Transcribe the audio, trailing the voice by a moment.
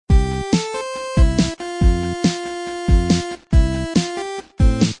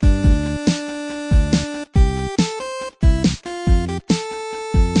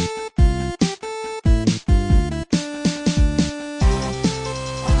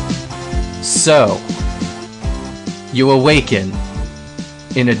So, you awaken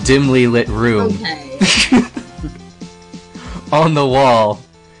in a dimly lit room. Okay. On the wall,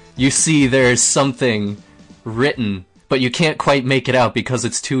 you see there's something written, but you can't quite make it out because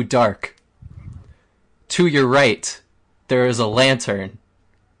it's too dark. To your right, there is a lantern.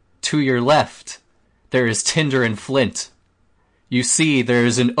 To your left, there is tinder and flint. You see there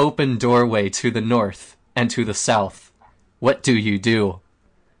is an open doorway to the north and to the south. What do you do?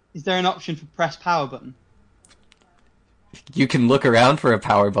 Is there an option for press power button? You can look around for a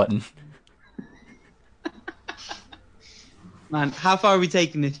power button. Man, how far are we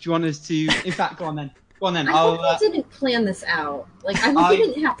taking this? Do you want us to... In fact, go on then. Go on then. I hope I didn't plan this out. Like, I hope we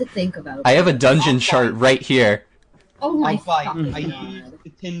didn't have to think about it. I have a dungeon chart right here. Oh my I god. used the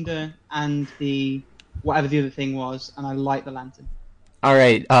tinder and the... whatever the other thing was, and I light the lantern.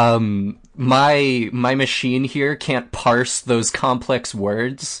 Alright, my machine here can't parse those complex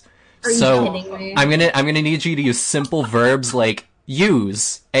words. Are you So kidding me? I'm gonna need you to use simple verbs like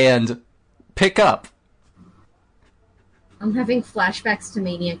use and pick up. I'm having flashbacks to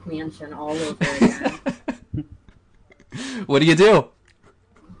Maniac Mansion all over again. What do you do?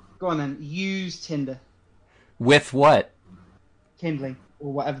 Go on then. Use tinder. With what? Kindling.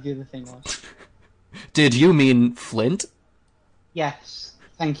 Or whatever the other thing was. Did you mean flint? Yes.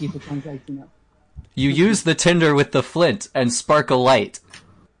 Thank you for translating that. You use the tinder with the flint and spark a light.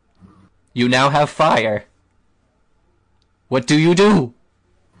 You now have fire. What do you do?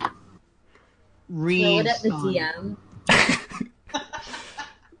 Read Throw it at the sign. DM.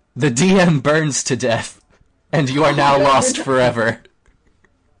 The DM burns to death, and you are now lost forever.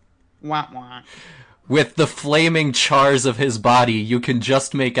 Wah, wah. With the flaming chars of his body, you can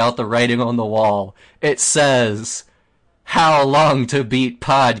just make out the writing on the wall. It says, How Long to Beat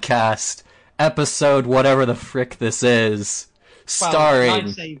Podcast, episode whatever the frick this is. Starring...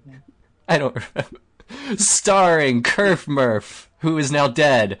 Well, save them. I don't remember. Starring Kerf Murph, who is now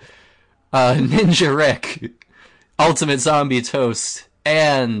dead, Ninja Rick, Ultimate Zombie Toast,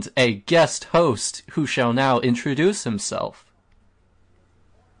 and a guest host who shall now introduce himself.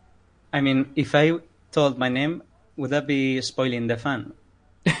 I mean, if I told my name, would that be spoiling the fun?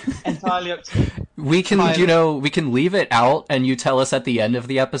 Entirely up to you. We can, we can leave it out and you tell us at the end of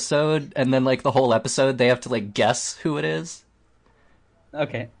the episode, and then, like, the whole episode, they have to, like, guess who it is.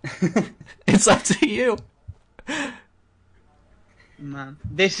 Okay. It's up to you. Man,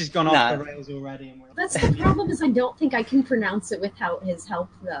 this has gone off the rails already. And That's the problem, is I don't think I can pronounce it without his help,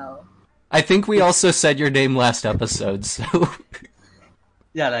 though. I think we also said your name last episode, so...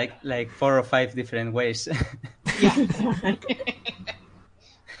 Yeah, like 4 or 5 different ways. Yeah.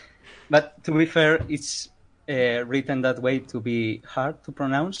 But to be fair, it's written that way to be hard to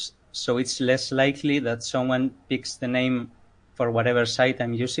pronounce, so it's less likely that someone picks the name for whatever site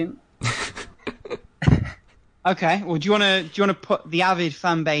I'm using. Okay. Well, do you want to put the avid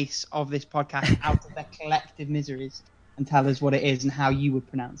fan base of this podcast out of their collective miseries and tell us what it is and how you would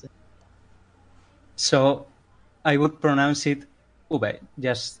pronounce it? So I would pronounce it Ube,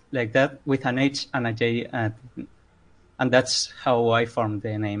 just like that, with an H and a J, and that's how I formed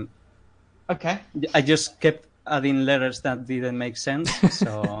the name. Okay. I just kept adding letters that didn't make sense,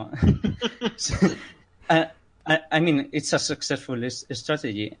 so... I mean, it's a successful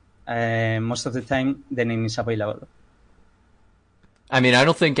strategy. Most of the time, the name is available. I mean, I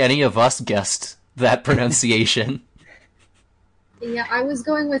don't think any of us guessed that pronunciation. Yeah, I was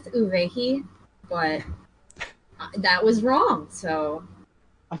going with Uvehi, but that was wrong, so...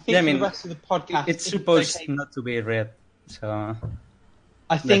 I think for the rest of the podcast... It's supposed not to be read, so...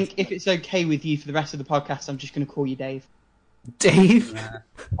 I think if it's okay with you for the rest of the podcast, I'm just going to call you Dave. Dave? Yeah.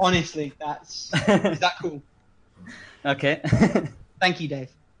 Honestly, is that cool? Okay. Thank you, Dave.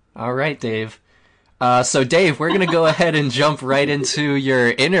 All right, Dave. So, Dave, we're going to go ahead and jump right into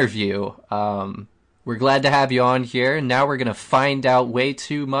your interview. We're glad to have you on here. Now we're going to find out way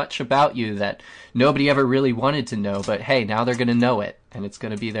too much about you that nobody ever really wanted to know. But, hey, now they're going to know it, and it's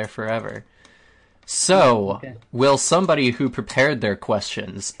going to be there forever. So, will somebody who prepared their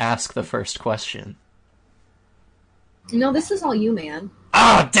questions ask the first question? No, this is all you, man.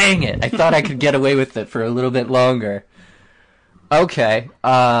 Ah, dang it! I thought I could get away with it for a little bit longer. Okay.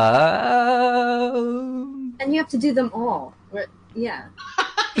 And you have to do them all. Yeah.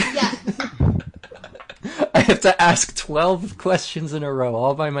 Yeah. I have to ask 12 questions in a row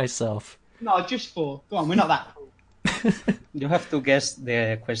all by myself. No, just 4. Go on, we're not that cool. You have to guess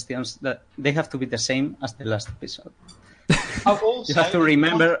the questions. That they have to be the same as the last episode. Oh, also, You have to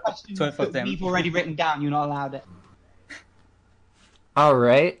remember questions 12 of them. We've already written down. You're not allowed it. All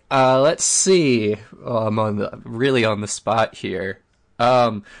right. Let's see. Oh, I'm really on the spot here.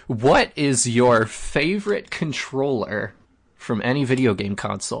 What is your favorite controller from any video game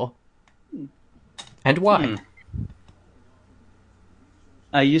console? And why?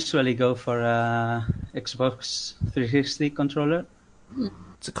 I usually go for a Xbox 360 controller.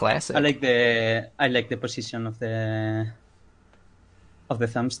 It's a classic. I like the position of the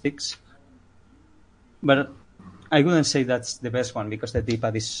thumbsticks, but I wouldn't say that's the best one because the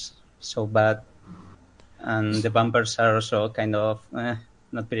D-pad is so bad, and the bumpers are also kind of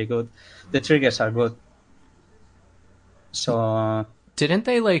not very good. The triggers are good, so Didn't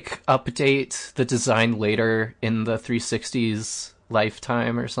they like update the design later in the 360's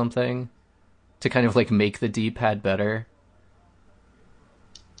lifetime or something to kind of like make the D-pad better?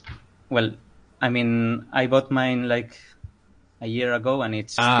 well, I mean, I bought mine like a year ago, and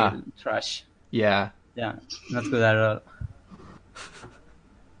it's still trash. Yeah. Yeah, not good at all.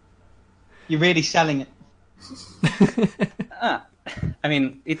 You're really selling it. I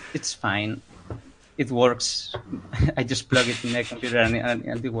mean, it's fine. It works. I just plug it in the computer and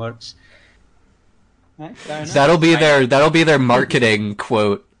it works. Right, fair enough. That'll be their marketing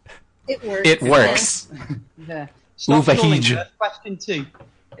quote. It works. It works. Yeah. Stop Uwe stalling, Hege. Kurt. Question 2.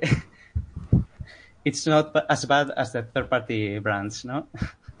 It's not as bad as the third-party brands, no?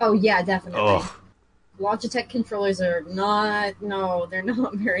 Oh yeah, definitely. Oh, Logitech controllers are not. No, they're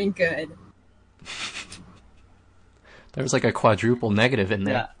not very good. there was like a quadruple negative in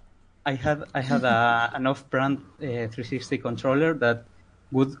there. Yeah, I had an off-brand 360 controller that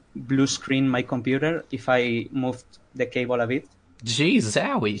would blue screen my computer if I moved the cable a bit. Jeez,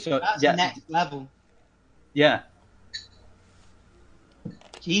 Zowie. So That's yeah, next level. yeah.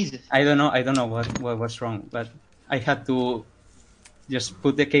 Jesus. I don't know what was wrong, but I had to just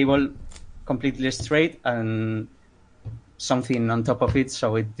put the cable completely straight and something on top of it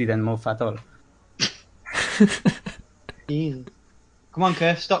so it didn't move at all. Jesus. Come on,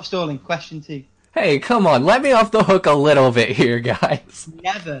 Kurt. Stop stalling. Question 2. Hey, come on, let me off the hook a little bit here, guys.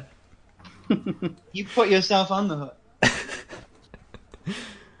 Never. You put yourself on the hook.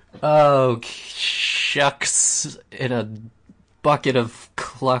 Oh, shucks in a bucket of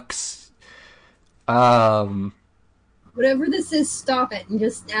clucks. Whatever this is, stop it and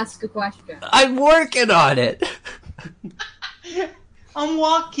just ask a question. I'm working on it. I'm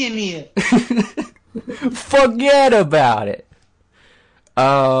walking here. Forget about it. I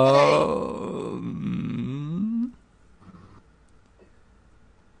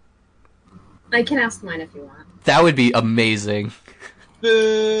can ask mine if you want. That would be amazing.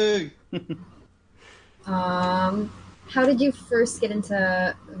 Boo! How did you first get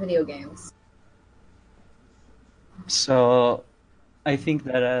into video games? So I think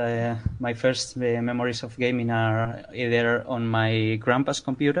that my first memories of gaming are either on my grandpa's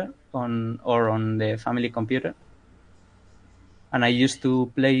computer or on the family computer. And I used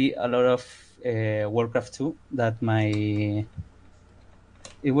to play a lot of Warcraft 2 that my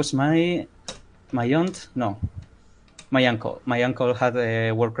uncle. My uncle had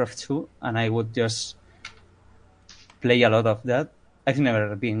a Warcraft 2 and I would just play a lot of that. I've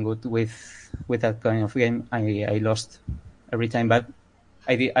never been good with that kind of game. I lost every time, but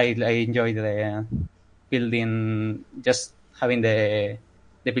I enjoyed the building, just having the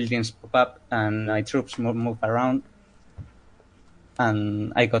buildings pop up and my troops move around,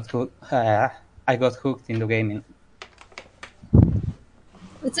 and I got hooked into gaming.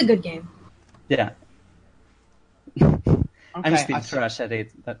 It's a good game. Yeah, I'm Okay, still trash at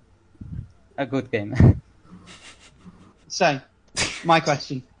it, but a good game. So, my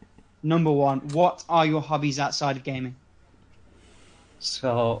question. Number 1, what are your hobbies outside of gaming?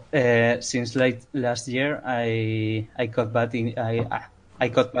 So since late last year, I got back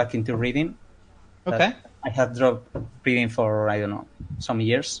into reading. Okay. I had dropped reading for, I don't know, some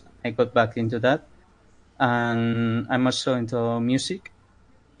years. I got back into that, and I'm also into music.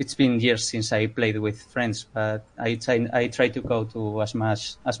 It's been years since I played with friends, but I try to go to as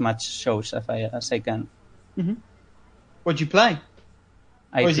much shows as I can. What'd you play?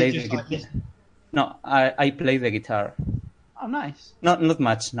 I Or is it play just the like this? No, I play the guitar. Oh, nice. Not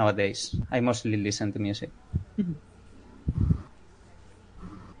much nowadays. I mostly listen to music.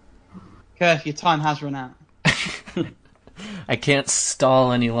 Kurt, your time has run out. I can't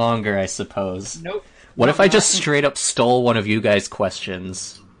stall any longer, I suppose. Nope. What if I just straight up stole one of you guys'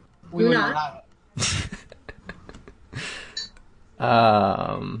 questions? We Do wouldn't not.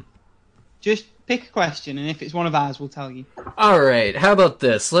 allow it. Just pick a question, and if it's one of ours, we'll tell you. Alright, how about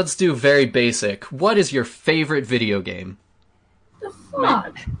this? Let's do very basic. What is your favorite video game? The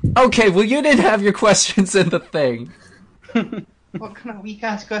fuck? Okay, well you didn't have your questions in the thing. What kind of weak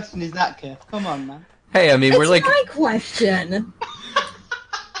ass question is that, Kurt? Come on, man. Hey, I mean, we're It's like... my question.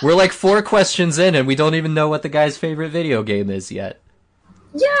 We're like 4 questions in, and we don't even know what the guy's favorite video game is yet.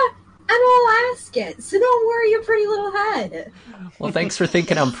 Yeah, and I'll ask it, so don't worry your pretty little head. Well, thanks for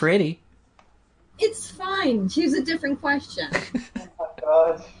thinking I'm pretty. It's fine. Choose a different question.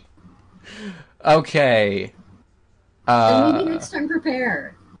 God. Okay. And maybe next time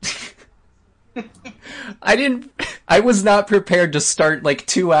prepare. I was not prepared to start like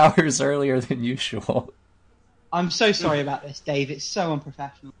 2 hours earlier than usual. I'm so sorry about this, Dave. It's so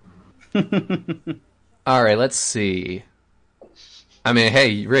unprofessional. Alright, let's see. I mean,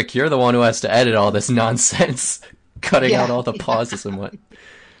 hey, Rick, you're the one who has to edit all this nonsense. Cutting out all the pauses and what.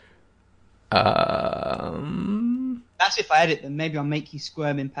 That's if I edit them. Maybe I'll make you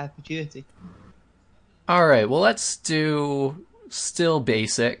squirm in perpetuity. Alright, well, let's do still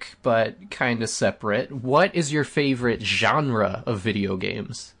basic, but kind of separate. What is your favorite genre of video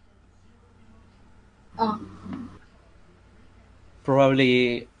games?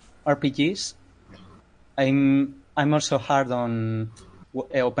 Probably RPGs. I'm also hard on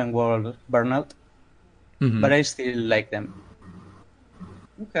open world Burnout, but I still like them.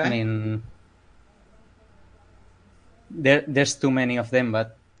 Okay. I mean, there's too many of them,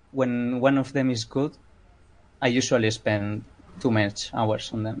 but when one of them is good, I usually spend too much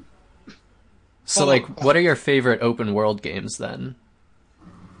hours on them. So, like, what are your favorite open world games then?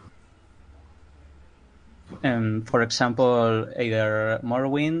 For example, either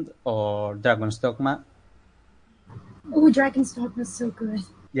Morrowind or Dragon's Dogma. Oh, Dragon's Dogma is so good.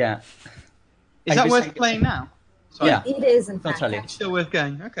 Yeah. Is that worth playing now? Sorry. Yeah. It is, in fact. Totally. Actually. Still worth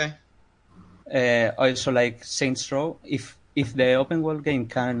going. Okay. Also, like Saints Row, if the open world game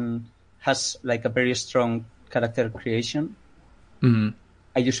has like a very strong character creation,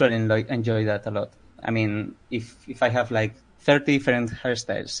 I usually enjoy that a lot. I mean, if I have like 30 different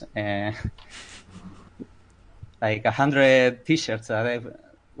hairstyles, like 100 t-shirts,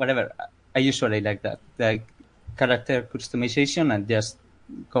 whatever, I usually like that. Like character customization and just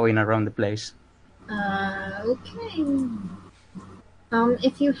going around the place. Okay.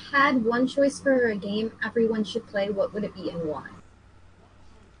 If you had one choice for a game everyone should play, what would it be and why?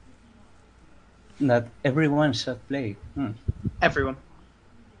 That everyone should play. Everyone.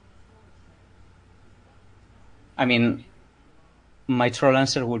 I mean, my troll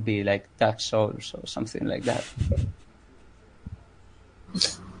answer would be like Dark Souls or something like that.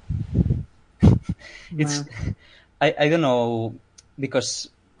 It's I don't know, because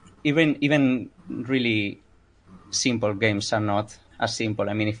even really simple games are not as simple.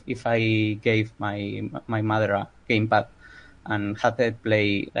 I mean, if I gave my mother a gamepad and had her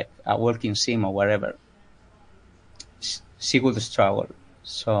play like a walking sim or whatever, she would struggle.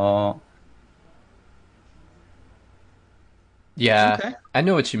 So Yeah, Okay. I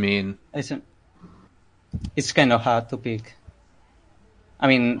know what you mean. it's kind of hard to pick. I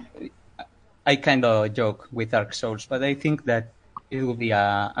mean, I kind of joke with Dark Souls, but I think that it would be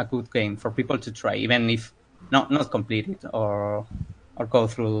a good game for people to try, even if not complete it or go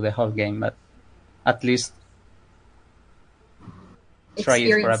through the whole game, but at least try it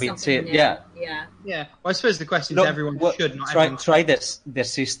for a Experience bit. something new. Yeah. Yeah. Yeah. Well, I suppose the question is everyone should, not everyone. try the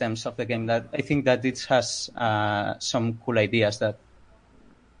systems of the game. That I think that it has some cool ideas that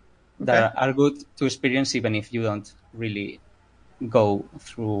are good to experience, even if you don't really go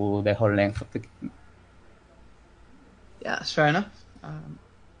through the whole length of the game. Yeah, that's fair enough.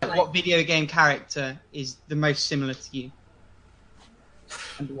 What video game character is the most similar to you?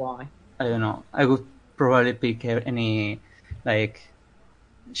 And why? I don't know. I would probably pick any like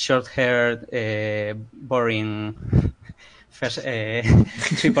short-haired, boring first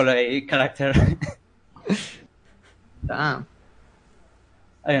AAA character. Damn.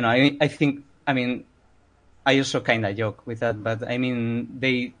 I don't know. I think. I mean, I also kind of joke with that, but I mean,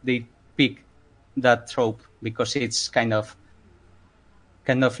 they pick that trope because it's kind of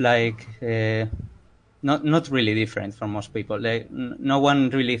like not really different from most people. Like, no one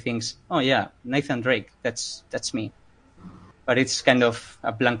really thinks, oh yeah, Nathan Drake, that's me. But it's kind of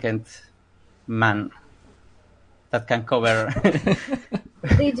a blanket man that can cover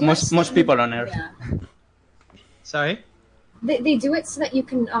They do most people on Earth. Yeah. Sorry? They do it so that you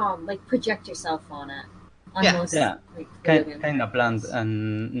can like project yourself on it. On Yeah. most, Yeah, like, video game kind of bland characters.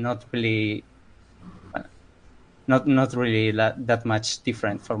 and not really that much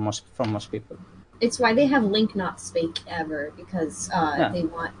different from most people. It's why they have Link not speak ever, because they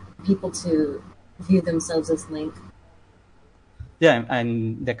want people to view themselves as Link. Yeah,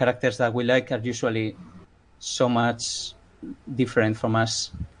 and the characters that we like are usually so much different from us,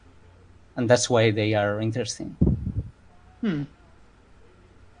 and that's why they are interesting.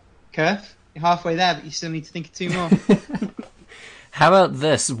 Kurth, you're halfway there, but you still need to think of two more. How about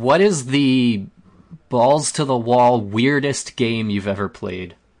this? What is the balls to the wall weirdest game you've ever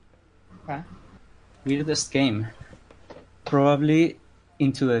played? Okay. Weirdest game, probably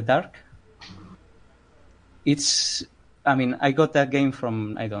Into the Dark. I got that game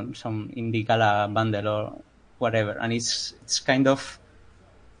from some Indie Gala bundle or whatever, and it's kind of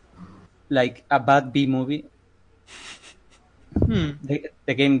like a bad B movie. The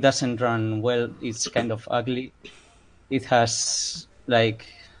game doesn't run well. It's kind of ugly. It has like,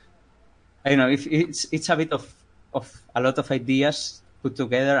 I don't know, if it's a bit of a lot of ideas put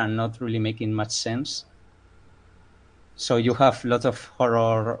together and not really making much sense. So you have a lot of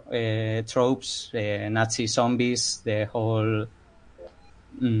horror tropes, Nazi zombies, the whole.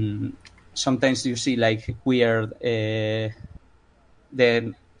 Sometimes you see like weird the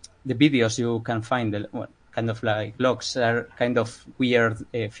videos you can find, kind of like logs are kind of weird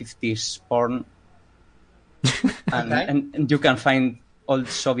 50s porn, and you can find old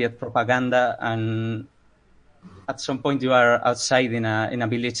Soviet propaganda, and at some point you are outside in a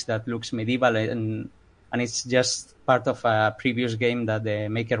village that looks medieval, and it's just part of a previous game that the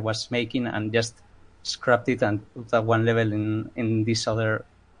maker was making and just scrapped it and put at one level in this other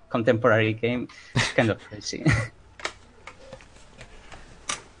contemporary game. It's kind of crazy.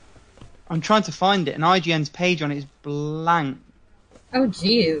 I'm trying to find it, and IGN's page on it is blank. Oh,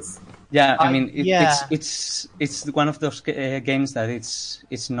 jeez. Yeah, I mean, it's one of those games that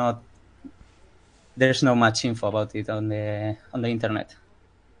it's not. There's no much info about it on the internet.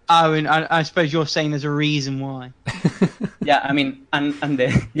 Oh, and I suppose you're saying there's a reason why. Yeah, I mean, and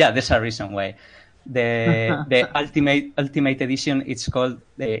there's a reason why. The ultimate edition, it's called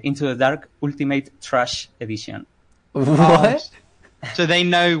the Into the Dark Ultimate Trash Edition. What? So they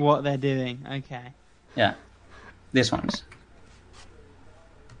know what they're doing. Okay. Yeah, this one's.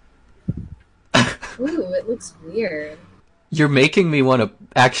 Ooh, it looks weird. You're making me want to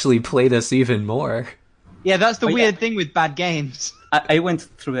actually play this even more. Yeah, that's the weird thing with bad games. I went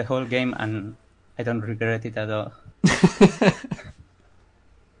through the whole game and I don't regret it at all.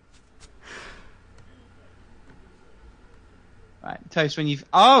 Right, Toast, when you've...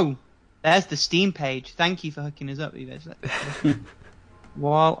 Oh! There's the Steam page. Thank you for hooking us up, you guys.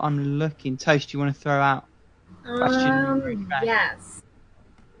 While I'm looking, Toast, do you want to throw out a question? Yes.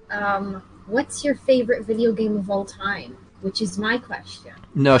 What's your favorite video game of all time? Which is my question.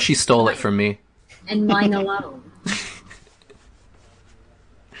 No, she stole it from me. And mine alone.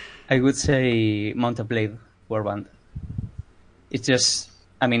 I would say Mount & Blade Warband. It's just,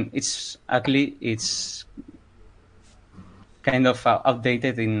 I mean, it's ugly. It's kind of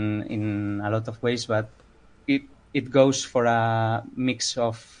outdated in a lot of ways, but it goes for a mix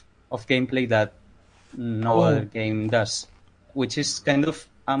of gameplay that no other game does, which is kind of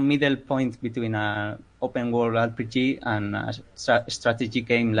a middle point between an open world RPG and a strategy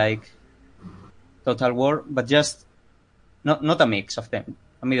game like Total War, but just not a mix of them,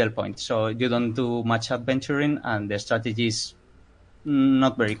 a middle point. So you don't do much adventuring, and the strategy is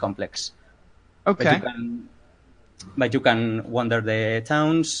not very complex. Okay. But you can wander the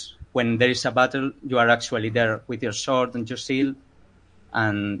towns. When there is a battle, you are actually there with your sword and your shield,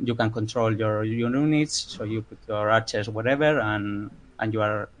 and you can control your units. So you put your archers, whatever, and you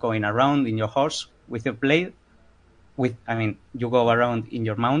are going around in your horse with your blade. You go around in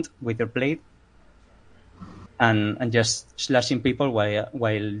your mount with your blade, and just slashing people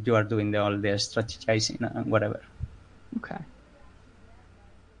while you are doing all the strategizing and whatever. Okay.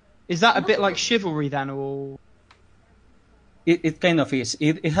 Is that a bit like Chivalry then, or? It kind of is.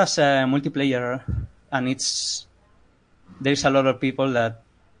 It has a multiplayer, and there's a lot of people that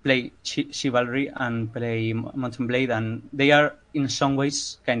play Chivalry and play Mount & Blade, and they are in some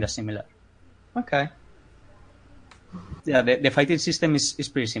ways kind of similar. Okay. Yeah, the fighting system is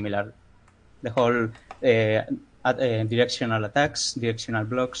pretty similar. The whole directional attacks, directional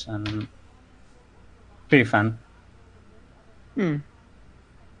blocks, and pretty fun.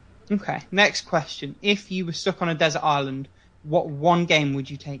 Okay, next question. If you were stuck on a desert island, what one game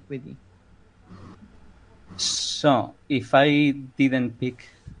would you take with you? So, if I didn't pick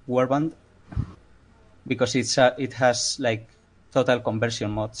Warband, because it has like total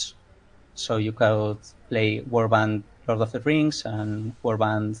conversion mods, so you could play Warband Lord of the Rings and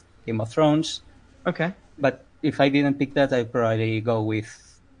Warband Game of Thrones. Okay. But if I didn't pick that, I'd probably go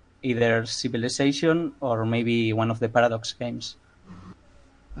with either Civilization or maybe one of the Paradox games.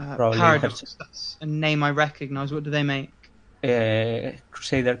 Paradox, that's a name I recognize. What do they make?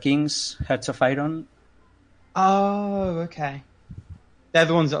 Crusader Kings, Hearts of Iron. Oh, okay. They're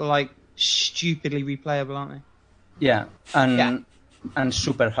the ones that are like stupidly replayable, aren't they? Yeah, and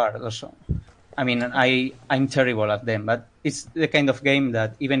super hard also. I mean, I'm terrible at them, but it's the kind of game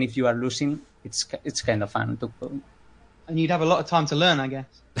that even if you are losing, it's kind of fun to play. And you'd have a lot of time to learn, I guess.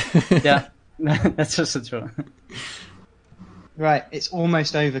 Yeah, that's also true. Right, it's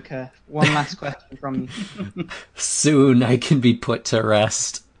almost over, Kerr. One last question from you. Soon I can be put to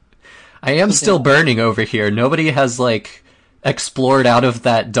rest. I am still burning over here. Nobody has, like, explored out of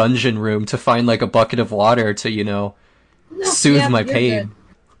that dungeon room to find, like, a bucket of water to, soothe my pain. Good.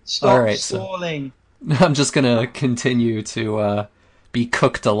 Stop All right, stalling. I'm just gonna continue to be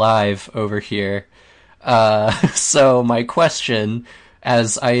cooked alive over here. So my question,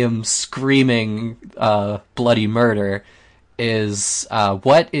 as I am screaming bloody murder, is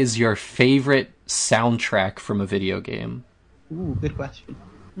what is your favorite soundtrack from a video game? Ooh, good question.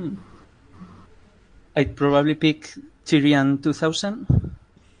 I'd probably pick Tyrian 2000.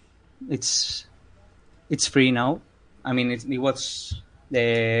 It's free now. I mean, it was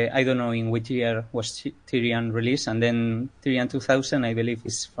I don't know in which year was Tyrian released, and then Tyrian 2000, I believe,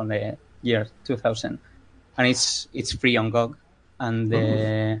 is from the year 2000, and it's free on GOG, and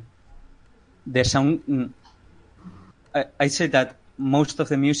the sound. I say that most of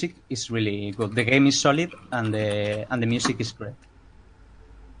the music is really good. The game is solid, and the music is great.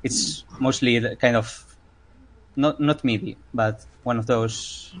 It's mostly the kind of not MIDI, but one of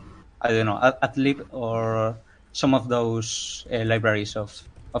those, I don't know, Adlib or some of those libraries of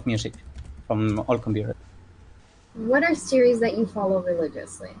music from all computers. What are series that you follow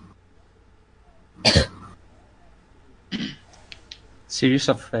religiously? Series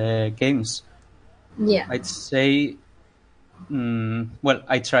of games. Yeah. I'd say, well,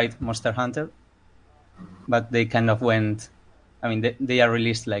 I tried Monster Hunter, but they kind of went. I mean, they are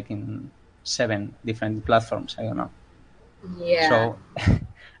released like in 7 different platforms. I don't know. Yeah. So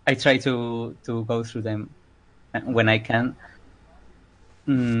I try to go through them when I can.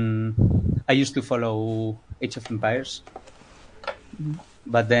 I used to follow Age of Empires,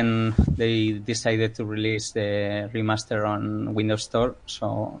 but then they decided to release the remaster on Windows Store,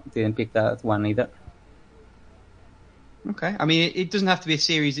 so didn't pick that one either. Okay. I mean, it doesn't have to be a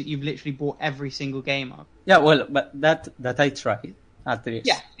series that you've literally bought every single game of. Yeah, well, but that I tried at least.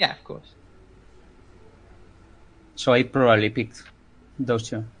 Yeah, of course. So I probably picked those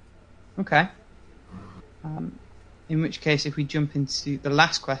 2. Okay. In which case, if we jump into the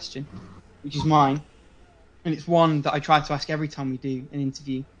last question, which is mine, and it's one that I try to ask every time we do an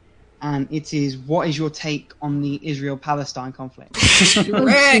interview, and it is, what is your take on the Israel-Palestine conflict?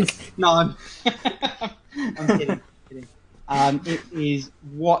 Rick! No, I'm kidding. It is,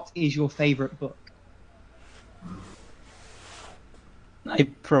 what is your favourite book? I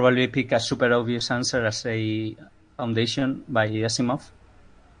probably pick a super obvious answer as a Foundation by Asimov.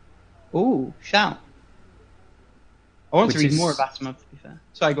 Ooh, shout. I want to Which read is- more of Asimov, to be fair.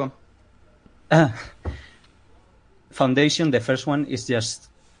 Sorry, go on. Foundation, the first one, is just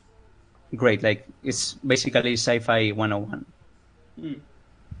great. Like, it's basically sci-fi 101.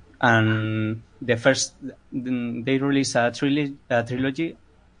 And the first, they released a trilogy.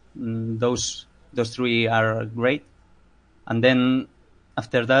 Those 3 are great. And then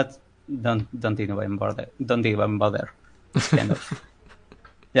after that, don't even bother. Don't even bother. It's kind of,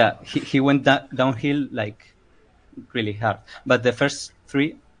 yeah. He went downhill like really hard. But the first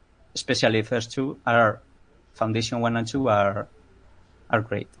 3, especially the first 2, are Foundation 1 and 2 are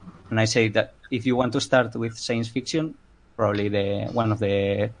great. And I say that if you want to start with science fiction, probably one of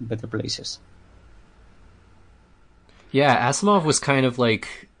the better places. Yeah, Asimov was kind of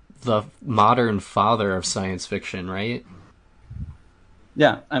like the modern father of science fiction, right?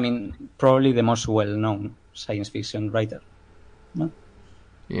 Yeah, I mean, probably the most well-known science fiction writer. No?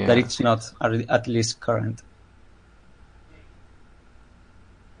 Yeah. That it's not at least current.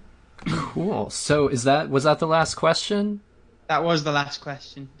 Cool. So was that the last question? That was the last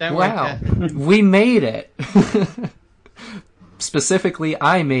question. Don't worry, Wow. Kev. We made it. Specifically,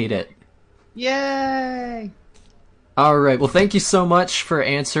 I made it. Yay! All right. Well, thank you so much for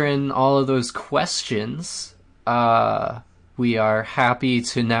answering all of those questions. We are happy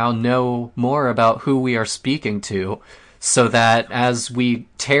to now know more about who we are speaking to, so that as we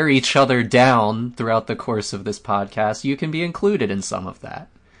tear each other down throughout the course of this podcast, you can be included in some of that.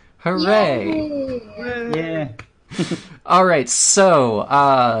 Hooray! Yay! Yeah. All right, so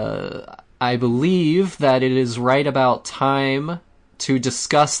I believe that it is right about time to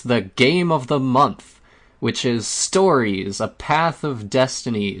discuss the game of the month, which is Stories, A Path of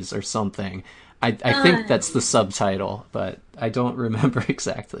Destinies or something. I think that's the subtitle, but I don't remember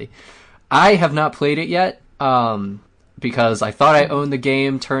exactly. I have not played it yet, because I thought I owned the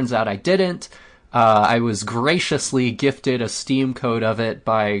game. Turns out I didn't. I was graciously gifted a Steam code of it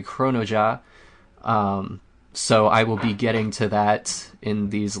by Chronoja, So I will be getting to that in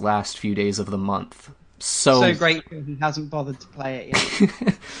these last few days of the month. So grateful he hasn't bothered to play it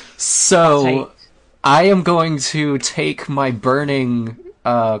yet. So I am going to take my burning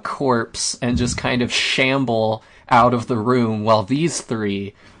corpse and just kind of shamble out of the room while these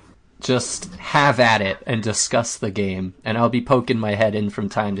three just have at it and discuss the game. And I'll be poking my head in from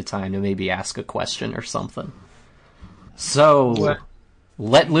time to time to maybe ask a question or something. So,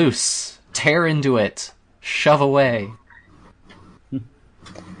 let loose. Tear into it. Shove away.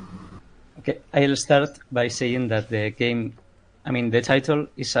 Okay, I'll start by saying that the game, the title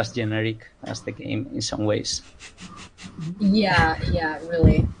is as generic as the game in some ways. Yeah,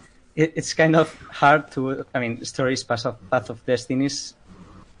 really. It's kind of hard to, stories, Path of Destinies.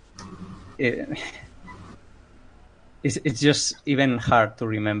 It's just even hard to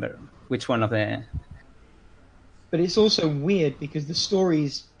remember which one of the... But it's also weird because the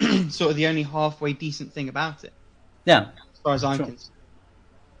story's sort of the only halfway decent thing about it. Yeah. As far as I'm concerned.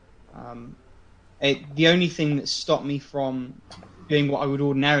 The only thing that stopped me from doing what I would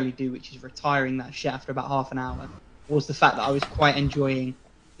ordinarily do, which is retiring that shit after about half an hour, was the fact that I was quite enjoying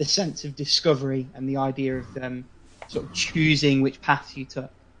the sense of discovery and the idea of sort of choosing which path you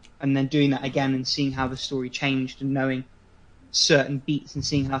took, and then doing that again and seeing how the story changed and knowing certain beats and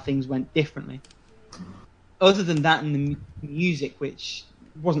seeing how things went differently. Other than that, and the music, which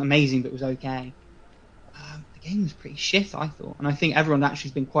wasn't amazing but was okay, the game was pretty shit, I thought. And I think everyone actually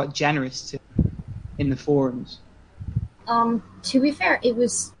has been quite generous in the forums. To be fair, it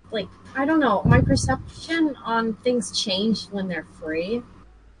was like, I don't know, my perception on things changed when they're free.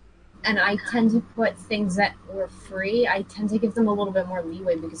 And I tend to put things that were free, I tend to give them a little bit more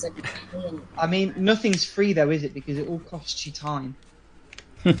leeway because I could pay anything. Nothing's free though, is it? Because it all costs you time.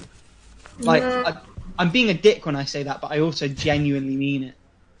 I'm being a dick when I say that, but I also genuinely mean it.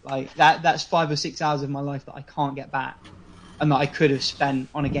 Like, that's 5 or 6 hours of my life that I can't get back, and that I could have spent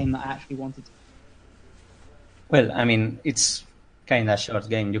on a game that I actually wanted to. Well, it's kind of a short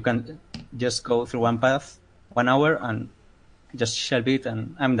game. You can just go through one path, 1 hour, and just shelve it,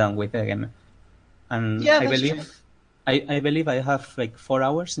 and I'm done with the game. And yeah, I believe I have like 4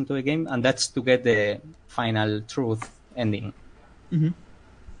 hours into the game, and that's to get the final truth ending. Mm-hmm.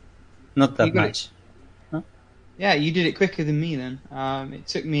 Not that much. Yeah, you did it quicker than me then. It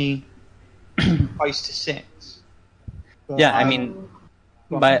took me close to 6. But,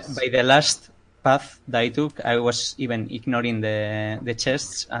 by the last path that I took, I was even ignoring the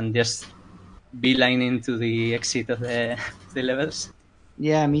chests and just beelining to the exit of the levels.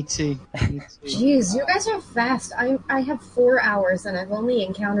 Yeah, me too. Jeez, you guys are fast. I have 4 hours and I've only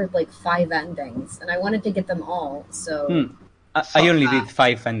encountered like 5 endings, and I wanted to get them all. So I only did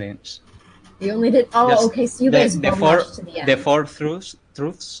 5 endings. You only did. Oh, okay. So you guys the rushed to the end. The 4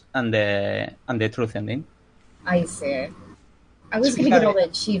 truths and the truth ending. I see. I was going to get all the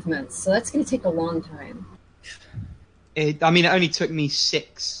achievements, so that's going to take a long time. It only took me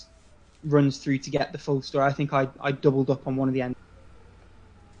 6 runs through to get the full story. I think I doubled up on one of the ends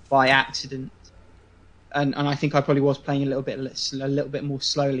by accident, and I think I probably was playing a little bit more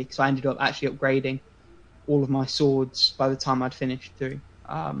slowly because I ended up actually upgrading all of my swords by the time I'd finished through.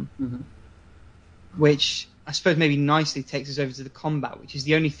 Which I suppose maybe nicely takes us over to the combat, which is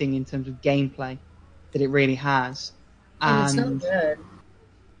the only thing in terms of gameplay that it really has. And it's not good.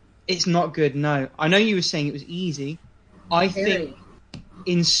 It's not good, no. I know you were saying it was easy. I think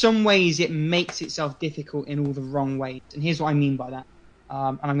in some ways it makes itself difficult in all the wrong ways. And here's what I mean by that.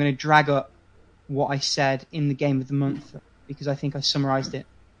 And I'm going to drag up what I said in the Game of the Month, because I think I summarised it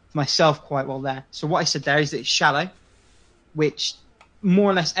for myself quite well there. So what I said there is that it's shallow, which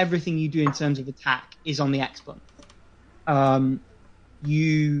more or less everything you do in terms of attack is on the X button.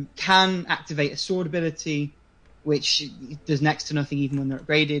 You can activate a sword ability, which does next to nothing even when they're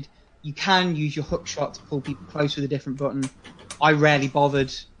upgraded. You can use your hook shot to pull people close with a different button. I rarely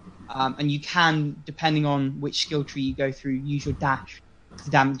bothered. And you can, depending on which skill tree you go through, use your dash to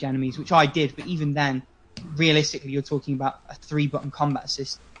damage enemies, which I did. But even then, realistically, you're talking about a 3-button combat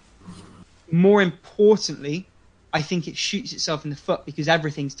system. More importantly, I think it shoots itself in the foot because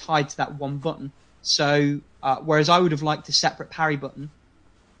everything's tied to that one button. So, whereas I would have liked a separate parry button,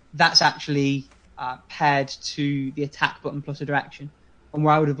 that's actually paired to the attack button plus a direction. And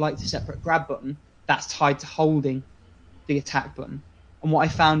where I would have liked a separate grab button, that's tied to holding the attack button. And what I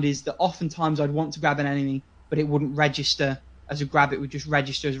found is that oftentimes I'd want to grab an enemy, but it wouldn't register as a grab, it would just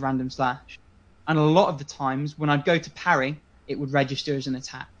register as a random slash. And a lot of the times, when I'd go to parry, it would register as an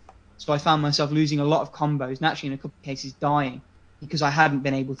attack. So I found myself losing a lot of combos, and actually in a couple of cases dying, because I hadn't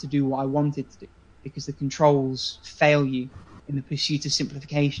been able to do what I wanted to do, because the controls fail you in the pursuit of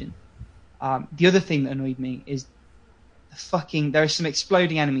simplification. The other thing that annoyed me is there are some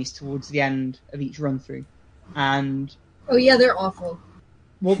exploding enemies towards the end of each run through, and Oh yeah, they're awful.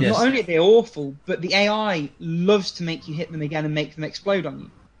 well, Yes. not only are they awful, but the AI loves to make you hit them again and make them explode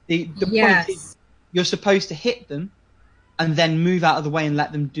on you. The point is, you're supposed to hit them and then move out of the way and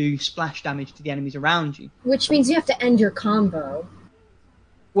let them do splash damage to the enemies around you. Which means you have to end your combo.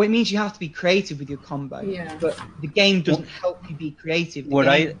 Well, it means you have to be creative with your combo, Yeah. but the game doesn't help you be creative. The What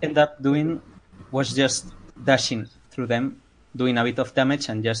I game- ended up doing was just dashing through them, doing a bit of damage,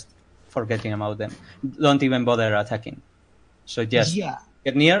 and just forgetting about them. Don't even bother attacking. So just Yeah.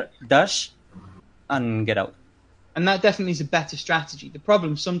 get near, dash, and get out. And that definitely is a better strategy. The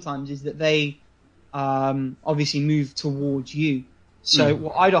problem sometimes is that they obviously move towards you. So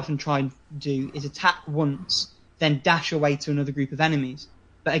what I'd often try and do is attack once, then dash away to another group of enemies.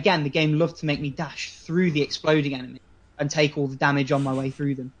 But again, the game loved to make me dash through the exploding enemy and take all the damage on my way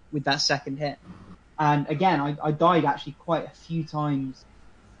through them with that second hit. And again, I died actually quite a few times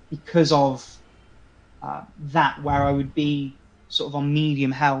because of that, where I would be sort of on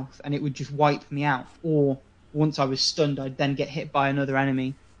medium health and it would just wipe me out. Or once I was stunned, I'd then get hit by another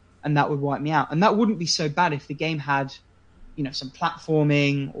enemy and that would wipe me out. And that wouldn't be so bad if the game had, you know, some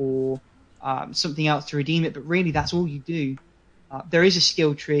platforming or something else to redeem it. But really, that's all you do. There is a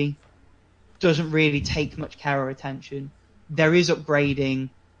skill tree. Doesn't really take much care or attention. There is upgrading.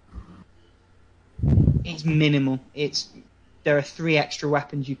 It's minimal. There are 3 extra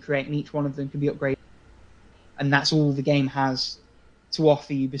weapons you create, and each one of them can be upgraded. And that's all the game has to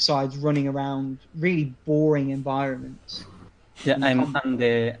offer you, besides running around really boring environments. Yeah, and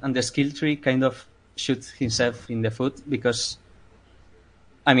the skill tree kind of shoots himself in the foot because,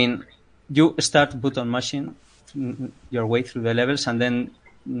 I mean, you start button mashing your way through the levels, and then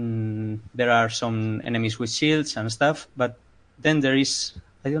there are some enemies with shields and stuff, but then there is,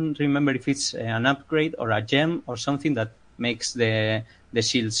 I don't remember if it's an upgrade or a gem or something that makes the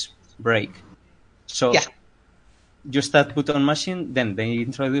shields break. So Yeah. you start button mashing, then they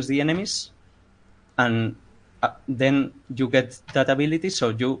introduce the enemies, and then you get that ability, so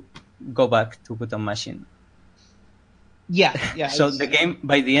you go back to button mashing. Yeah. So the game,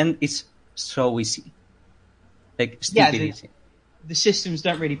 by the end, is so easy. Like, stupid easy. The systems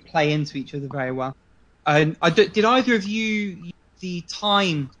don't really play into each other very well. Did either of you use the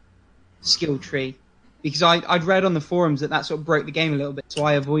time skill tree? Because I'd read on the forums that sort of broke the game a little bit, so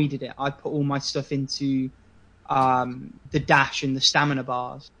I avoided it. I put all my stuff into the dash and the stamina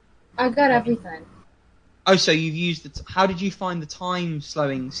bars. I got everything. Oh, so you've used it. How did you find the time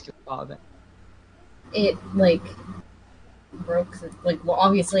slowing skill part of it? It broke. Well,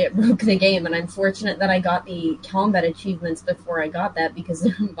 obviously it broke the game, and I'm fortunate that I got the combat achievements before I got that because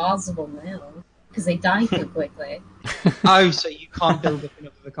they're impossible now because they die too quickly. Oh, so you can't build up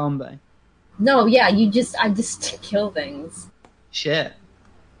enough of a combo. No, yeah, I just kill things. Shit.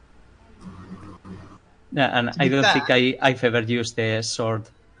 Yeah, and be I don't fair- think I've ever used the sword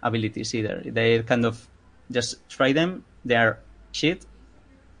abilities either. They kind of just try them, they are shit,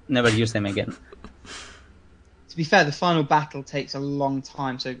 never use them again. To be fair, the final battle takes a long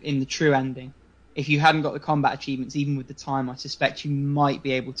time, so in the true ending, if you hadn't got the combat achievements, even with the time, I suspect you might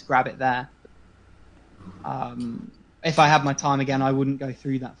be able to grab it there. If I had my time again, I wouldn't go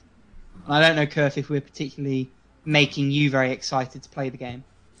through that. And I don't know, Kurf, if we're particularly making you very excited to play the game.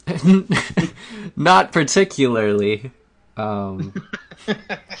 Not particularly.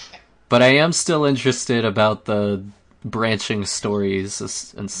 But I am still interested about the branching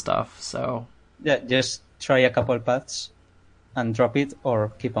stories and stuff, so... Yeah, just try a couple paths and drop it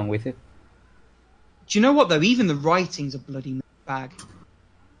or keep on with it. Do you know what, though? Even the writing's a bloody mixed bag.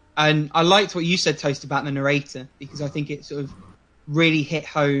 And I liked what you said, Toast, about the narrator, because I think it sort of really hit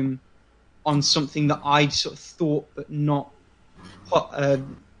home on something that I'd sort of thought but not put a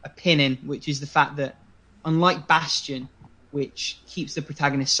pin in, which is the fact that, unlike Bastion, which keeps the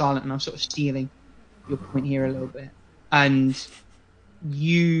protagonist silent, and I'm sort of stealing your point here a little bit, and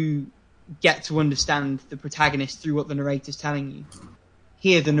you get to understand the protagonist through what the narrator's telling you.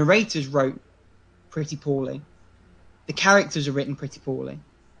 Here, the narrators wrote pretty poorly. The characters are written pretty poorly.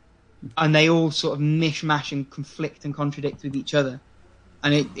 And they all sort of mishmash and conflict and contradict with each other.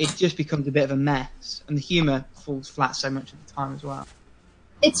 And it just becomes a bit of a mess. And the humour falls flat so much of the time as well.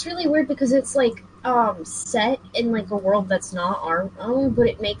 It's really weird because it's set in a world that's not our own, but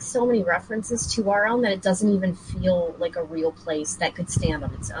it makes so many references to our own that it doesn't even feel like a real place that could stand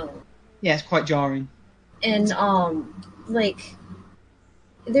on its own. Yeah, it's quite jarring. And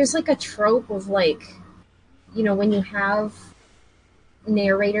there's a trope of when you have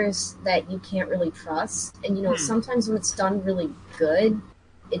narrators that you can't really trust, and sometimes when it's done really good,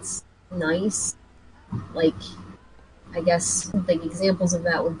 it's nice. Like, I guess like examples of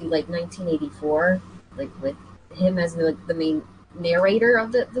that would be like 1984, like with him as the main narrator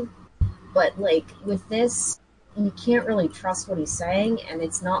of the. But like with this, you can't really trust what he's saying, and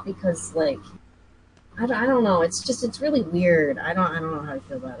it's not because like I don't know. It's really weird. I don't know how I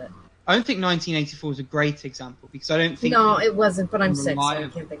feel about it. I don't think 1984 is a great example because I don't think. No, it wasn't. But I'm sick, so I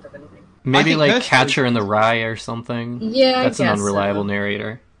reliable. can't think of anything. Maybe think like her Catcher in the Rye or something. Yeah, That's I an guess unreliable so.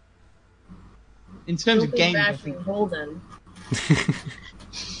 narrator. In terms of Don't feel games, I bad for think Holden.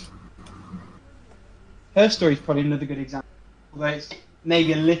 her story is probably another good example. Although it's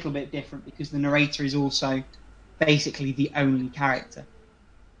maybe a little bit different because the narrator is also basically the only character.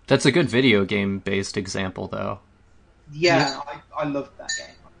 That's a good video game based example, though. Yeah, I loved that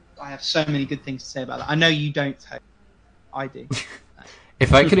game. I have so many good things to say about that. I know you don't, Hope. I do.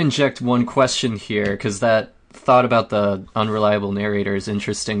 If I could inject one question here, because that thought about the unreliable narrator is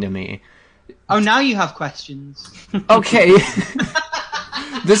interesting to me. Oh, now you have questions. Okay.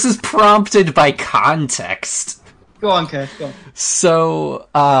 This is prompted by context. Go on, Kurt. Go on. So,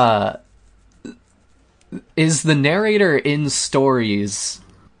 is the narrator in stories...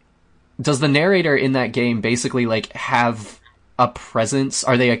 Does the narrator in that game basically, like, have a presence?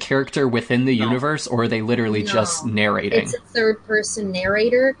 Are they a character within the universe, or are they literally just No. narrating? It's a third-person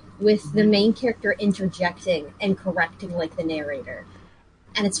narrator with the main character interjecting and correcting like the narrator,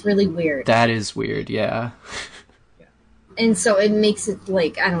 and it's really weird. That is weird, yeah. And so it makes it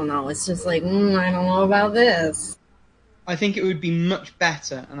like I don't know. It's just like I don't know about this. I think it would be much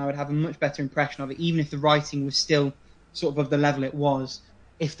better, and I would have a much better impression of it, even if the writing was still sort of the level it was,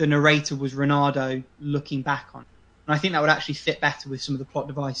 if the narrator was Reynardo looking back on it. And I think that would actually fit better with some of the plot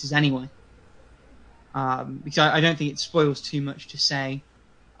devices anyway. Because I don't think it spoils too much to say,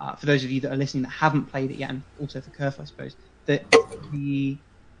 for those of you that are listening that haven't played it yet, and also for Kerf, I suppose, that the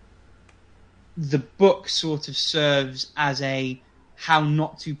book sort of serves as a how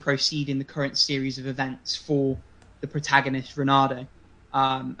not to proceed in the current series of events for the protagonist, Reynardo.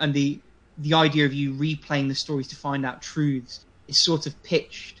 And the idea of you replaying the stories to find out truths is sort of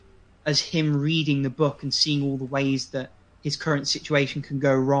pitched as him reading the book and seeing all the ways that his current situation can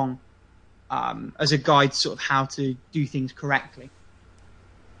go wrong, as a guide sort of how to do things correctly.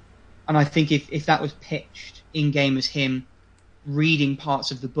 And I think if that was pitched in-game as him reading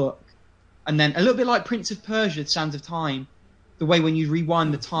parts of the book, and then a little bit like Prince of Persia, Sands of Time, the way when you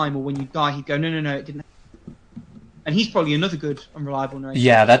rewind the time or when you die, he'd go, no, it didn't. And he's probably another good, unreliable narrator.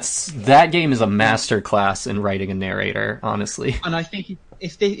 Yeah, that game is a masterclass in writing a narrator, honestly. And I think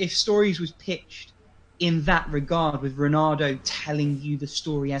if stories was pitched in that regard, with Reynardo telling you the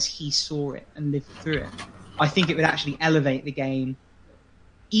story as he saw it and lived through it, I think it would actually elevate the game.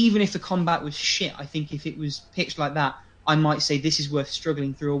 Even if the combat was shit, I think if it was pitched like that, I might say this is worth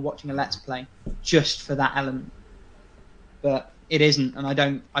struggling through or watching a Let's Play just for that element. But it isn't,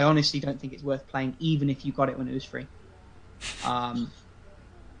 and I honestly don't think it's worth playing, even if you got it when it was free. I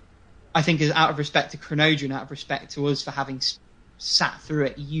think as out of respect to Chronoja and out of respect to us for having sat through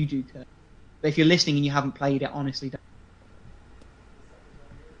it, you do, Kurt. But if you're listening and you haven't played it, honestly don't.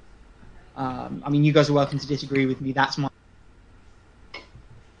 I mean, you guys are welcome to disagree with me. That's my...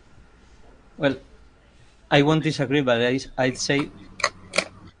 Well, I won't disagree, but I'd say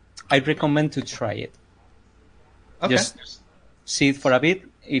I'd recommend to try it. Okay. Just see it for a bit.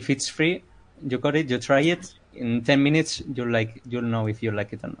 If it's free, you got it, you try it. In 10 minutes, you'll know if you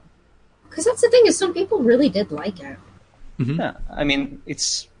like it or not. Because that's the thing is, some people really did like it. Mm-hmm. Yeah, I mean,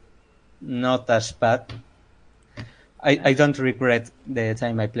 it's not as bad. I don't regret the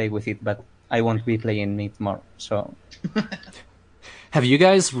time I played with it, but I won't be playing it more. So, Have you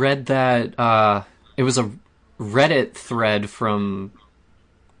guys read that? It was a Reddit thread from,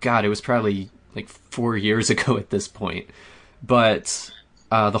 God, it was probably like 4 years ago at this point. But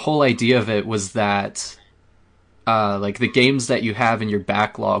the whole idea of it was that like the games that you have in your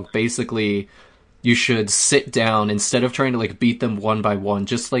backlog, basically you should sit down instead of trying to like beat them one by one,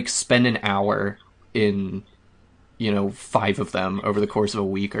 just like spend an hour in, 5 of them over the course of a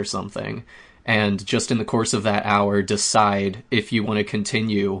week or something. And just in the course of that hour, decide if you want to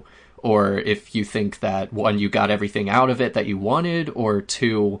continue, or if you think that, 1, you got everything out of it that you wanted, or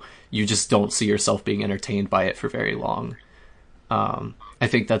 2, you just don't see yourself being entertained by it for very long. I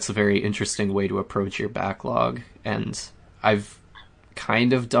think that's a very interesting way to approach your backlog, and I've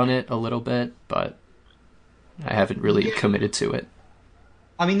kind of done it a little bit, but I haven't really committed to it.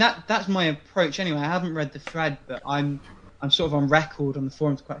 I mean, that's my approach anyway. I haven't read the thread, but I'm sort of on record on the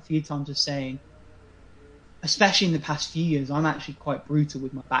forums quite a few times of saying, especially in the past few years, I'm actually quite brutal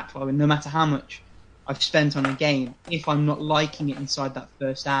with my backlog, and no matter how much I've spent on a game, if I'm not liking it inside that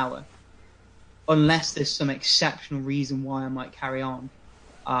first hour, unless there's some exceptional reason why I might carry on,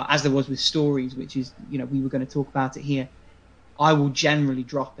 as there was with stories, which is, we were going to talk about it here. I will generally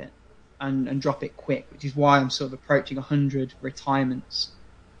drop it and drop it quick, which is why I'm sort of approaching 100 retirements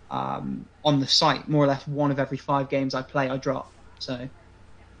on the site. More or less 1 of every 5 games I play, I drop. So,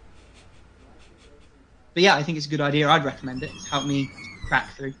 but yeah, I think it's a good idea. I'd recommend it. It's helped me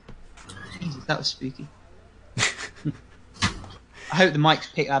crack through. Jesus, that was spooky. I hope the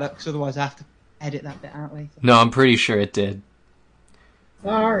mics pick that up, because otherwise I have to edit that bit out later. No, I'm pretty sure it did.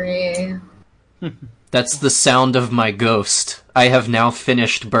 Sorry. That's the sound of my ghost. I have now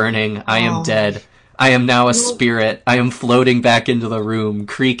finished burning. I am dead. I am now a spirit. I am floating back into the room,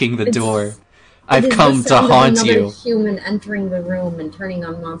 creaking the door. I've come to haunt you. Human entering the room and turning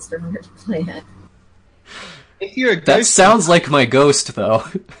on Monster Hunter to play it. If you're a ghost, that sounds like my ghost, though.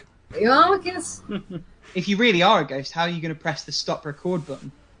 Yeah, I guess. If you really are a ghost, how are you going to press the stop record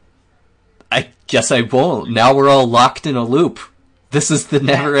button? I guess I won't. Now we're all locked in a loop. This is the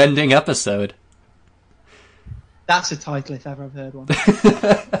never-ending episode. That's a title if ever I've heard one.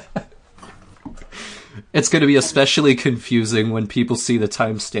 It's going to be especially confusing when people see the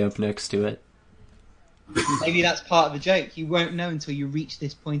timestamp next to it. Maybe that's part of the joke. You won't know until you reach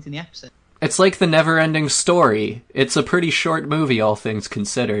this point in the episode. It's like the never-ending story. It's a pretty short movie, all things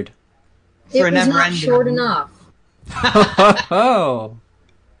considered. It was not short enough. Oh.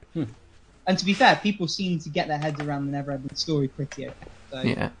 And to be fair, people seem to get their heads around the never-ending story pretty okay. So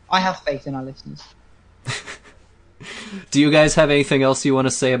yeah. I have faith in our listeners. Do you guys have anything else you want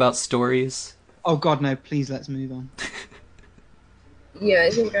to say about stories? Oh god, no, please let's move on. Yeah,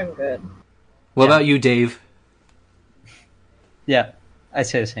 I think I'm good. What about you, Dave? Yeah, I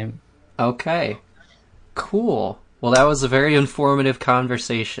say the same. Okay. Cool. Well, that was a very informative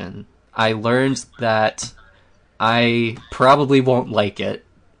conversation. I learned that I probably won't like it.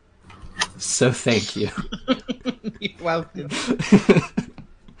 So thank you. You're welcome.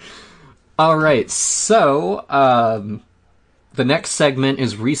 Alright, so, the next segment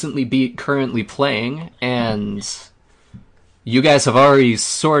is recently currently playing, and you guys have already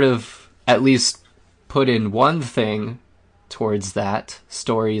sort of at least put in one thing towards that.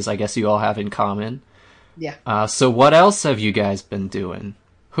 Stories, I guess you all have in common. Yeah. So what else have you guys been doing?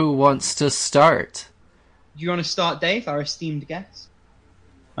 Who wants to start? Do you want to start, Dave, our esteemed guest?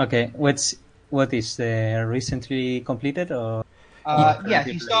 Okay, what is recently completed or? Yeah,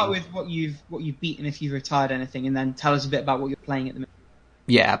 if you start with what you've beaten, if you've retired anything, and then tell us a bit about what you're playing at the minute.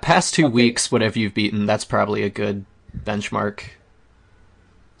 Yeah, past 2 weeks, whatever you've beaten, that's probably a good benchmark.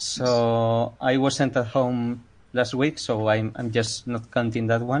 So I wasn't at home last week, so I'm just not counting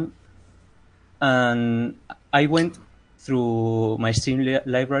that one. And I went through my Steam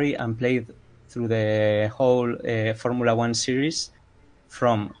library and played through the whole Formula One series,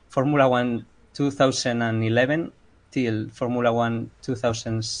 from Formula One 2011 till Formula One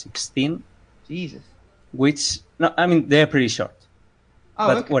 2016. Jesus. Which, no, I mean, they're pretty short. Oh,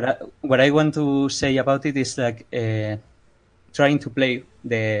 but okay. what I want to say about it is like trying to play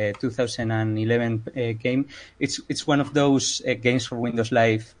the 2011 game. It's one of those games for Windows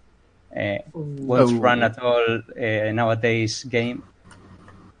Live won't run at all nowadays game.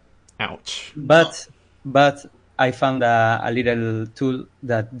 Ouch. But I found a little tool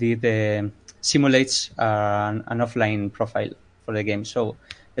that did simulates an offline profile for the game. So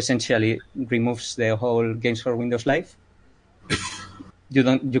essentially removes the whole games for Windows Live. You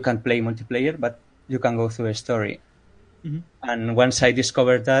can't play multiplayer, but you can go through a story. Mm-hmm. And once I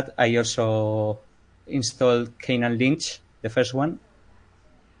discovered that, I also installed Kane and Lynch, the first one.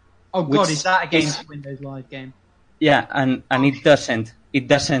 Oh god, is that against Windows Live game? Yeah, and it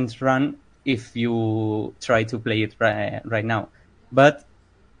doesn't run if you try to play it right now. But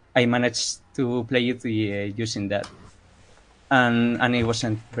I managed to play it using that, and it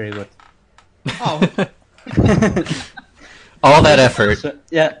wasn't very good. Oh. All that effort. So,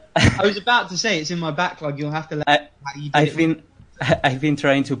 yeah. I was about to say it's in my backlog. You'll have to let me know how you did I've been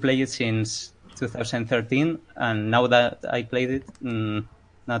trying to play it since 2013, and now that I played it,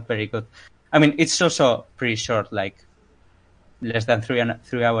 not very good. I mean, it's also pretty short, like less than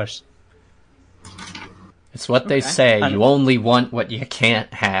 3 hours. It's what they say. And you only want what you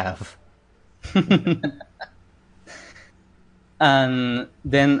can't have. And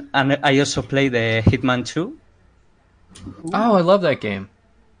then I also play the Hitman 2. Oh, I love that game.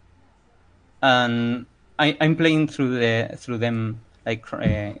 And I'm playing through them like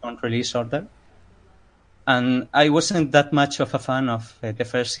on release order. And I wasn't that much of a fan of the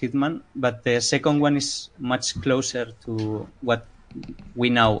first Hitman, but the second one is much closer to what we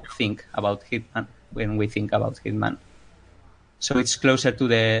now think about Hitman when we think about Hitman. So it's closer to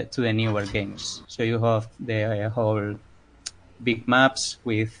the newer games. So you have the whole big maps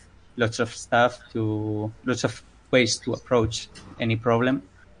with lots of lots of ways to approach any problem.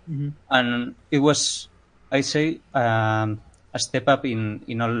 Mm-hmm. And it was, I say, a step up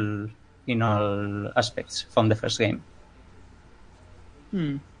in all aspects from the first game.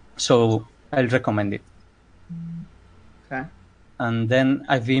 So I'll recommend it. Okay. And then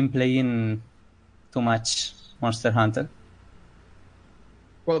I've been playing too much Monster Hunter.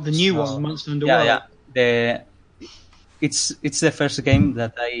 Well, the new So, one, Monster Hunter World. Yeah. It's the first game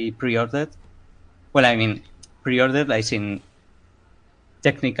that I pre-ordered. Well, I mean, pre-ordered, as in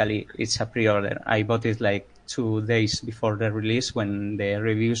technically it's a pre-order. I bought it like 2 days before the release when the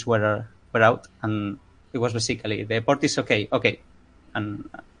reviews were out, and it was basically the port is okay, and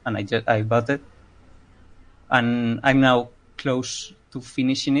I bought it, and I'm now close to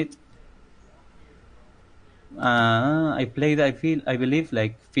finishing it. I played, I believe,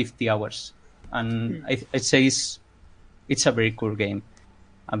 like 50 hours, and I'd say it's a very cool game.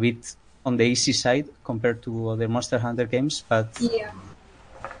 A bit on the easy side compared to other Monster Hunter games, but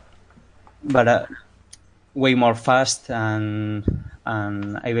way more fast, and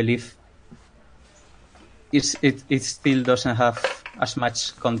I believe it still doesn't have as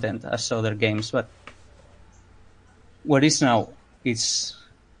much content as other games, but what is now is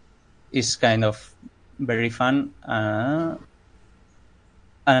kind of very fun,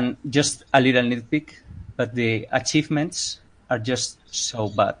 and just a little nitpick, but the achievements are just so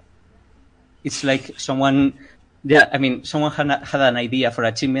bad. It's like someone had an idea for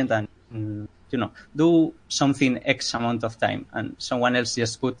achievement and do something X amount of time, and someone else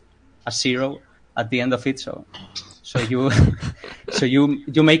just put a 0 at the end of it. So you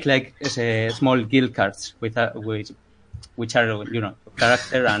you make like small guild cards which are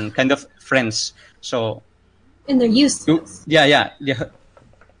character and kind of friends. So And they're useless. Yeah.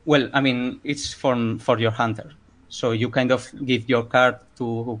 Well, I mean, it's for your hunter. So you kind of give your card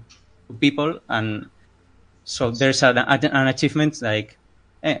to people, and so there's an achievement like,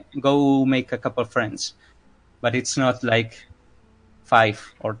 go make a couple friends, but it's not like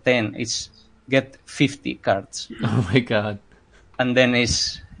 5 or 10. It's get 50 cards. Oh my god! And then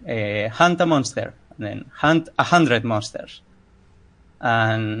it's hunt a monster, and then hunt 100 monsters,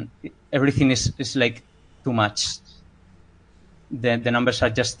 and everything is like too much. The numbers are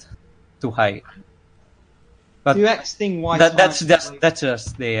just too high. But Do X thing why that's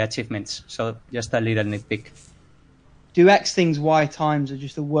just the achievements. So just a little nitpick. Do X things Y times are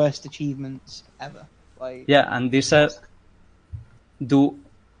just the worst achievements ever. Like Yeah, and these are do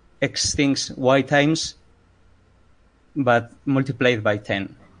X things Y times, but multiplied by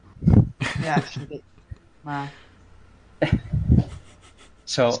 10. yeah, it's ridiculous. Man.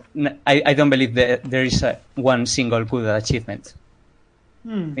 So I don't believe that there is one single good achievement.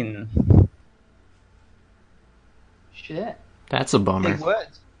 Shit. That's a bummer. Big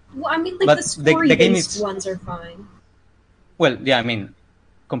words. Well, I mean, like But the the game story-based is- ones are fine. Well, yeah, I mean,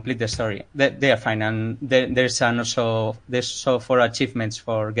 complete the story. They are fine, and there's 4 achievements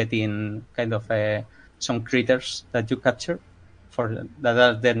for getting kind of some critters that you capture that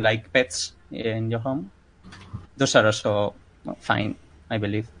are then like pets in your home. Those are also fine, I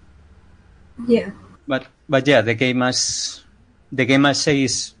believe. Yeah. But yeah, the game I say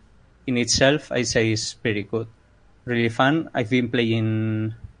is in itself, I say is pretty good, really fun. I've been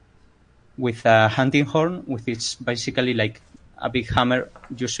playing with a hunting horn, which is basically like a big hammer.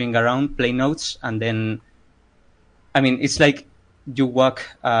 You swing around, play notes, and then, I mean, it's like you walk.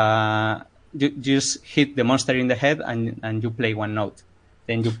 You just hit the monster in the head, and you play one note.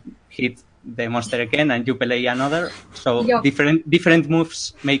 Then you hit the monster again, and you play another. So Yep. different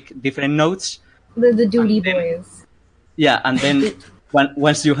moves make different notes. The Duty Boys. Yeah, and then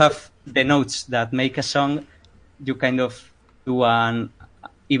once you have the notes that make a song, you kind of do an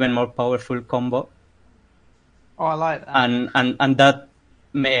even more powerful combo, Oh, I like that. and that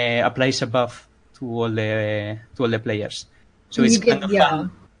applies above to all the players. So it's You get- kind of yeah.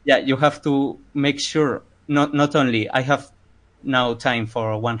 fun. Yeah, you have to make sure not only I have now time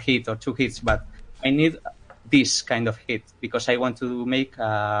for 1 hit or 2 hits, but I need this kind of hit because I want to make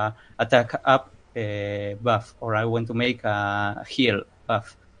a attack up buff, or I want to make a heal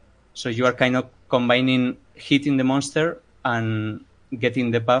buff. So you are kind of combining hitting the monster and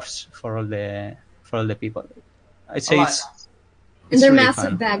getting the buffs for all the people. I'd say I like it's that. And they're really massive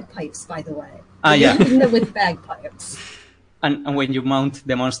fun. bagpipes, by the way. Yeah. Hitting them with bagpipes. And when you mount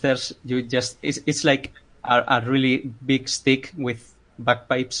the monsters, you just it's like a really big stick with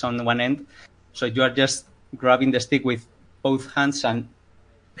bagpipes on one end. So you are just grabbing the stick with both hands and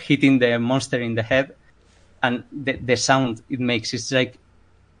hitting the monster in the head, and the sound it makes, it's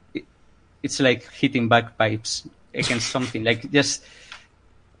like hitting bagpipes against something. Like just,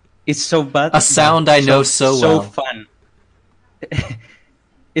 it's so bad. A sound I know so well. So fun.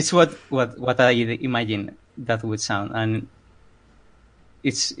 It's what I imagine that would sound, and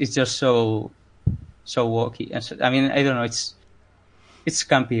it's just so wacky. And so, I mean, I don't know. It's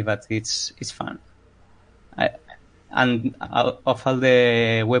campy, but it's fun. And of all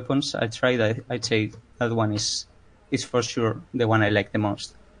the weapons I tried, I'd say that one is for sure the one I like the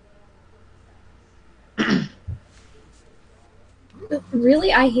most.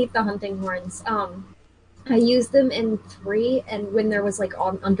 Really, I hate the hunting horns. I used them in 3, and when there was like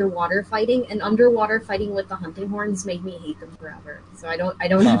underwater fighting, and underwater fighting with the hunting horns made me hate them forever. So I don't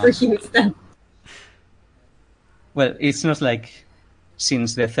ever use them. Well, it's not like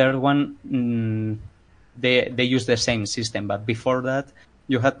since the third one, they use the same system, but before that,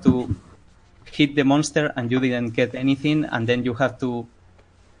 you had to hit the monster and you didn't get anything, and then you have to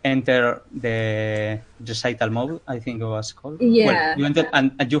enter the recital mode, I think it was called. Yeah. Well, you entered,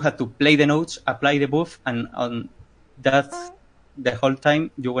 and you had to play the notes, apply the buff, and on that, the whole time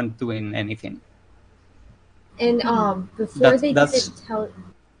you weren't doing anything. And before they didn't tell.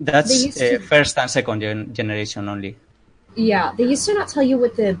 That's first and second generation only. Yeah, they used to not tell you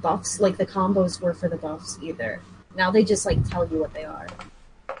what the buffs, like the combos were for the buffs either. Now they just like tell you what they are.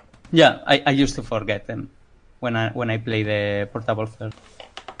 Yeah, I used to forget them when I play the portable third.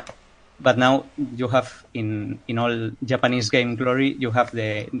 But now you have in all Japanese game glory, you have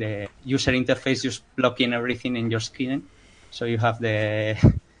the user interface just blocking everything in your screen. So you have the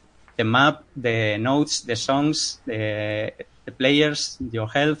map, the notes, the songs, the players, your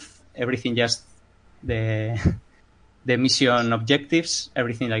health, everything, just the mission objectives,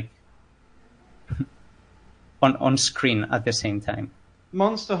 everything like on screen at the same time.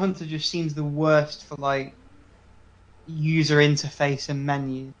 Monster Hunter just seems the worst for like user interface and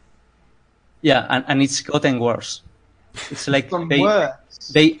menu. Yeah, and it's gotten worse. It's like worse.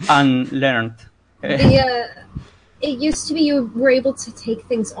 They unlearned. It used to be you were able to take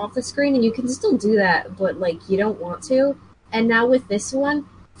things off the screen, and you can still do that, but like you don't want to. And now with this one,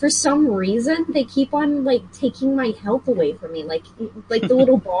 for some reason, they keep on like taking my health away from me. Like the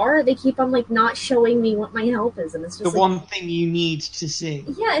little bar, they keep on like not showing me what my health is, and it's just the one thing you need to see.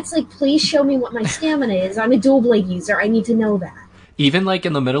 Yeah, it's like, please show me what my stamina is. I'm a dual blade user. I need to know that. Even like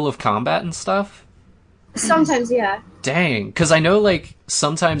in the middle of combat and stuff? Sometimes, yeah. Dang, because I know like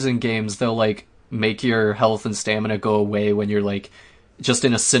sometimes in games they'll like make your health and stamina go away when you're like just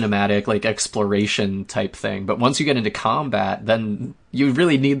in a cinematic like exploration type thing, but once you get into combat, then you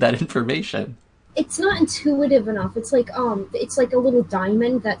really need that information. It's not intuitive enough. It's like a little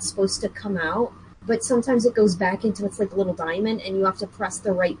diamond that's supposed to come out, but sometimes it goes back into its like little diamond, and you have to press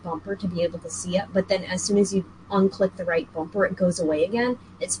the right bumper to be able to see it. But then as soon as you unclick the right bumper, it goes away again.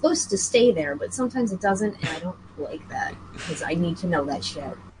 It's supposed to stay there, but sometimes it doesn't, and I don't like that because I need to know that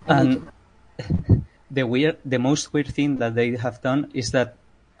shit. The most weird thing that they have done is that,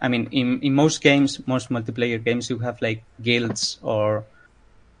 I mean, in most games, most multiplayer games, you have like guilds or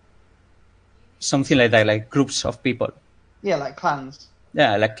something like that, like groups of people. Yeah, like clans.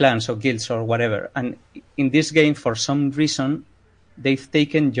 Yeah, like clans or guilds or whatever. And in this game, for some reason, they've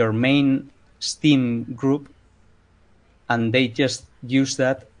taken your main Steam group and they just use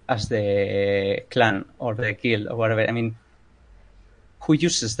that as the clan or the guild or whatever. I mean, who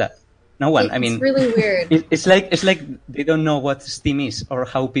uses that? No one. It's I mean, really weird. It's like they don't know what Steam is or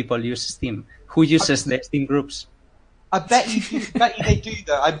how people use Steam. Who uses the Steam groups? I bet you do. They do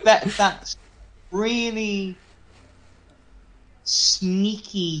though. I bet that's really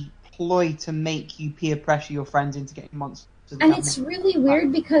sneaky ploy to make you peer pressure your friends into getting monsters. And it's really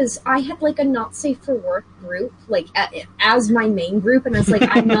weird because I had like a not safe for work group, like as my main group, and it's like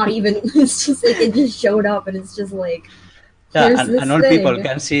I'm not even. It's just like it just showed up, and it's just like. Yeah, and all people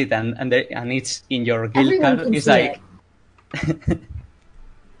can see it, and it's in your guild card. It's like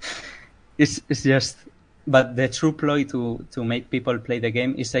it's just. But the true ploy to make people play the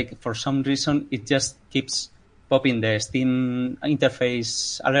game is like for some reason it just keeps popping the Steam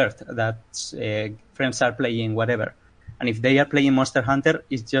interface alert that friends are playing whatever, and if they are playing Monster Hunter,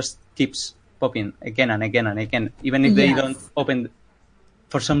 it just keeps popping again and again and again, even if they don't open.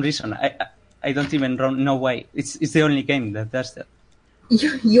 For some reason, I don't even know why. It's the only game that does that.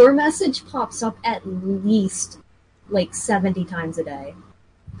 Your message pops up at least like 70 times a day.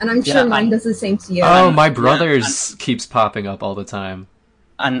 And I'm sure mine does the same to you. Oh, my brother's keeps popping up all the time.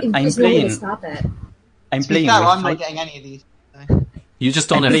 And I'm playing. Stop it. I'm playing. I'm not getting any of these. So. You just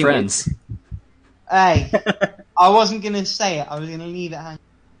don't have friends. Hey, I wasn't going to say it. I was going to leave it hanging.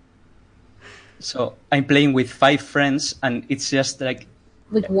 So I'm playing with 5 friends, and it's just like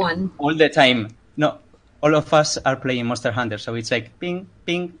Like one. all the time. No, all of us are playing Monster Hunter, so it's like ping,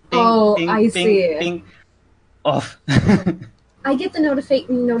 ping, ping, Oh, ping, I ping, see. ping, off. I get the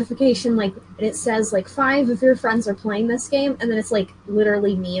notification, like, it says, like, 5 of your friends are playing this game, and then it's, like,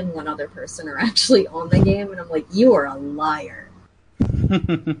 literally me and one other person are actually on the game, and I'm like, you are a liar.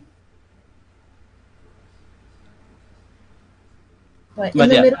 But in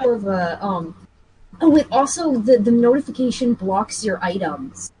the yeah. middle of a, oh, it also, the notification blocks your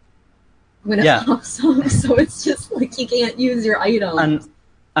items when it pops up, so it's just, like, you can't use your items.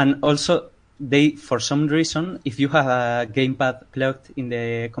 And also, they, for some reason, if you have a gamepad plugged in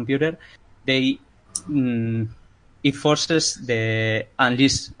the computer, they it forces the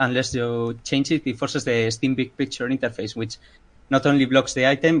unless you change it, it forces the Steam Big Picture interface, which not only blocks the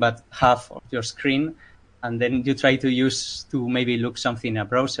item but half of your screen, and then you try to maybe look something in a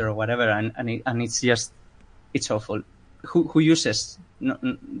browser or whatever, and it's just it's awful. Who uses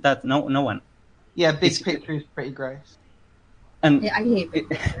that? No one. Yeah, Big Picture is pretty gross. And yeah, I hate it.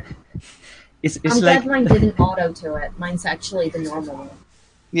 It's I'm like, glad mine didn't auto to it. Mine's actually the normal one.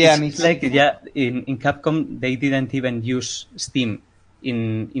 Yeah, it's like in Capcom they didn't even use Steam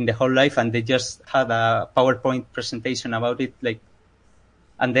in the whole life, and they just had a PowerPoint presentation about it, like,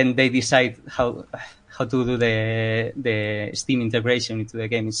 and then they decide how to do the Steam integration into the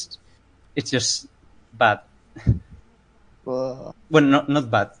game. It's just bad. Well, not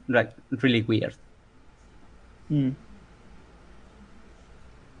bad, like really weird.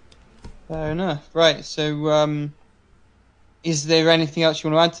 Fair enough. Right, so is there anything else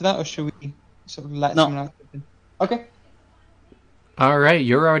you want to add to that, or should we sort of let someone else in? Okay. All right,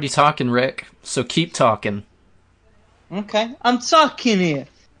 you're already talking, Rick, so keep talking. Okay, I'm talking here.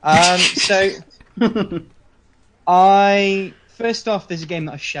 So, first off, there's a game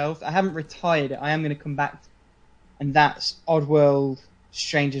that I shelved. I haven't retired it. I am going to come back to it, and that's Oddworld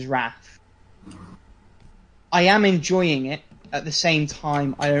Stranger's Wrath. I am enjoying it. At the same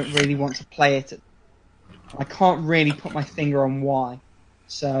time, I don't really want to play it. I can't really put my finger on why.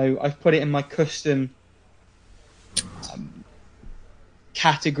 So I've put it in my custom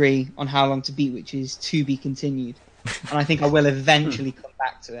category on how long to beat, which is to be continued. And I think I will eventually come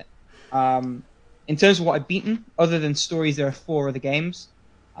back to it. In terms of what I've beaten, other than stories, there are 4 other games.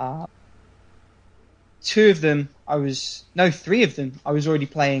 3 of them I was already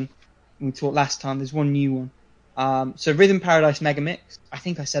playing when we talked last time. There's one new one. So Rhythm Paradise Mega Mix, I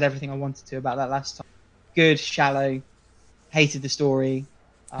think I said everything I wanted to about that last time. Good, shallow, hated the story,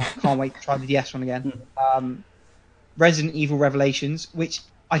 can't wait to try the DS one again. Resident Evil Revelations, which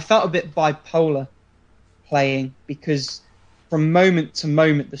I felt a bit bipolar playing, because from moment to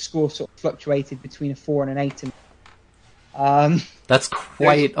moment the score sort of fluctuated between a 4 and an 8. That's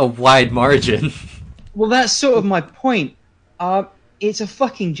quite a wide margin. Well, that's sort of my point. It's a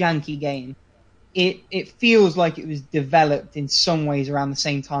fucking janky game. It feels like it was developed in some ways around the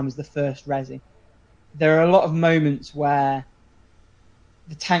same time as the first Resi. There are a lot of moments where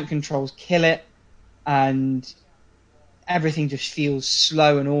the tank controls kill it, and everything just feels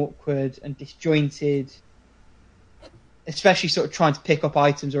slow and awkward and disjointed, especially sort of trying to pick up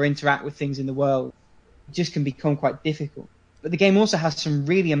items or interact with things in the world. It just can become quite difficult. But the game also has some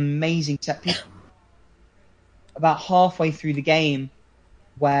really amazing set pieces. About halfway through the game,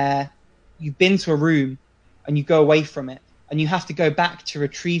 where you've been to a room and you go away from it and you have to go back to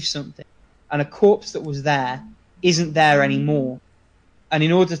retrieve something, and a corpse that was there isn't there anymore. And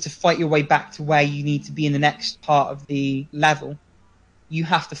in order to fight your way back to where you need to be in the next part of the level, you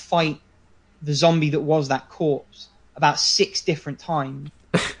have to fight the zombie that was that corpse about 6 different times,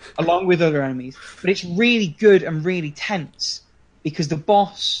 along with other enemies. But it's really good and really tense, because the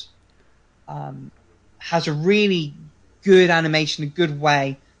boss has a really good animation, a good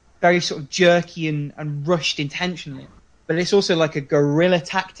way, very sort of jerky and rushed intentionally. But it's also like a guerrilla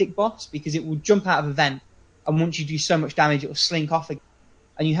tactic boss, because it will jump out of a vent, and once you do so much damage, it will slink off again.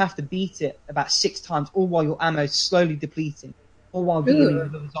 And you have to beat it about 6 times, all while your ammo is slowly depleting, all while dealing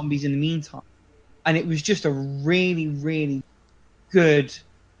with other zombies in the meantime. And it was just a really, really good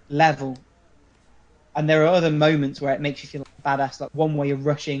level. And there are other moments where it makes you feel like a badass, like one where you're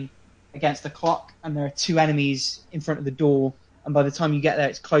rushing against the clock, and there are 2 enemies in front of the door, and by the time you get there,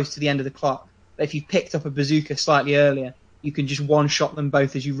 it's close to the end of the clock. But if you picked up a bazooka slightly earlier, you can just one-shot them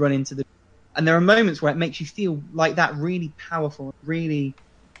both as you run into the... And there are moments where it makes you feel like that really powerful, really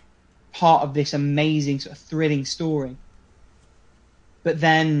part of this amazing sort of thrilling story. But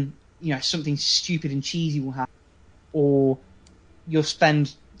then, you know, something stupid and cheesy will happen, or you'll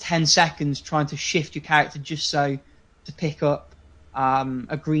spend 10 seconds trying to shift your character just so to pick up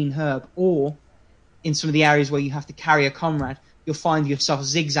a green herb, or in some of the areas where you have to carry a comrade, you'll find yourself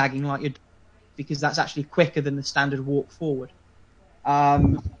zigzagging like you're, because that's actually quicker than the standard walk forward.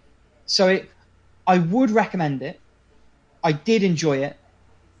 So I would recommend it. I did enjoy it.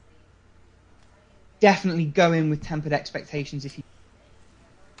 Definitely go in with tempered expectations if you.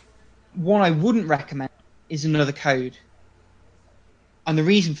 One I wouldn't recommend is Another Code. And the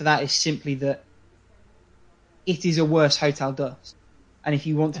reason for that is simply that it is a worse Hotel Dusk. And if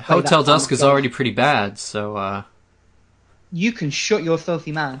you want to play Hotel that Dusk is already pretty bad, so you can shut your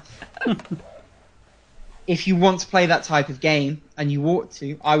filthy mouth. If you want to play that type of game, and you ought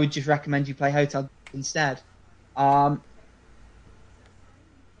to, I would just recommend you play Hotel Dusk instead.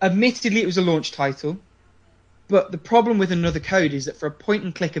 Admittedly, it was a launch title, but the problem with Another Code is that for a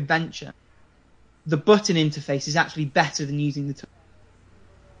point-and-click adventure, the button interface is actually better than using the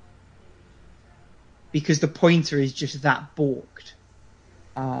because the pointer is just that balked.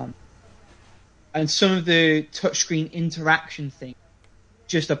 And some of the touchscreen interaction things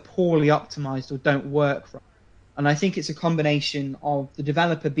just are poorly optimized or don't work right. And I think it's a combination of the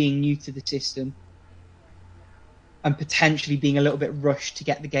developer being new to the system and potentially being a little bit rushed to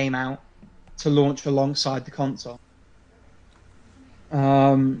get the game out to launch alongside the console.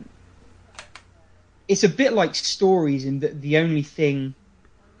 It's a bit like Stories in that the only thing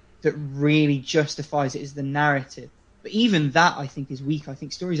that really justifies it is the narrative. But even that, I think, is weak. I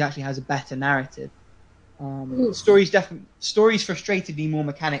think Stories actually has a better narrative. Stories frustrated me more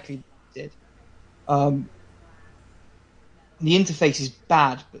mechanically than it did. The interface is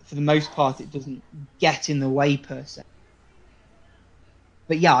bad, but for the most part, it doesn't get in the way per se.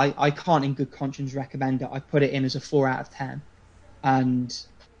 But yeah, I can't in good conscience recommend it. I put it in as a 4 out of 10. And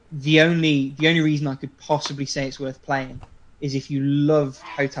the only reason I could possibly say it's worth playing is if you loved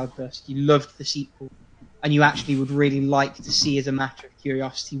Hotel Dusk, you loved the sequel, and you actually would really like to see, as a matter of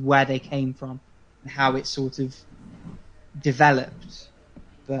curiosity, where they came from and how it sort of developed.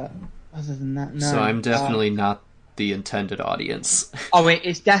 But other than that, no. So I'm definitely not the intended audience.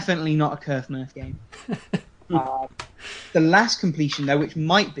 It's definitely not a Curve Mirth game. The last completion, though, which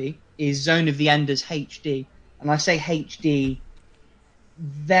might be, is Zone of the Enders HD. And I say HD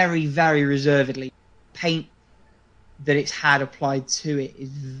very, very reservedly. Paint that it's had applied to it is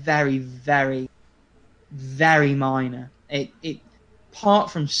very, very, very minor. It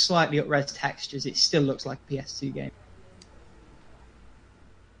apart from slightly up-res textures, it still looks like a PS2 game.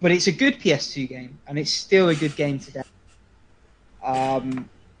 But it's a good PS2 game, and it's still a good game today.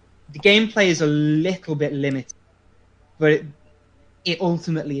 The gameplay is a little bit limited, but it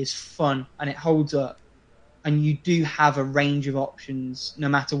ultimately is fun, and it holds up. And you do have a range of options, no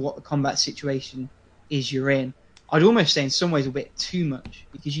matter what the combat situation is you're in. I'd almost say in some ways a bit too much,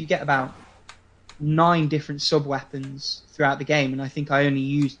 because you get about 9 different sub-weapons throughout the game, and I think I only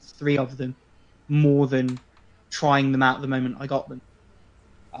used 3 of them more than trying them out the moment I got them.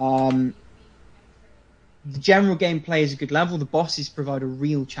 The general gameplay is a good level. The bosses provide a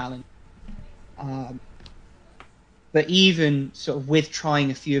real challenge. But even sort of with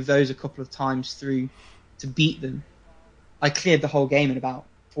trying a few of those a couple of times through to beat them, I cleared the whole game in about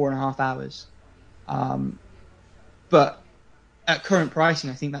 4.5 hours. But at current pricing,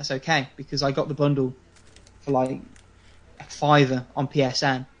 I think that's okay, because I got the bundle for like a $5 on PSN,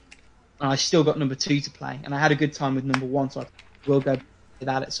 and I still got number 2 to play, and I had a good time with number 1, so I will go to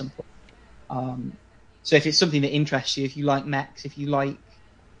that at some point. So if it's something that interests you, if you like mechs, if you like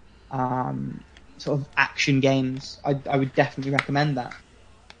sort of action games, I would definitely recommend that.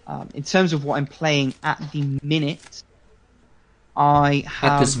 In terms of what I'm playing at the minute, I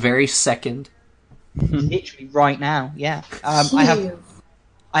have... At this very second. Literally right now, yeah. I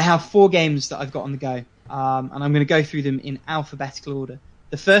have 4 games that I've got on the go, and I'm going to go through them in alphabetical order.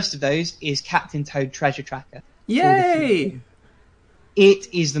 The first of those is Captain Toad Treasure Tracker. Yay!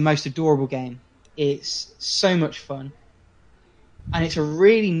 It is the most adorable game. It's so much fun. And it's a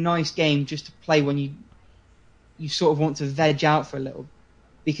really nice game just to play when you sort of want to veg out for a little.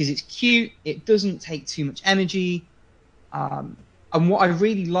 Because it's cute, it doesn't take too much energy. And what I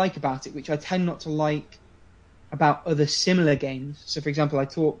really like about it, which I tend not to like about other similar games. So, for example, I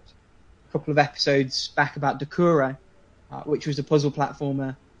talked a couple of episodes back about Dokuro, which was a puzzle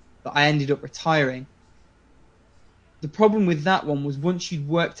platformer that I ended up retiring. The problem with that one was once you'd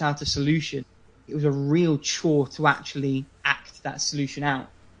worked out a solution, it was a real chore to actually act that solution out.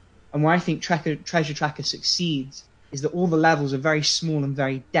 And where I think Treasure Tracker succeeds is that all the levels are very small and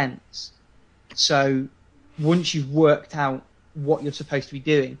very dense. So once you've worked out what you're supposed to be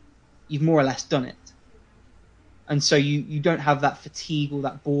doing, you've more or less done it. And so you don't have that fatigue or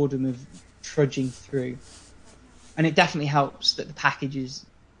that boredom of trudging through. And it definitely helps that the packages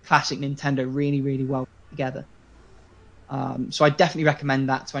classic Nintendo really, really well together. So I definitely recommend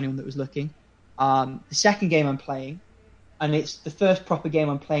that to anyone that was looking. The second game I'm playing, and it's the first proper game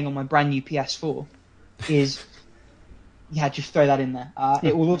I'm playing on my brand new PS4, is, yeah, just throw that in there.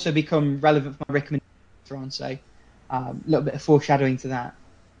 It will also become relevant for my recommendation later on, so a little bit of foreshadowing to that.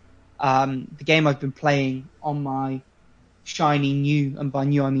 The game I've been playing on my shiny new, and by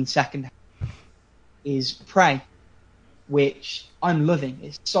new I mean second, is Prey, which I'm loving.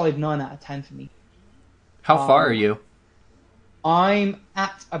 It's a solid 9 out of 10 for me. How far are you? I'm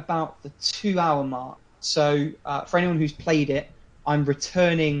at about the 2-hour mark. So for anyone who's played it, I'm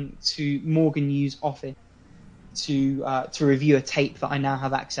returning to Morgan Yu's office to review a tape that I now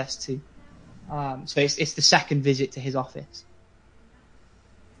have access to. So it's the second visit to his office.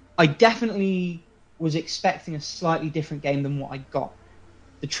 I definitely was expecting a slightly different game than what I got.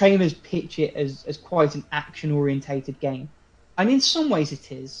 The trailers pitch it as quite an action-orientated game. And in some ways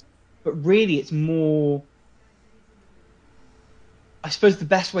it is, but really it's more... I suppose the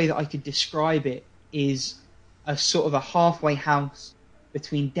best way that I could describe it is a sort of a halfway house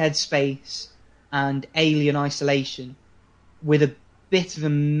between Dead Space and Alien Isolation, with a bit of a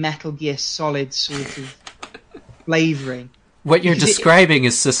Metal Gear Solid sort of flavouring. What you're describing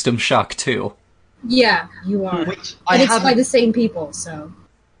is System Shock 2. Yeah, you are. Which and it's by the same people, so...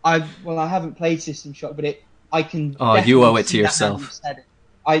 I haven't played System Shock, but I can... Oh, you owe it to yourself.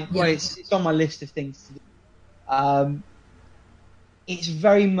 It's on my list of things to do. It's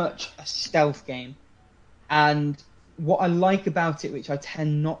very much a stealth game, and what I like about it, which I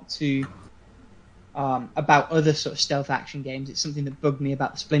tend not to about other sort of stealth action games, it's something that bugged me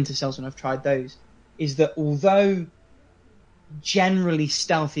about the Splinter Cells when I've tried those, is that although generally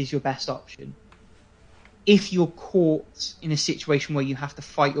stealth is your best option, if you're caught in a situation where you have to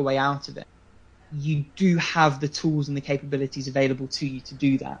fight your way out of it, you do have the tools and the capabilities available to you to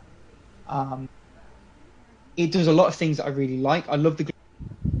do that. It does a lot of things that I really like. I love the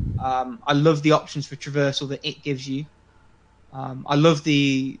options for traversal that it gives you. I love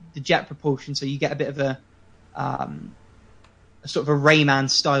the jet propulsion, so you get a bit of a sort of a Rayman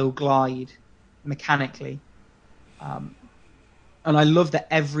style glide mechanically. And I love that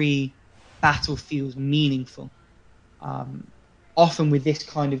every battle feels meaningful. Often with this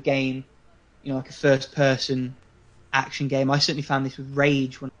kind of game, like a first person action game, I certainly found this with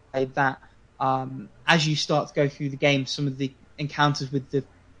Rage when I played that. As you start to go through the game, some of the encounters with the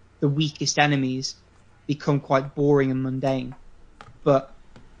weakest enemies become quite boring and mundane. But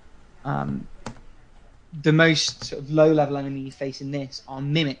the most sort of low-level enemy you face in this are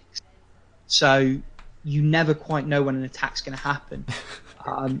mimics. So you never quite know when an attack's going to happen.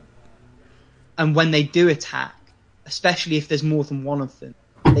 And when they do attack, especially if there's more than one of them,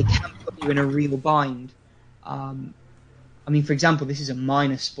 they can put you in a real bind. For example, this is a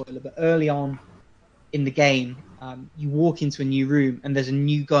minor spoiler, but early on in the game, you walk into a new room and there's a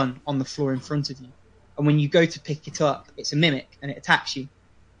new gun on the floor in front of you. And when you go to pick it up, it's a mimic and it attacks you.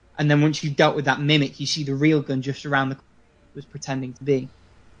 And then once you've dealt with that mimic, you see the real gun just around the corner it was pretending to be.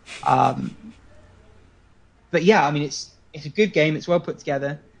 But yeah, it's a good game. It's well put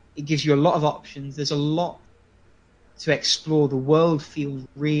together. It gives you a lot of options. There's a lot to explore. The world feels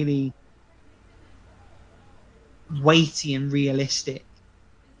really weighty and realistic,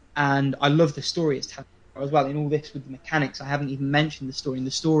 and I love the story it's telling as well. In all this with the mechanics, I haven't even mentioned the story, and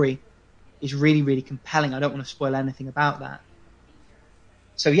the story is really, really compelling. I don't want to spoil anything about that.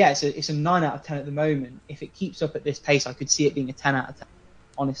 So yeah, it's a 9 out of 10 at the moment. If it keeps up at this pace, I could see it being a 10 out of 10,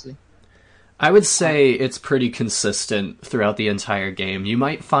 honestly. I would say it's pretty consistent throughout the entire game. You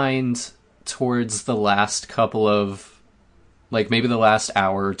might find towards the last couple of, maybe the last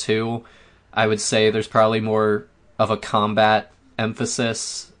hour or two, I would say there's probably more of a combat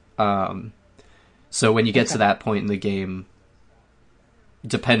emphasis. So when you get to that point in the game,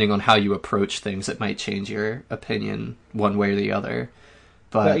 depending on how you approach things, it might change your opinion one way or the other.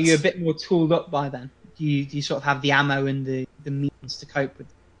 But are you a bit more tooled up by then? Do you sort of have the ammo and the means to cope with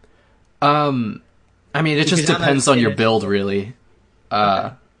it? It just depends on your build, really.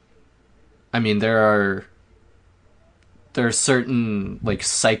 Okay. There are certain,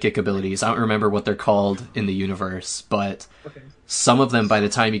 psychic abilities. I don't remember what they're called in the universe, but some of them, by the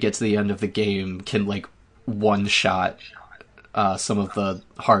time you get to the end of the game, can, one-shot some of the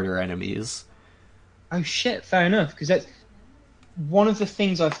harder enemies. Oh, shit, fair enough, because that's... One of the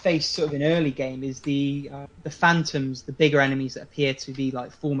things I've faced sort of in early game is the phantoms, the bigger enemies that appear to be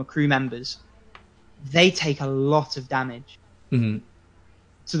former crew members. They take a lot of damage, to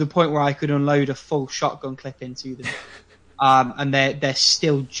the point where I could unload a full shotgun clip into them, and they're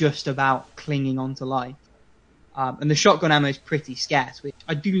still just about clinging on to life. And the shotgun ammo is pretty scarce, which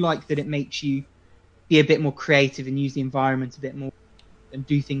I do like that it makes you be a bit more creative and use the environment a bit more and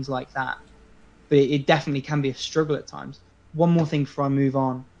do things like that. But it definitely can be a struggle at times. One more thing before I move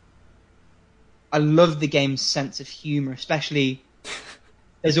on. I love the game's sense of humor, especially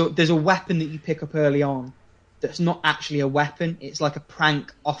there's a weapon that you pick up early on that's not actually a weapon. It's like a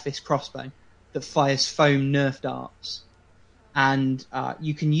prank office crossbow that fires foam Nerf darts. And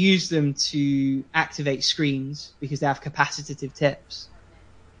you can use them to activate screens because they have capacitive tips.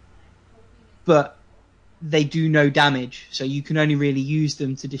 But they do no damage, so you can only really use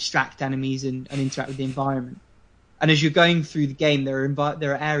them to distract enemies and interact with the environment. And as you're going through the game, there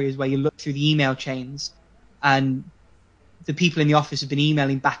are areas where you look through the email chains, and the people in the office have been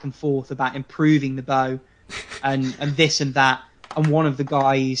emailing back and forth about improving the bow and this and that. And one of the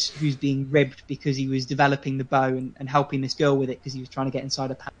guys who's being ribbed because he was developing the bow and helping this girl with it because he was trying to get inside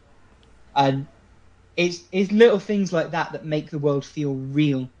a pan. And it's little things like that make the world feel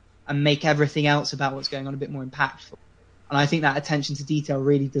real and make everything else about what's going on a bit more impactful. And I think that attention to detail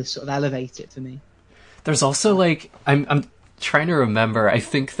really does sort of elevate it for me. There's also, like, I'm trying to remember, I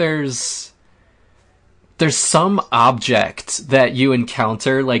think there's some object that you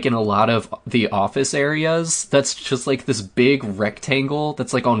encounter, like, in a lot of the office areas that's just, like, this big rectangle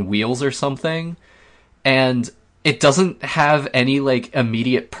that's, like, on wheels or something, and it doesn't have any, like,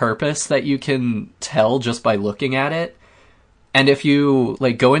 immediate purpose that you can tell just by looking at it. And if you,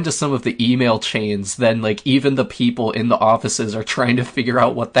 like, go into some of the email chains, then, like, even the people in the offices are trying to figure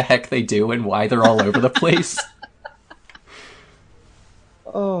out what the heck they do and why they're all over the place.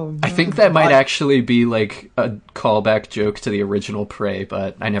 Oh, I think that might actually be, like, a callback joke to the original Prey,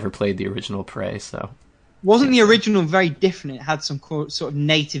 but I never played the original Prey, so... Wasn't the original very different? It had some sort of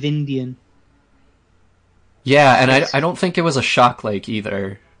native Indian... Yeah, and I don't think it was a shock lake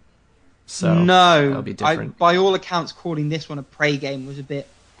either. So no, that'll be different. by all accounts, calling this one a Prey game was a bit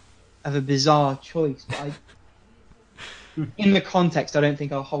of a bizarre choice. But in the context, I don't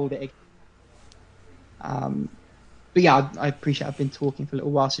think I'll hold it. But yeah, I appreciate I've been talking for a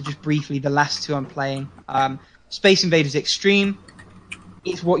little while. So just briefly, the last two I'm playing, Space Invaders Extreme.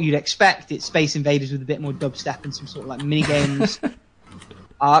 It's what you'd expect. It's Space Invaders with a bit more dubstep and some sort of like mini games.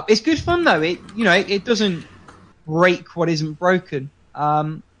 It's good fun though. It doesn't break what isn't broken.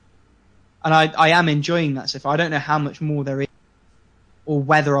 And I am enjoying that so far. I don't know how much more there is or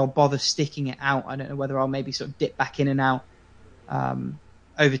whether I'll bother sticking it out. I don't know whether I'll maybe sort of dip back in and out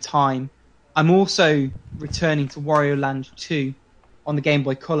over time. I'm also returning to Wario Land 2 on the Game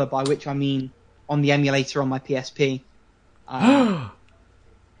Boy Color, by which I mean on the emulator on my PSP.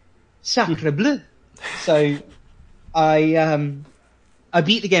 Sacre bleu! So I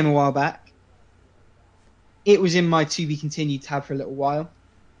beat the game a while back. It was in my to be continued tab for a little while.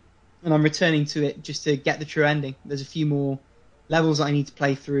 And I'm returning to it just to get the true ending. There's a few more levels that I need to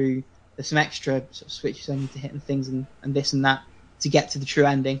play through. There's some extra sort of switches I need to hit and things and this and that to get to the true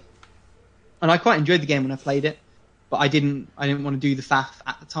ending. And I quite enjoyed the game when I played it, but I didn't want to do the FAF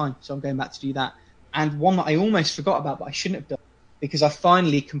at the time, so I'm going back to do that. And one that I almost forgot about, but I shouldn't have done, because I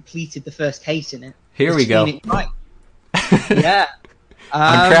finally completed the first case in it. Here we go. Right. Yeah.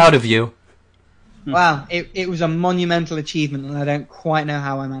 I'm proud of you. Wow, it was a monumental achievement, and I don't quite know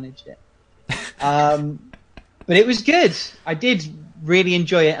how I managed it. But it was good. I did really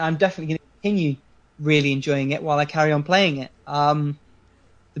enjoy it, and I'm definitely going to continue really enjoying it while I carry on playing it.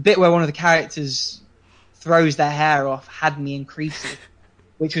 The bit where one of the characters throws their hair off had me increasing,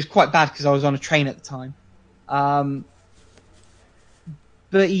 which was quite bad because I was on a train at the time.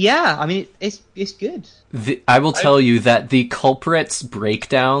 But yeah, I mean, it's good. I will tell you that the culprit's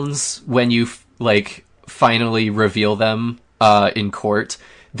breakdowns, when you finally reveal them in court,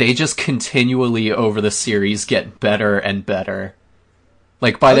 they just continually over the series get better and better.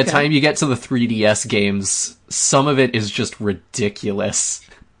 Like, by the time you get to the 3DS games, some of it is just ridiculous.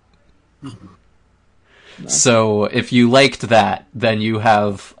 So, if you liked that, then you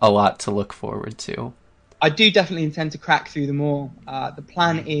have a lot to look forward to. I do definitely intend to crack through them all. The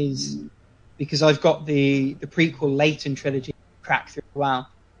plan is, because I've got the prequel Layton trilogy to crack through as well,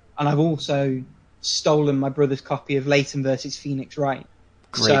 and I've also stolen my brother's copy of Layton vs. Phoenix Wright.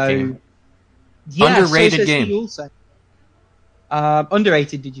 Great game. Yeah, underrated game. Also.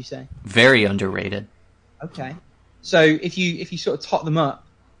 Underrated, did you say? Very underrated. Okay. So if you sort of tot them up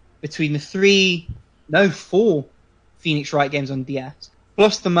between the 4 Phoenix Wright games on DS,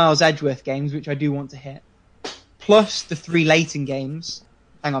 plus the Miles Edgeworth games, which I do want to hit, plus the 3 Layton games.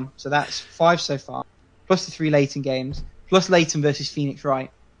 Hang on, so that's 5 so far. Plus the 3 Layton games, plus Layton versus Phoenix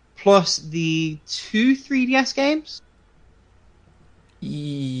Wright, plus the 2 3DS games.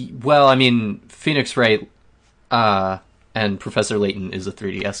 Well, I mean, Phoenix Wright And Professor Layton is a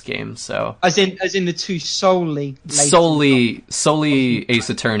 3DS game, so As in the two solely. solely Ace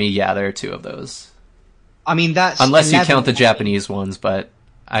Attorney. Yeah, there are two of those. I mean, that's Unless you count the inevitable. Japanese ones, but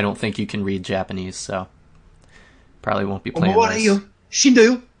I don't think you can read Japanese, so probably won't be playing What are those. you?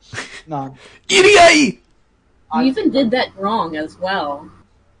 Shindu? No. Idiot! You even did that wrong as well.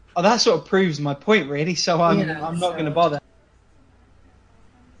 Oh, that sort of proves my point, really. So I'm Yeah, not so- going to bother.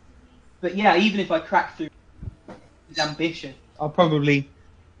 But yeah, even if I crack through his ambition, I'll probably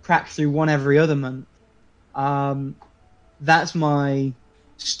crack through one every other month. That's my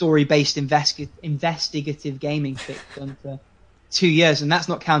story-based investigative gaming fix done for 2 years, and that's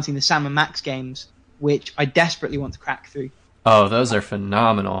not counting the Sam and Max games, which I desperately want to crack through. Oh, those are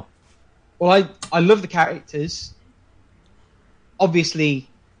phenomenal. Well, I love the characters. Obviously,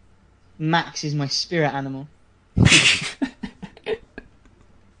 Max is my spirit animal.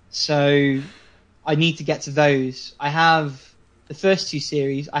 So, I need to get to those. I have the first two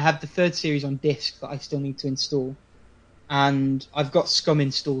series. I have the third series on disc that I still need to install. And I've got Scum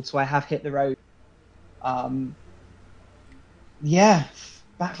installed, so I have hit the road. Yeah,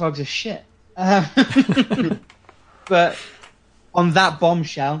 backlogs are shit. But on that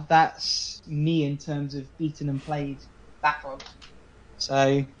bombshell, that's me in terms of beaten and played backlogs.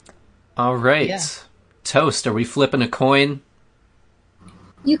 So, All right. Yeah. Toast, are we flipping a coin?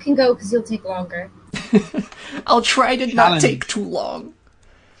 You can go because you'll take longer. I'll try to not Challenge. take too long.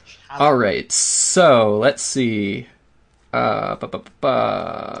 All right, so let's see. Let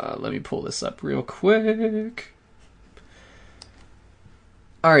me pull this up real quick.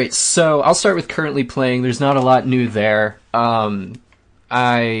 All right, so I'll start with currently playing. There's not a lot new there.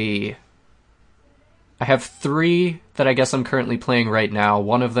 I have 3 that I guess I'm currently playing right now.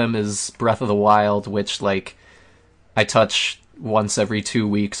 One of them is Breath of the Wild, which like I touch once every 2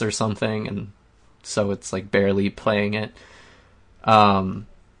 weeks or something, and so it's like barely playing it.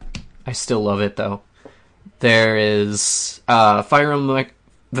 I still love it though. There is Fire Emblem.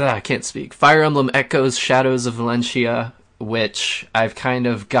 I can't speak. Fire Emblem Echoes: Shadows of Valentia, which I've kind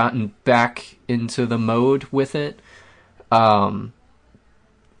of gotten back into the mode with it.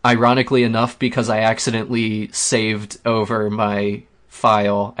 Ironically enough, because I accidentally saved over my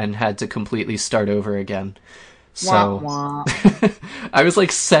file and had to completely start over again. So wah, wah. I was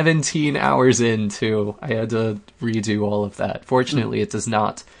like 17 hours into. I had to redo all of that. Fortunately, it does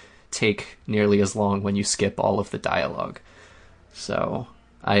not take nearly as long when you skip all of the dialogue. So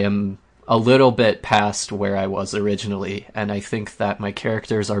I am a little bit past where I was originally, and I think that my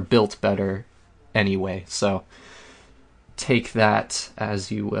characters are built better anyway. So take that as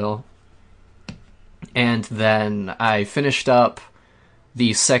you will. And then I finished up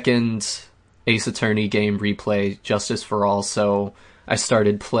the second Ace Attorney game replay, Justice for All, so I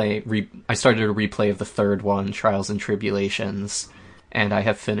started a replay of the third one, Trials and Tribulations, and I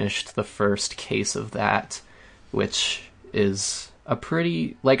have finished the first case of that, which is a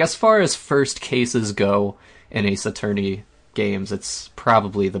pretty, like, as far as first cases go in Ace Attorney games, it's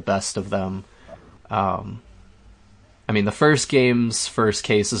probably the best of them. I mean, the first game's first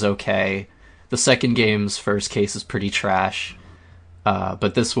case is okay, the second game's first case is pretty trash,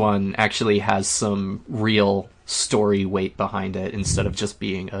 but this one actually has some real story weight behind it instead of just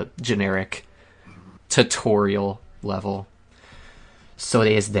being a generic tutorial level. So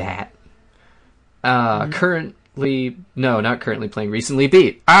there's that. Not currently playing, recently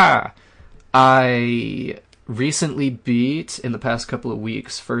beat. I recently beat, in the past couple of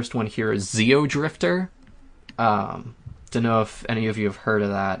weeks, first one here is Zeo Drifter. Don't know if any of you have heard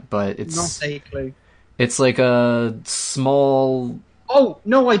of that, but Not a clue. it's like a small... Oh,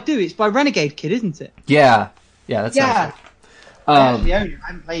 no, I do. It's by Renegade Kid, isn't it? Yeah, that sounds Yeah. right. I actually own it. I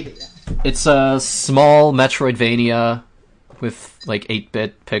haven't played it yet. It's a small Metroidvania with like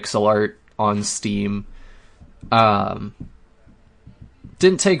 8-bit pixel art on Steam.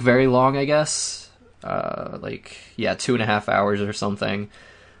 Didn't take very long, I guess. 2.5 hours or something.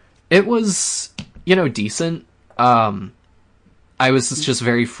 It was, decent. I was just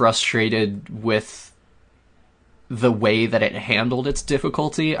very frustrated with the way that it handled its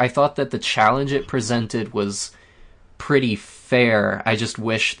difficulty. I thought that the challenge it presented was pretty fair. I just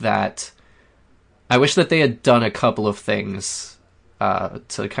wish that they had done a couple of things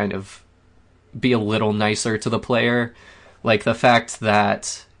to kind of be a little nicer to the player. Like the fact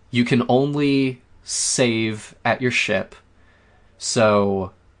that you can only save at your ship.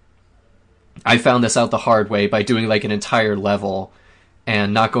 So I found this out the hard way by doing like an entire level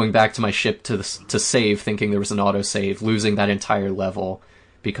and not going back to my ship to save, thinking there was an autosave, losing that entire level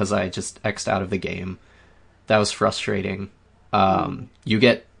because I just X'd out of the game. That was frustrating. You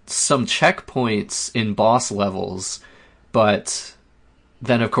get some checkpoints in boss levels, but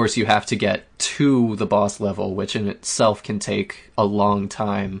then of course you have to get to the boss level, which in itself can take a long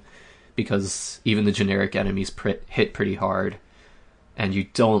time because even the generic enemies hit pretty hard, and you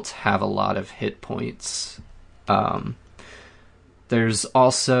don't have a lot of hit points. There's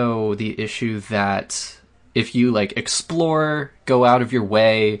also the issue that if you like explore, go out of your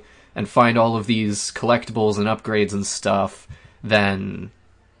way, and find all of these collectibles and upgrades and stuff, then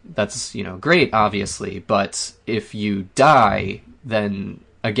that's, you know, great, obviously. But if you die, then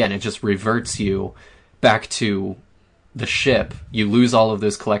again, it just reverts you back to the ship. You lose all of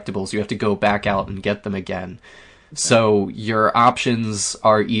those collectibles. You have to go back out and get them again. Okay. So your options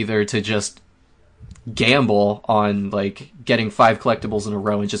are either to just gamble on like getting 5 collectibles in a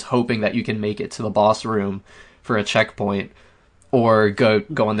row and just hoping that you can make it to the boss room for a checkpoint, or go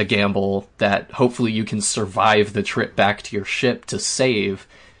on the gamble that hopefully you can survive the trip back to your ship to save,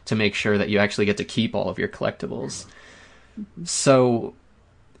 to make sure that you actually get to keep all of your collectibles. So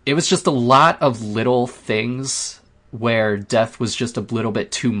it was just a lot of little things where death was just a little bit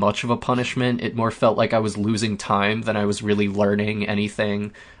too much of a punishment. It more felt like I was losing time than I was really learning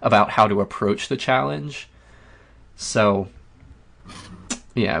anything about how to approach the challenge. So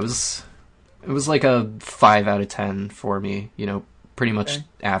yeah, it was like a 5 out of 10 for me, you know, pretty much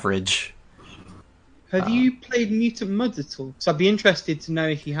average. Have you played Mutant Mudds at all? So I'd be interested to know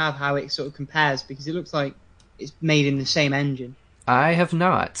if you have, how it sort of compares, because it looks like it's made in the same engine. I have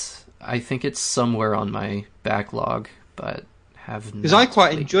not. I think it's somewhere on my backlog, but have not. Because I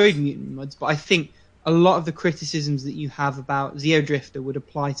quite enjoyed Mutant Mudds, but I think a lot of the criticisms that you have about Xeodrifter would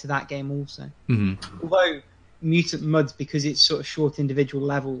apply to that game also. Mm-hmm. Although Mutant Mudds, because it's sort of short individual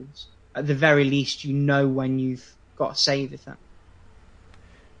levels, at the very least you know when you've got a save, if that.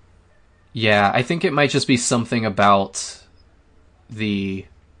 Yeah, I think it might just be something about the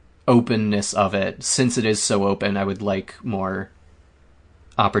openness of it. Since it is so open, I would like more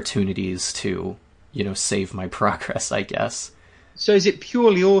opportunities to, you know, save my progress, I guess. So is it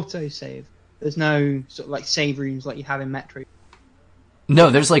purely auto-save? There's no sort of like save rooms like you have in Metro? No,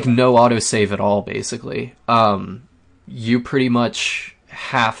 there's like no autosave at all, basically. You pretty much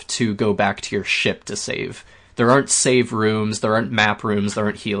have to go back to your ship to save. There aren't save rooms, there aren't map rooms, there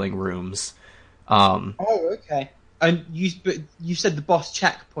aren't healing rooms. Oh, okay. And you said the boss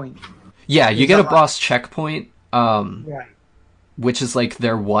checkpoint. Yeah, you get a boss checkpoint, right. which is like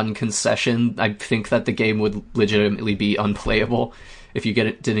their one concession. I think that the game would legitimately be unplayable if you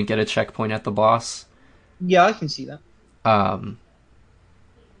didn't get a checkpoint at the boss. Yeah, I can see that.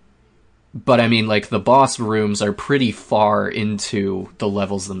 But I mean, like, the boss rooms are pretty far into the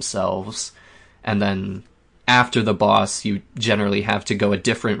levels themselves, and then after the boss, you generally have to go a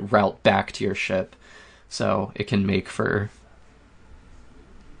different route back to your ship, so it can make for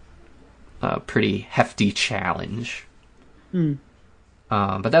a pretty hefty challenge.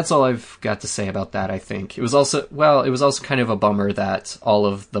 But that's all I've got to say about that, I think. It was also kind of a bummer that all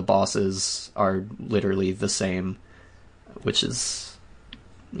of the bosses are literally the same, which is,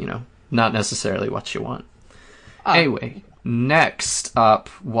 you know, not necessarily what you want. Anyway, next up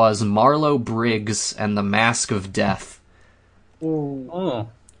was Marlow Briggs and the Mask of Death. Oh.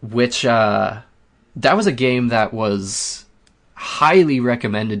 Which, that was a game that was highly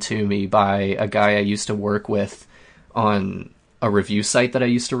recommended to me by a guy I used to work with on a review site that I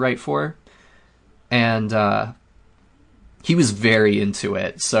used to write for. And he was very into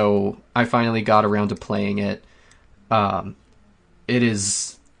it, so I finally got around to playing it. It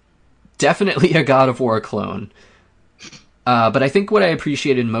is definitely a God of War clone. But I think what I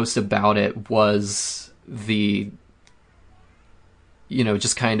appreciated most about it was the, you know,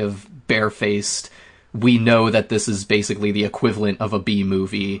 just kind of barefaced, we know that this is basically the equivalent of a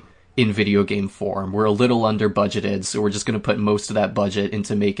B-movie in video game form. We're a little under budgeted, so we're just going to put most of that budget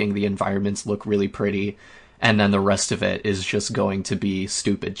into making the environments look really pretty, and then the rest of it is just going to be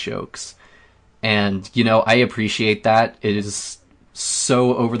stupid jokes. And, you know, I appreciate that. It is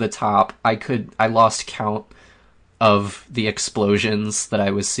so over the top. I lost count of the explosions that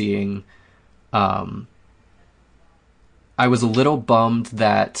I was seeing. I was a little bummed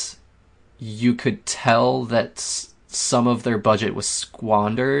that you could tell that some of their budget was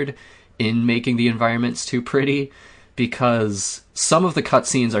squandered in making the environments too pretty, because some of the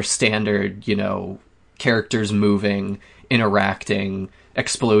cutscenes are standard, you know, characters moving, interacting,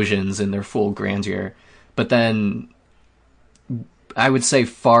 explosions in their full grandeur. But then I would say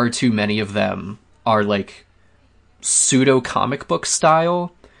far too many of them are like pseudo comic book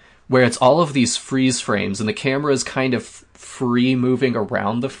style, where it's all of these freeze frames and the camera is kind of free moving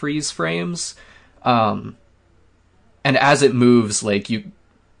around the freeze frames. And as it moves, like,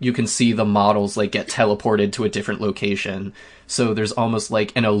 you can see the models like get teleported to a different location. So there's almost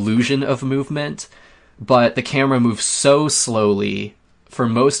like an illusion of movement, but the camera moves so slowly. For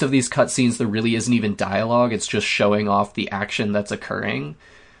most of these cutscenes, there really isn't even dialogue. It's just showing off the action that's occurring.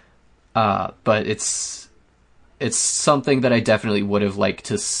 But it's something that I definitely would have liked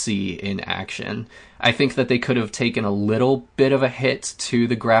to see in action. I think that they could have taken a little bit of a hit to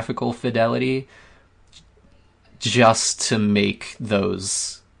the graphical fidelity just to make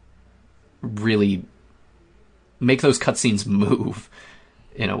those cutscenes move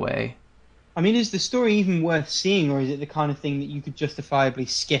in a way. I mean, is the story even worth seeing, or is it the kind of thing that you could justifiably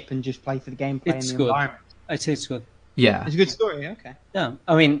skip and just play for the gameplay and the environment? I'd say it's good. Yeah. It's a good story, okay. Yeah,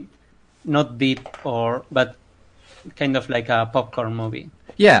 I mean, not deep but kind of like a popcorn movie.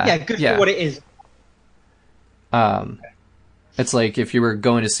 Yeah. Yeah, good for what it is. It's like if you were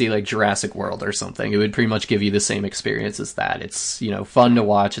going to see like Jurassic World or something, it would pretty much give you the same experience as that. It's, fun to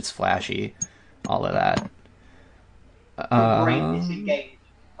watch, it's flashy, all of that. Brain disengaged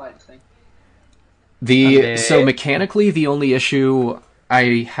type thing. So mechanically, the only issue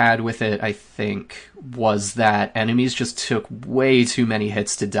I had with it, I think, was that enemies just took way too many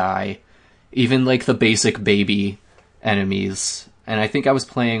hits to die. Even like the basic baby enemies. And I think I was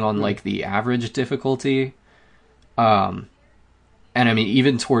playing on like the average difficulty. And I mean,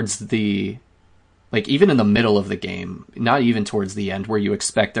 even towards even in the middle of the game, not even towards the end where you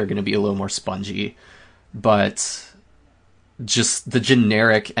expect they're going to be a little more spongy, but just the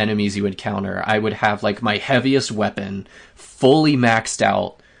generic enemies you would counter, I would have like my heaviest weapon fully maxed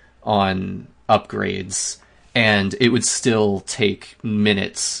out on upgrades, and it would still take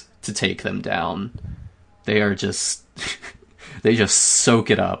minutes to take them down. They are just they just soak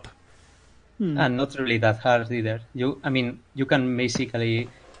it up. And not really that hard either. You can basically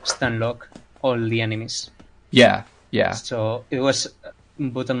stun lock all the enemies. Yeah. So it was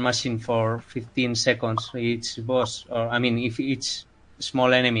button mashing for 15 seconds each boss, or if each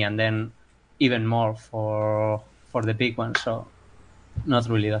small enemy, and then even more for the big one. So not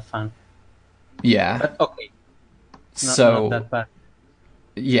really that fun. Yeah. But okay. Not that bad.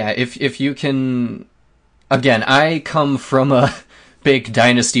 Yeah, if you can, again, I come from a big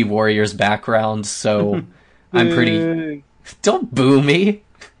Dynasty Warriors background, so I'm pretty. Don't boo me.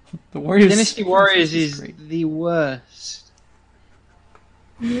 The Warriors. Dynasty Warriors is the worst.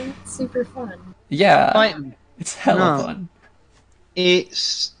 Yeah, it's super fun. Yeah, it's hella fun.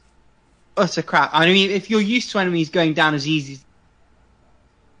 It's utter crap. I mean, if you're used to enemies going down as easy,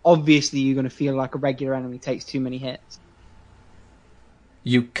 obviously you're going to feel like a regular enemy takes too many hits.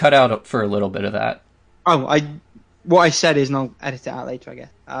 You cut out for a little bit of that. Oh, what I said is, and I'll edit it out later, I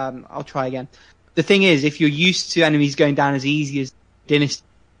guess. I'll try again. The thing is, if you're used to enemies going down as easy as Dynasty,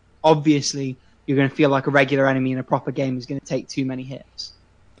 obviously you're going to feel like a regular enemy in a proper game is going to take too many hits.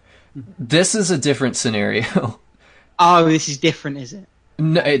 This is a different scenario. Oh, this is different, is it?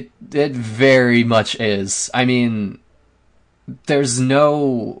 No, it very much is. I mean, there's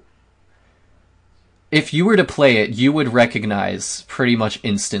no... If you were to play it, you would recognize pretty much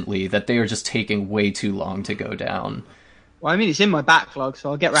instantly that they are just taking way too long to go down. Well, I mean, it's in my backlog,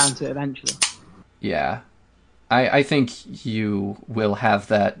 so I'll get round to it eventually. Yeah. I think you will have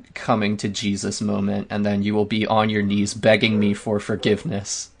that coming to Jesus moment, and then you will be on your knees begging me for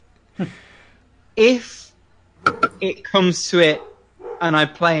forgiveness. If it comes to it, and I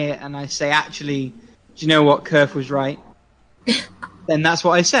play it, and I say, actually, do you know what, Kurf was right? Then that's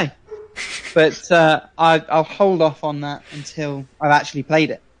what I say. But I'll hold off on that until I've actually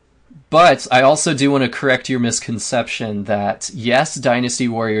played it. But I also do want to correct your misconception that, yes, Dynasty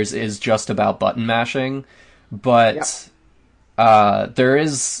Warriors is just about button mashing, but there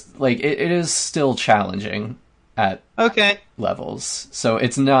is, like, it is still challenging at levels. So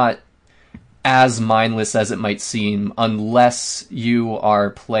it's not as mindless as it might seem unless you are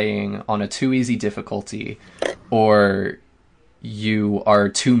playing on a too easy difficulty or you are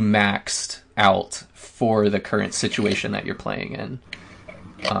too maxed out for the current situation that you're playing in.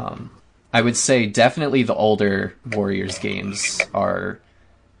 I would say definitely the older Warriors games are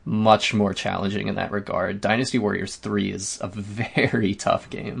much more challenging in that regard. Dynasty Warriors 3 is a very tough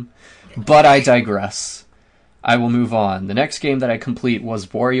game. But I digress. I will move on. The next game that I complete was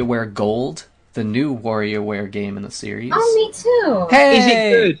WarioWare Gold, the new WarioWare game in the series. Oh, me too. Hey! Is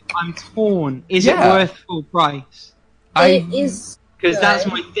it good? I'm torn. Is it worth full price? It is. Because that's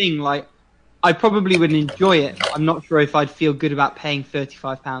my thing. Like, I probably would enjoy it. But I'm not sure if I'd feel good about paying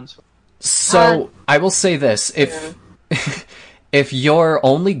 £35 for it. So I will say this: if your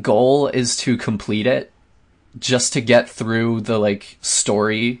only goal is to complete it, just to get through the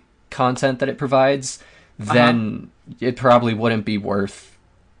story content that it provides, then it probably wouldn't be worth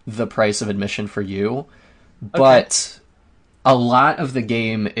the price of admission for you, but a lot of the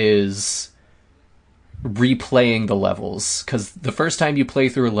game is replaying the levels, because the first time you play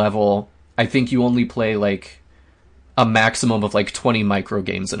through a level, I think you only play like a maximum of like 20 micro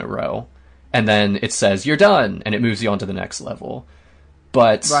games in a row, and then it says you're done and it moves you on to the next level.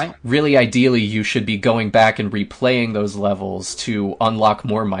 But really, ideally, you should be going back and replaying those levels to unlock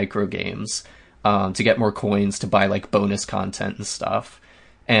more micro games, to get more coins, to buy like bonus content and stuff.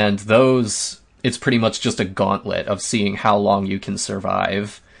 And those, it's pretty much just a gauntlet of seeing how long you can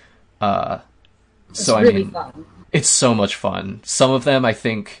survive. So really fun. It's so much fun. Some of them,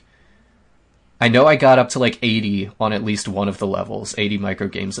 I know I got up to like 80 on at least one of the levels, 80 micro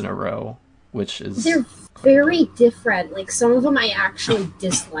games in a row, which is... They're very different. Like, some of them I actually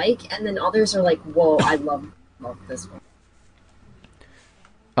dislike, and then others are like, whoa, I love this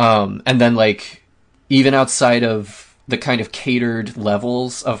one. And then, like, even outside of the kind of catered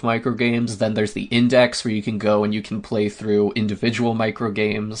levels of micro games, then there's the index where you can go and you can play through individual micro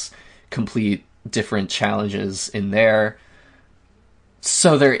games, complete different challenges in there.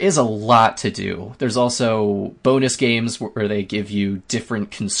 So there is a lot to do. There's also bonus games where they give you different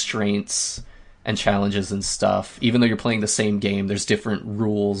constraints and challenges and stuff. Even though you're playing the same game, there's different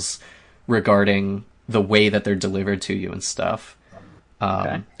rules regarding the way that they're delivered to you and stuff.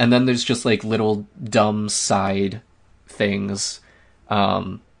 And then there's just like little dumb side things.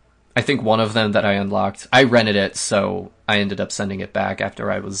 I think one of them that I unlocked, I rented it, so I ended up sending it back after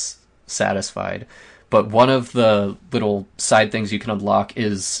I was satisfied. But one of the little side things you can unlock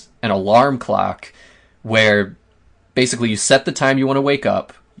is an alarm clock, where basically you set the time you want to wake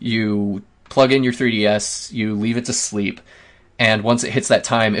up, you plug in your 3DS, you leave it to sleep, and once it hits that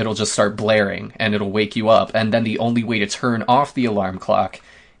time, it'll just start blaring, and it'll wake you up. And then the only way to turn off the alarm clock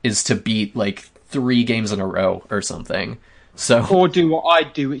is to beat, like, 3 games in a row or something. So, or do what I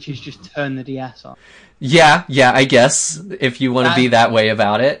do, which is just turn the DS off. Yeah, I guess, if you want to be that way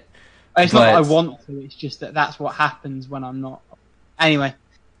about it. It's not that I want to, it's just that that's what happens when I'm not. Anyway,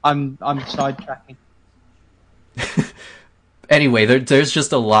 I'm sidetracking. Anyway, there's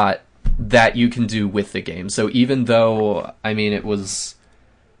just a lot that you can do with the game. So even though, I mean, it was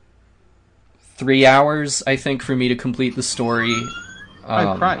 3 hours, I think, for me to complete the story.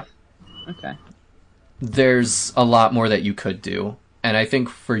 Right. Okay. There's a lot more that you could do. And I think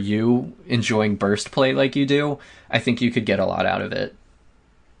for you, enjoying burst play like you do, I think you could get a lot out of it.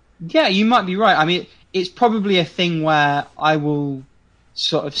 Yeah, you might be right. I mean, it's probably a thing where I will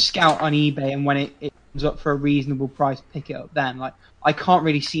sort of scout on eBay, and when it comes up for a reasonable price, pick it up then. Like, I can't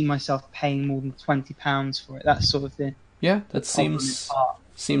really see myself paying more than £20 for it. That's sort of the... Yeah, that seems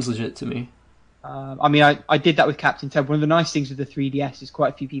legit to me. I mean, I did that with Captain Toad. One of the nice things with the 3DS is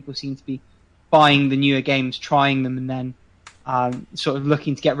quite a few people seem to be buying the newer games, trying them, and then sort of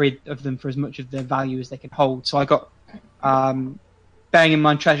looking to get rid of them for as much of their value as they can hold. So I got... bearing in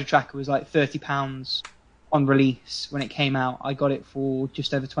mind Treasure Tracker was like £30 on release when it came out. I got it for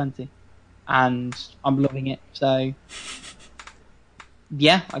just over 20, and I'm loving it. So,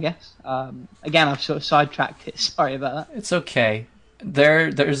 yeah, I guess. Again, I've sort of sidetracked it. Sorry about that. It's okay.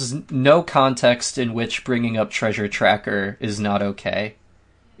 There's no context in which bringing up Treasure Tracker is not okay.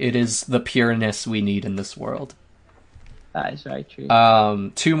 It is the pureness we need in this world. That is very true.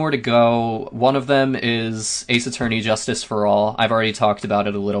 2 more to go. One of them is Ace Attorney Justice for All. I've already talked about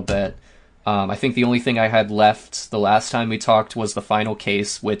it a little bit. I think the only thing I had left the last time we talked was the final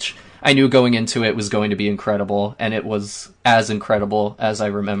case, which I knew going into it was going to be incredible, and it was as incredible as I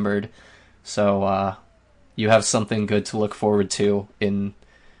remembered. So, you have something good to look forward to in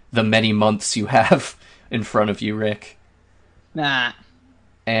the many months you have in front of you, Rick. Nah.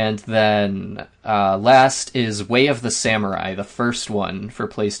 And then last is Way of the Samurai, the first one for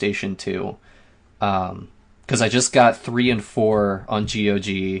PlayStation 2. Because I just got 3 and 4 on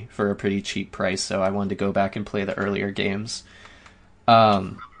GOG for a pretty cheap price, so I wanted to go back and play the earlier games.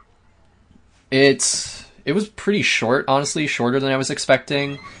 It was pretty short, honestly, shorter than I was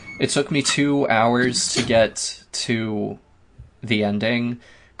expecting. It took me 2 hours to get to the ending.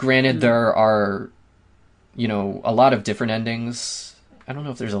 Granted, there are, a lot of different endings. I don't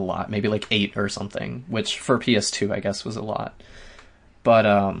know if there's a lot, maybe like 8 or something, which for PS2, I guess, was a lot. But,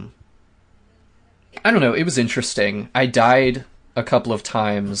 I don't know, it was interesting. I died a couple of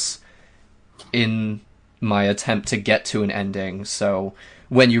times in my attempt to get to an ending, so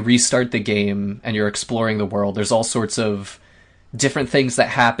when you restart the game and you're exploring the world, there's all sorts of different things that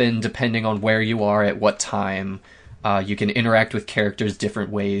happen depending on where you are at what time. You can interact with characters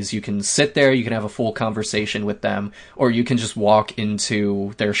different ways. You can sit there, you can have a full conversation with them, or you can just walk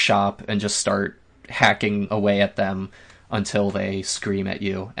into their shop and just start hacking away at them until they scream at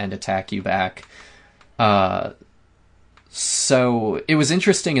you and attack you back. So it was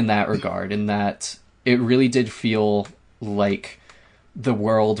interesting in that regard, in that it really did feel like the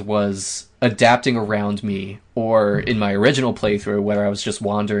world was adapting around me, or in my original playthrough where I was just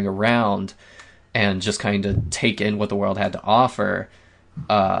wandering around and just kind of take in what the world had to offer,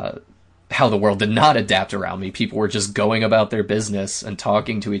 how the world did not adapt around me. People were just going about their business and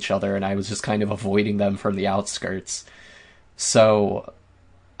talking to each other, and I was just kind of avoiding them from the outskirts. So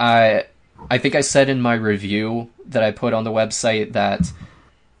I think I said in my review that I put on the website that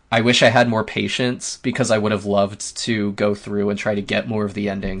I wish I had more patience, because I would have loved to go through and try to get more of the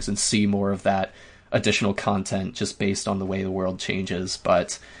endings and see more of that additional content just based on the way the world changes.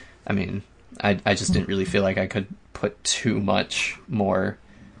 But, I mean, I just didn't really feel like I could put too much more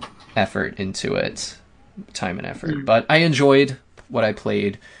effort into it, time and effort. But I enjoyed what I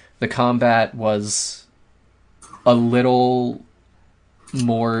played. The combat was a little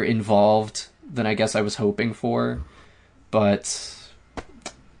more involved than I guess I was hoping for, but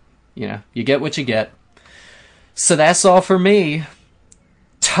you know, you get what you get. So that's all for me.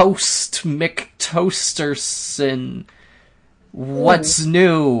 Toast McToasterson. What's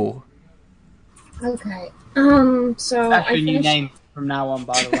new? Okay. So That's I your new finished... name from now on,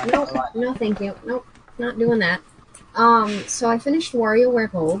 by the way. Nope, no, thank you. Nope, not doing that. So I finished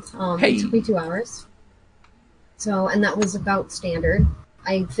WarioWare Gold. Hey. It took me 2 hours. So, and that was about standard.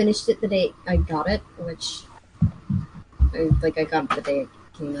 I finished it the day I got it, which I got it the day it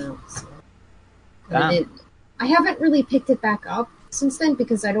came out. So. I haven't really picked it back up since then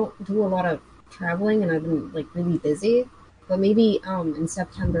because I don't do a lot of traveling and I've been like really busy. But maybe in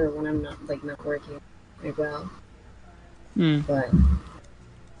September when I'm not working, I will. But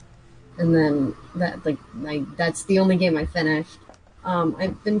and then that's the only game I finished.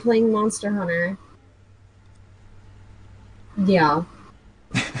 I've been playing Monster Hunter. Yeah,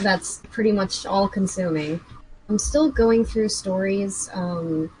 that's pretty much all consuming. I'm still going through stories.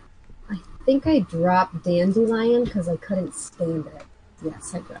 I think I dropped Dandelion because I couldn't stand it.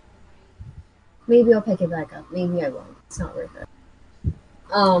 Yes, I dropped. Maybe I'll pick it back up. Maybe I won't. It's not worth it.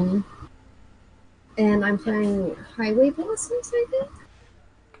 And I'm playing Highway Blossoms, I think.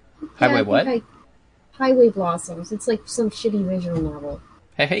 Highway what? Highway Blossoms. It's like some shitty visual novel.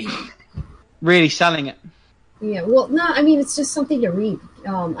 Hey. Really selling it. Yeah, well, no, I mean it's just something to read.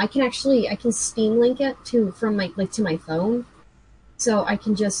 I can Steam Link it to my phone, so I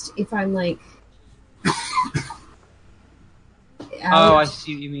can just if I'm like out I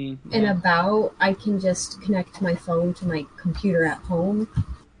see what you mean. and about, I can just connect my phone to my computer at home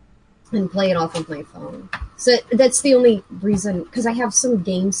and play it off of my phone. So that's the only reason, because I have some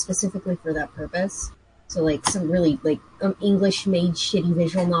games specifically for that purpose. So like some really English-made shitty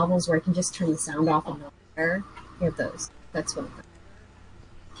visual novels where I can just turn the sound off and not care. I have those. That's one of them.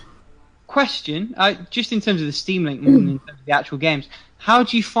 Question, just in terms of the Steam Link more than in terms of the actual games, how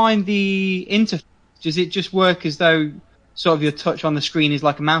do you find the interface? Does it just work as though sort of your touch on the screen is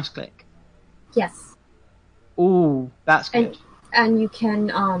like a mouse click? Yes. Ooh, that's good. And you can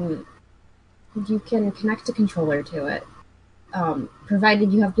connect a controller to it,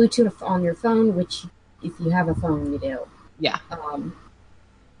 provided you have Bluetooth on your phone, which if you have a phone, you do. Yeah.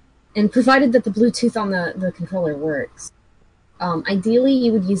 And provided that the Bluetooth on the controller works. Ideally,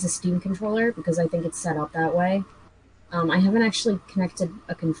 you would use a Steam controller because I think it's set up that way. I haven't actually connected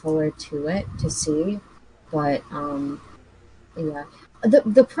a controller to it to see, but yeah.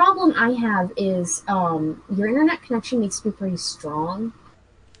 The problem I have is your internet connection needs to be pretty strong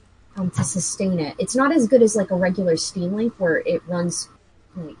to sustain it. It's not as good as like a regular Steam Link where it runs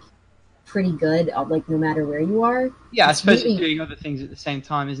like pretty good, like no matter where you are. Yeah, I suppose it's doing other things at the same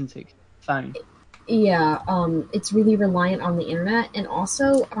time, isn't it? Phone. Yeah, it's really reliant on the internet, and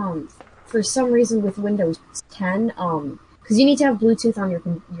also for some reason with Windows 10, because you need to have Bluetooth on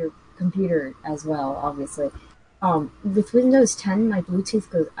your computer as well, obviously. With Windows 10, my Bluetooth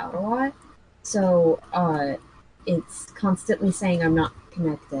goes out a lot, so it's constantly saying I'm not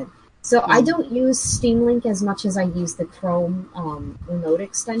connected. So I don't use Steam Link as much as I use the Chrome remote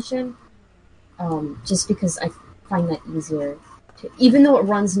extension, just because I find that easier. Even though it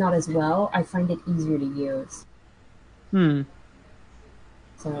runs not as well, I find it easier to use.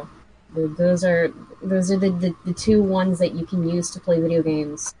 So those are the two ones that you can use to play video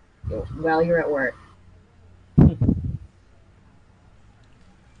games while you're at work.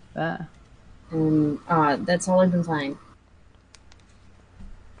 And that's all I've been playing.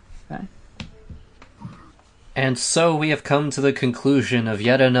 Okay. And so we have come to the conclusion of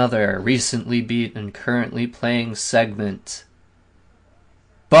yet another recently beat and currently playing segment.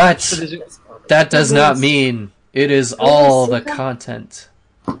 But that does not mean It is all the Super. content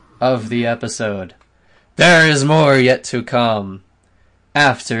of the episode. There is more yet to come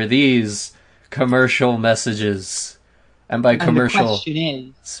after these commercial messages. And by And the commercial, question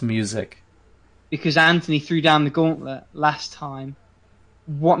is, it's music. because Anthony threw down the gauntlet last time,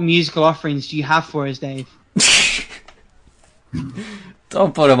 what musical offerings do you have for us, Dave?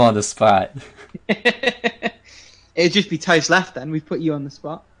 Don't put him on the spot. It'd just be toast left then. We've put you on the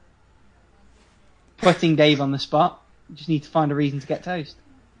spot. Putting Dave on the spot. You just need to find a reason to get toast.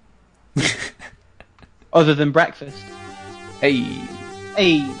 Other than breakfast. Hey,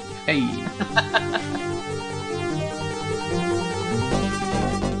 Hey. hey.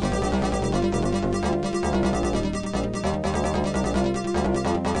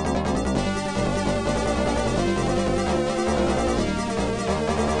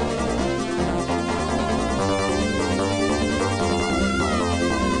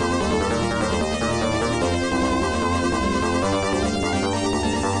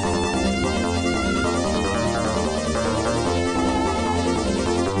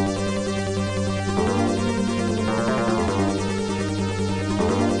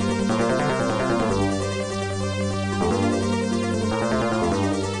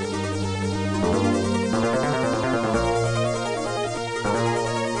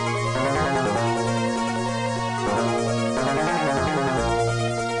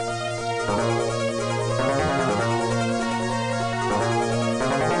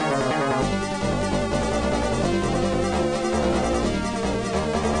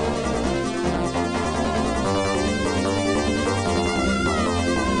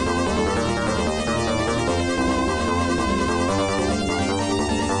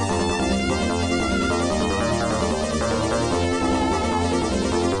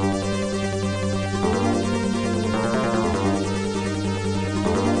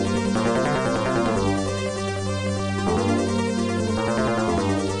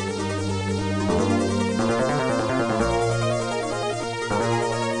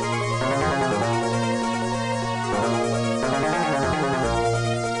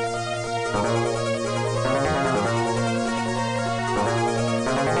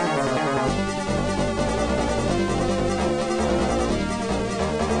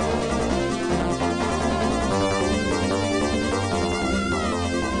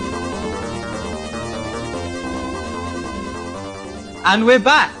 And we're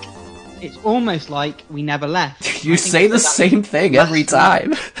back. It's almost like we never left. You say the same thing every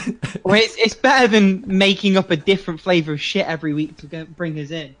time. Well, it's better than making up a different flavour of shit every week to bring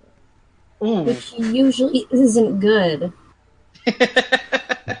us in. Ooh. Which usually isn't good.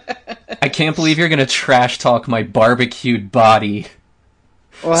 I can't believe you're gonna trash talk my barbecued body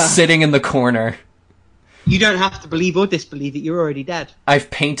Well, sitting in the corner. you don't have to believe or disbelieve it. You're already dead. I've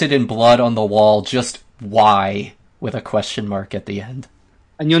painted in blood on the wall just why with a question mark at the end.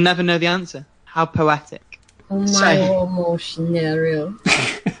 And you'll never know the answer. How poetic. Oh my So- emotional.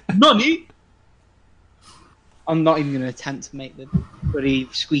 Nani? I'm not even going to attempt to make the bloody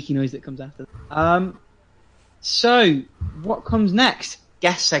squeaky noise that comes after. So, what comes next?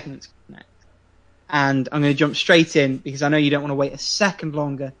 Guest segments come next. And I'm going to jump straight in because I know you don't want to wait a second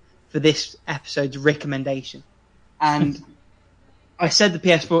longer for this episode's recommendation. And I said the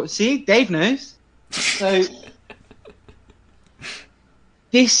PS4. See, Dave knows. So,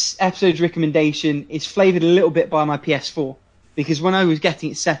 this episode's recommendation is flavoured a little bit by my PS4 because when I was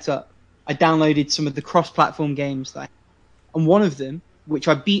getting it set up, I downloaded some of the cross-platform games that and one of them, which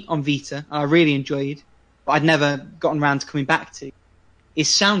I beat on Vita and I really enjoyed, but I'd never gotten around to coming back to, is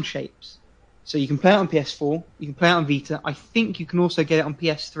Sound Shapes. So you can play it on PS4, you can play it on Vita. I think you can also get it on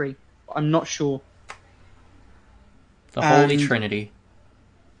PS3, but I'm not sure. The Holy And- Trinity.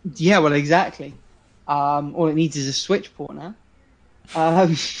 Yeah, well, exactly. All it needs is a Switch port now.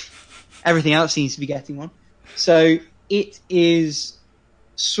 Everything else seems to be getting one. So it is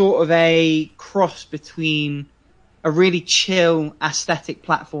sort of a cross between a really chill aesthetic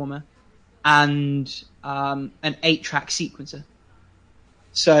platformer and an 8-track sequencer.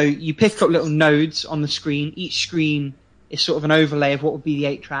 So you pick up little nodes on the screen. Each screen is sort of an overlay of what would be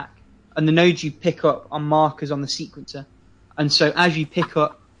the 8-track. And the nodes you pick up are markers on the sequencer. And so as you pick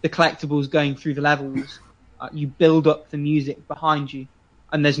up the collectibles going through the levels, you build up the music behind you.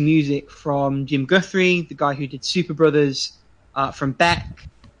 And there's music from Jim Guthrie, the guy who did Super Brothers, from Beck,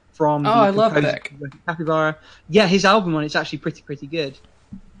 from Oh, the I love composer Beck. of Capybara. Yeah, his album on it's actually pretty good.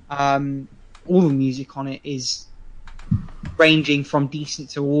 All the music on it is ranging from decent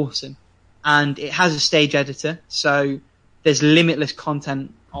to awesome. And it has a stage editor, so there's limitless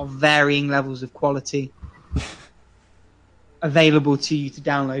content of varying levels of quality available to you to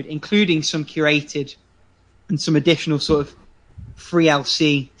download, including some curated and some additional sort of free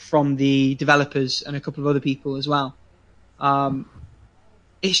LC from the developers and a couple of other people as well.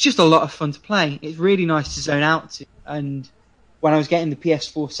 It's just a lot of fun to play. It's really nice to zone out to. And when I was getting the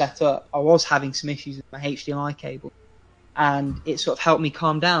PS4 set up, I was having some issues with my HDMI cable. And it sort of helped me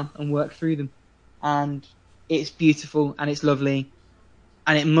calm down and work through them. And it's beautiful and it's lovely.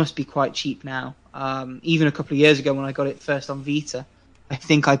 And it must be quite cheap now. Even a couple of years ago when I got it first on Vita, I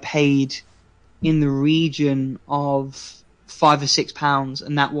think I paid in the region of £5 or £6,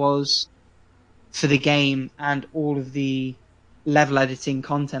 and that was for the game and all of the level editing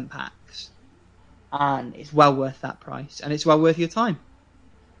content packs. And it's well worth that price, and it's well worth your time.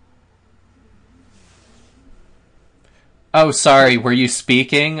 Oh, sorry, were you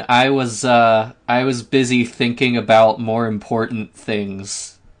speaking? I was busy thinking about more important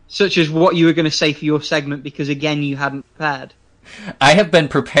things. Such as what you were going to say for your segment, because again, you hadn't prepared. I have been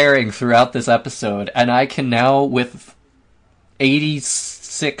preparing throughout this episode, and I can now, with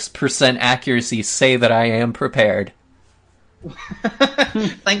 86% accuracy, say that I am prepared.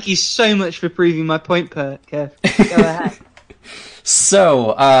 Thank you so much for proving my point, Kirk. Go ahead.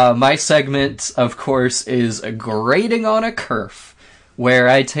 So, my segment, of course, is grading on a curve, where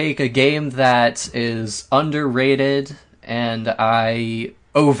I take a game that is underrated and I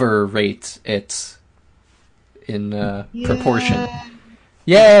overrate it in proportion.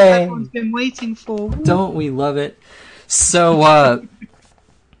 Yay! Everyone's been waiting for. Don't we love it? So,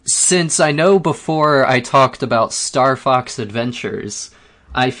 since I know before I talked about Star Fox Adventures,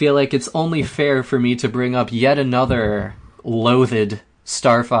 I feel like it's only fair for me to bring up yet another loathed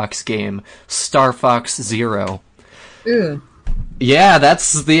Star Fox game, Star Fox Zero. Ew. Yeah,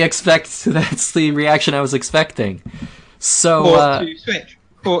 that's the reaction I was expecting. So,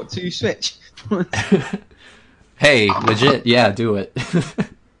 Port to Switch. Hey, legit, yeah, do it.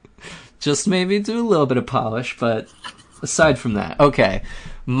 Just maybe do a little bit of polish, but aside from that, okay.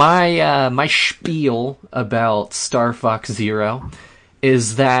 My spiel about Star Fox Zero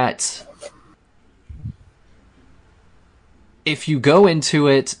is that if you go into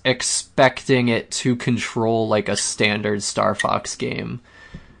it expecting it to control like a standard Star Fox game,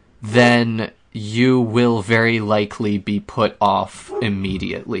 then you will very likely be put off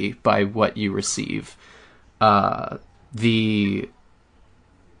immediately by what you receive. Because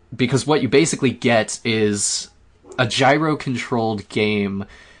what you basically get is a gyro-controlled game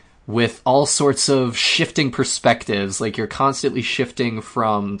with all sorts of shifting perspectives. Like, you're constantly shifting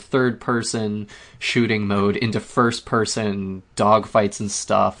from third-person shooting mode into first-person dogfights and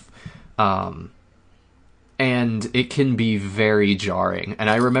stuff. And it can be very jarring. And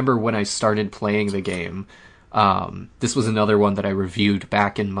I remember when I started playing the game, this was another one that I reviewed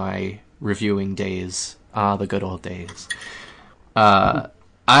back in my reviewing days. The good old days.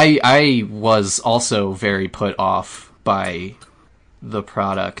 I was also very put off by the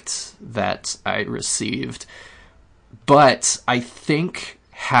product that I received. But I think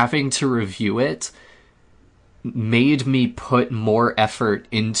having to review it made me put more effort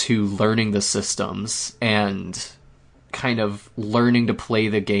into learning the systems and kind of learning to play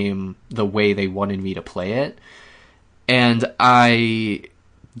the game the way they wanted me to play it. And I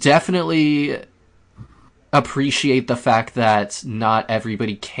definitely appreciate the fact that not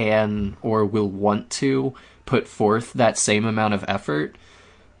everybody can or will want to put forth that same amount of effort,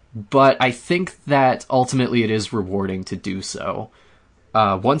 but I think that ultimately it is rewarding to do so.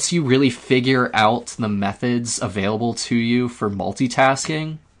 Once you really figure out the methods available to you for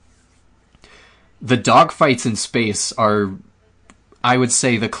multitasking, the dogfights in space are, I would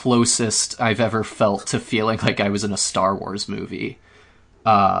say, the closest I've ever felt to feeling like I was in a Star Wars movie.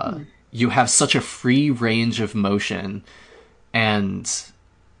 You have such a free range of motion, and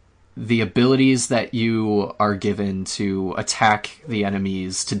the abilities that you are given to attack the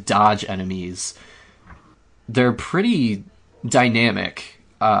enemies, to dodge enemies, they're pretty dynamic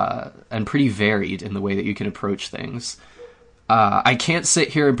and pretty varied in the way that you can approach things. I can't sit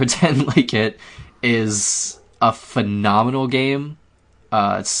here and pretend like it is a phenomenal game,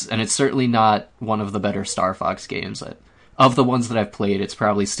 it's certainly not one of the better Star Fox games. Of the ones that I've played, it's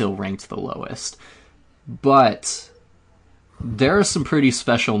probably still ranked the lowest. But there are some pretty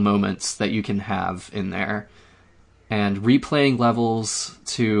special moments that you can have in there. And replaying levels,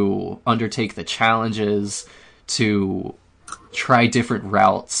 to undertake the challenges, to try different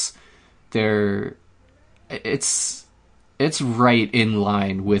routes, it's right in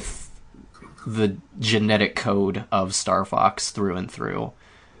line with the genetic code of Star Fox through and through.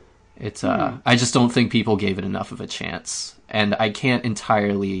 I just don't think people gave it enough of a chance, and I can't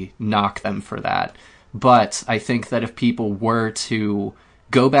entirely knock them for that. But I think that if people were to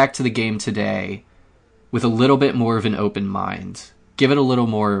go back to the game today with a little bit more of an open mind, give it a little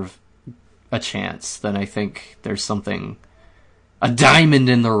more of a chance, then I think there's something, a diamond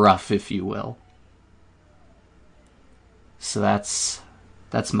in the rough, if you will. So that's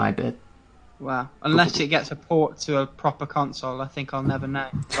my bit. Wow. Unless it gets a port to a proper console, I think I'll never know.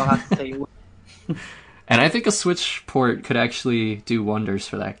 So I'll have to tell you what. And I think a Switch port could actually do wonders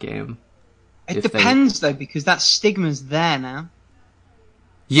for that game. It depends, though, because that stigma's there now.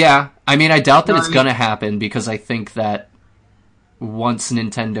 Yeah, I mean, I doubt that it's gonna happen, because I think that once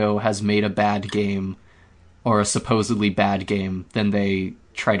Nintendo has made a bad game, or a supposedly bad game, then they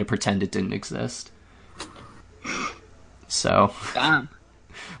try to pretend it didn't exist. So... Damn.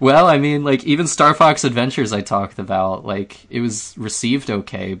 Well, I mean, like, even Star Fox Adventures I talked about, like, it was received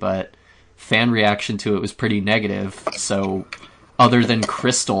okay, but fan reaction to it was pretty negative, so other than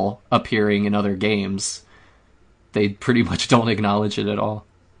Crystal appearing in other games, they pretty much don't acknowledge it at all.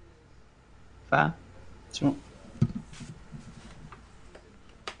 Fair. So,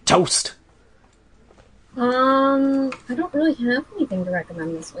 Toast! I don't really have anything to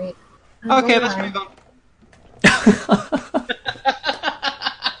recommend this week. Okay, let's move on.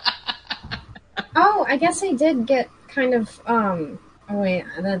 Oh, I guess I did get kind of, oh wait,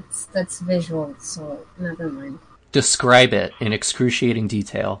 that's visual, so never mind. Describe it in excruciating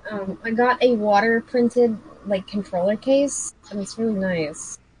detail. I got a water-printed, like, controller case, and it's really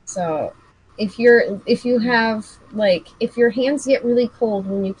nice. So, if you have, like, if your hands get really cold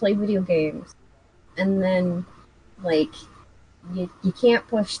when you play video games, and then, like, you can't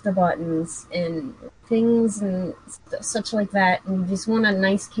push the buttons and things and such like that, and you just want a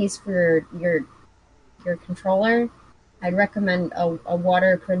nice case for your controller, I'd recommend a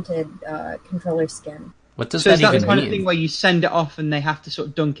water-printed controller skin. What does So that is that even the kind mean? of thing where you send it off and they have to sort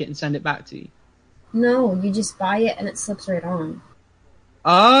of dunk it and send it back to you? No, you just buy it and it slips right on.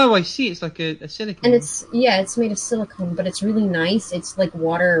 Oh, I see. It's like a silicone. And it's made of silicone, but it's really nice. It's like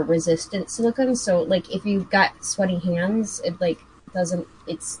water resistant silicone, so like if you've got sweaty hands, it like doesn't.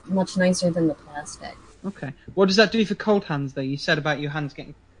 It's much nicer than the plastic. Okay. What does that do for cold hands, though? You said about your hands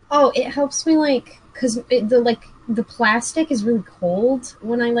getting... Oh, it helps me like because the plastic is really cold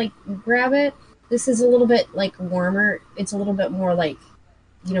when I like grab it. This is a little bit like warmer. It's a little bit more like,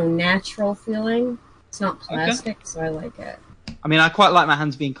 natural feeling. It's not plastic, so I like it. I mean, I quite like my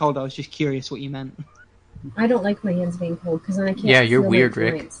hands being cold. I was just curious what you meant. I don't like my hands being cold because then I can't. Yeah, you're feel weird, my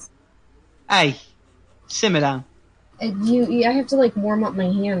Rick. joints. Hey, simmer down. I have to like warm up my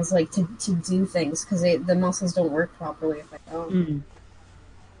hands like to do things because the muscles don't work properly if I don't. Mm.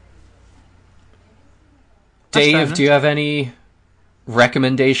 That's fair Dave, enough. do you have any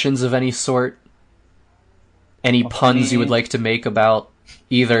recommendations of any sort? Any puns you would like to make about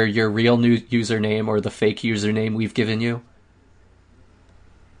either your real new username or the fake username we've given you?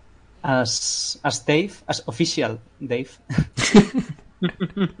 as Dave, as official Dave.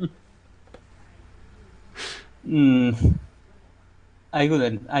 I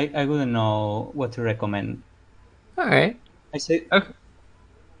wouldn't know what to recommend. All right. I said Okay.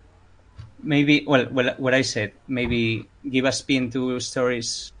 maybe what I said, maybe give a spin to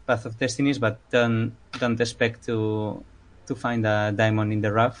stories Path of Destinies, but don't expect to find a diamond in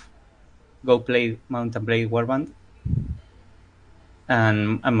the rough. Go play Mount and Blade Warband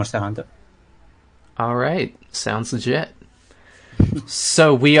and Monster Hunter. All right. Sounds legit.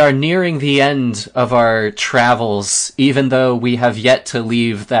 So we are nearing the end of our travels, even though we have yet to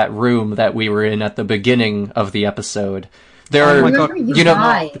leave that room that we were in at the beginning of the episode. There Oh are, my God. Remember you know,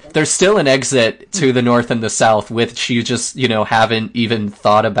 died. there's still an exit to the north and the south, which you just, haven't even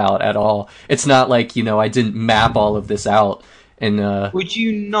thought about at all. It's not like, I didn't map all of this out. And Would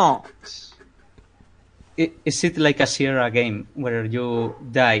you not? Is it like a Sierra game where you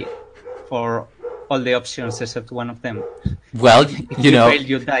die for all the options except one of them? well, You fail,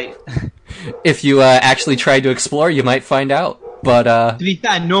 you die. if you actually tried to explore, you might find out. But To be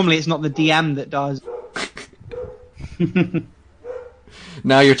fair, normally it's not the DM that does.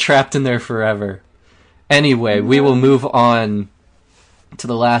 now you're trapped in there forever. Anyway, we will move on to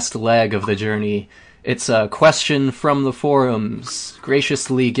the last leg of the journey. It's a question from the forums,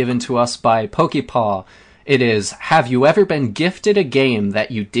 graciously given to us by Pokepaw. It is, have you ever been gifted a game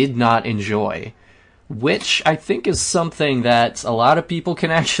that you did not enjoy? Which I think is something that a lot of people can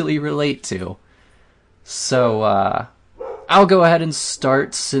actually relate to. So, I'll go ahead and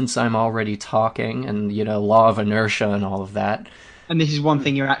start since I'm already talking and, law of inertia and all of that. And this is one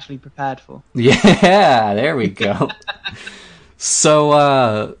thing you're actually prepared for. Yeah, there we go.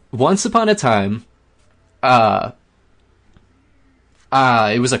 So, once upon a time, it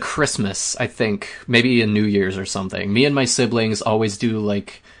was a Christmas, I think, maybe a New Year's or something. Me and my siblings always do,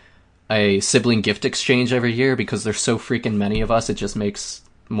 like, a sibling gift exchange every year because there's so freaking many of us. It just makes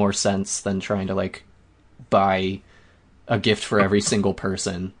more sense than trying to like buy a gift for every single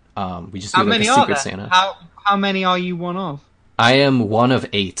person. We just do How like many a are Secret there? Santa. How many are you one of? I am one of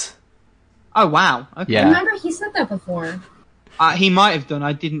 8. Oh wow. Okay. Yeah. Remember, he said that before. He might have done.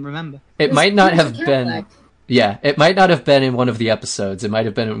 I didn't remember. It might not He was have a been. Catholic. Yeah, it might not have been in one of the episodes. It might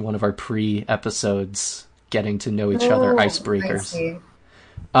have been in one of our pre-episodes, getting to know each other, Oh, I icebreakers. see.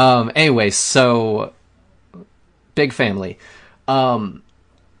 Anyway, so big family.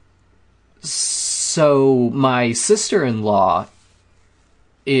 So my sister-in-law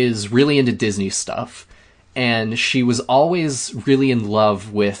is really into Disney stuff, and she was always really in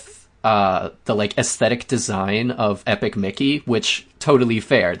love with the like aesthetic design of Epic Mickey, which totally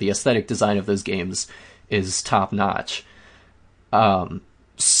fair. The aesthetic design of those games is top notch.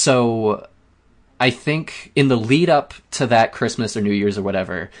 So I think in the lead up to that Christmas or New Year's or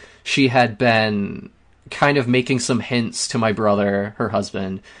whatever, she had been kind of making some hints to my brother, her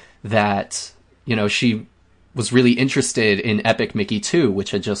husband, that, you know, she was really interested in Epic Mickey 2,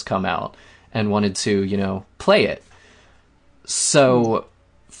 which had just come out, and wanted to, you know, play it. So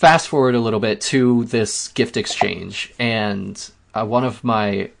fast forward a little bit to this gift exchange, and one of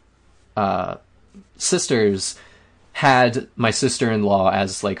my sisters had my sister-in-law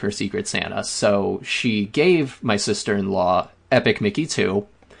as like her Secret Santa, so she gave my sister-in-law Epic Mickey 2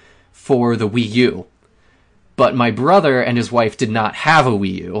 for the Wii U. But my brother and his wife did not have a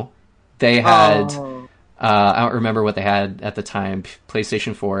Wii U. They had, I don't remember what they had at the time,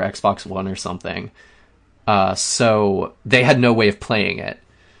 PlayStation 4, Xbox One or something. So they had no way of playing it.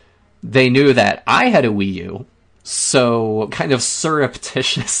 They knew that I had a Wii U, so kind of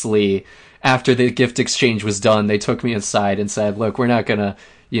surreptitiously, after the gift exchange was done, they took me aside and said, look, we're not gonna,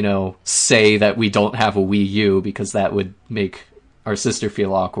 you know, say that we don't have a Wii U because that would make our sister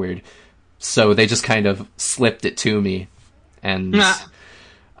feel awkward. So they just kind of slipped it to me, and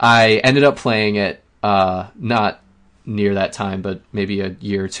I ended up playing it, not near that time, but maybe a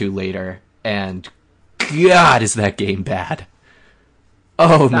year or two later, and God, is that game bad.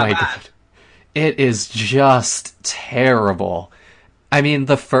 Oh my God. It is just terrible. I mean,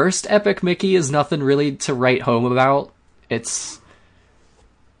 the first Epic Mickey is nothing really to write home about. It's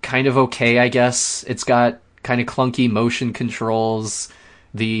kind of okay, I guess. It's got kind of clunky motion controls.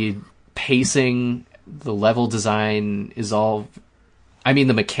 The pacing, the level design is all... I mean,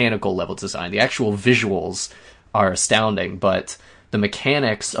 the mechanical level design. The actual visuals are astounding, but the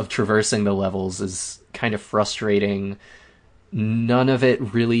mechanics of traversing the levels is kind of frustrating. None of it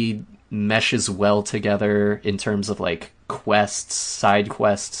really meshes well together in terms of like quests, side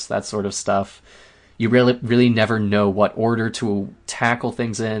quests, that sort of stuff. You really never know what order to tackle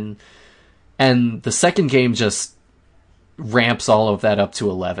things in. And the second game just ramps all of that up to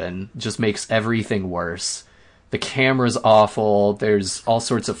 11, just makes everything worse. The camera's awful, there's all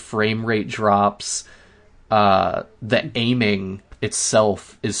sorts of frame rate drops. The aiming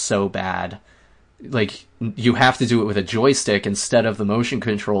itself is so bad. Like, you have to do it with a joystick instead of the motion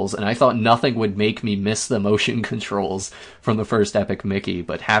controls, and I thought nothing would make me miss the motion controls from the first Epic Mickey,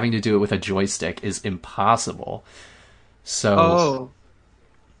 but having to do it with a joystick is impossible. So,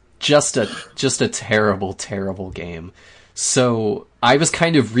 just a terrible, terrible game. So, I was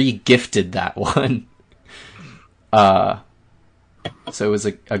kind of re-gifted that one. So it was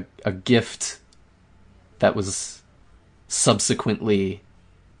a gift that was subsequently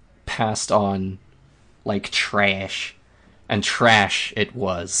passed on like trash, and trash it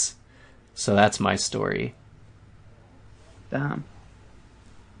was. So that's my story. Damn.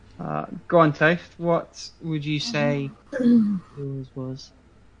 Go on, Toast. What would you say yours was?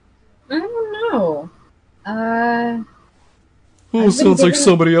 I don't know. Oh, I've been sounds like given-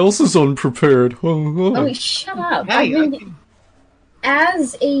 somebody else is unprepared. Oh, shut up. Hey, I've been,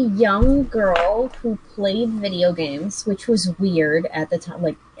 as a young girl who played video games, which was weird at the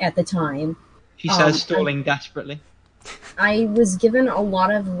time, She says, stalling desperately. I was given a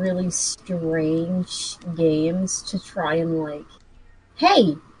lot of really strange games to try and like,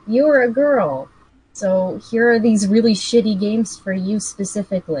 hey, you're a girl, so here are these really shitty games for you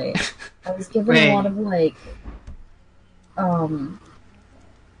specifically. I was given a lot of like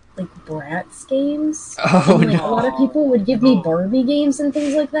Bratz games. Oh, And, like, no. a lot of people would give me Barbie games and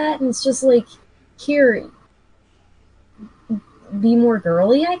things like that, and it's just like, here, be more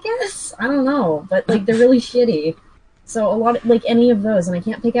girly, I guess? I don't know, but like they're really shitty. So a lot of, like, any of those, and I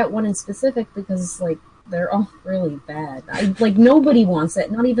can't pick out one in specific because like they're all really bad. Like nobody wants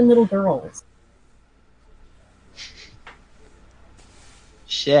it, not even little girls.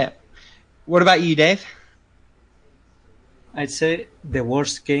 Shit. What about you, Dave? I'd say the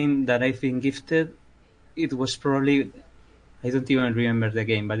worst game that I've been gifted, it was probably, I don't even remember the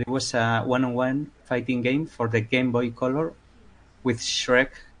game, but it was a one-on-one fighting game for the Game Boy Color with Shrek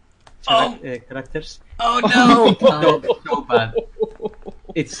characters. Oh no! So bad.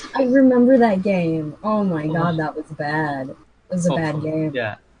 It's I remember that game. Oh my god, that was bad. It was a bad game.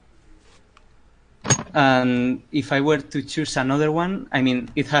 Yeah. And if I were to choose another one, I mean,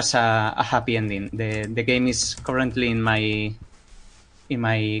 it has a happy ending. The game is currently in my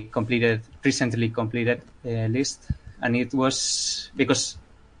recently completed list, and it was because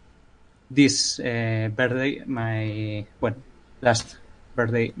this birthday, last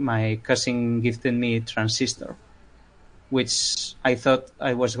birthday, my cousin gifted me Transistor, which I thought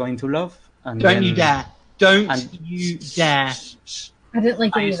I was going to love. And Don't then, you dare! Don't and- you dare! I didn't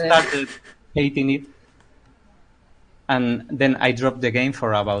like it I either. started hating it, and then I dropped the game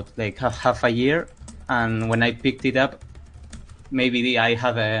for about like half a year. And when I picked it up, maybe I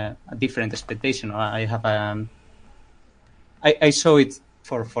have a different expectation, or I have I saw it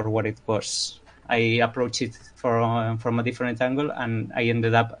for what it was. I approached it from a different angle, and I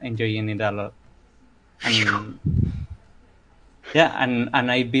ended up enjoying it a lot. And yeah,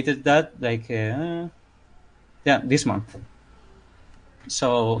 and I beat it that like this month.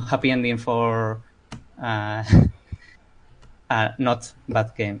 So happy ending for not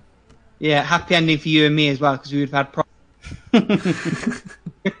bad game. Yeah, happy ending for you and me as well, because we would have had problems.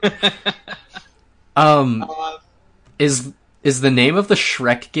 Is the name of the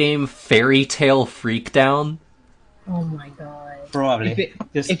Shrek game Fairy Tale Freakdown? Oh my god. Probably.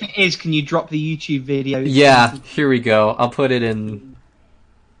 If it is, can you drop the YouTube video? Yeah, here we go. I'll put it in.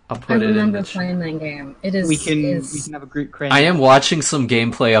 I remember playing that game. It is. We can is- have a group cringe. I am watching some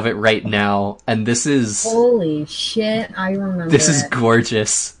gameplay of it right now, and this is Holy shit! I remember. this is it.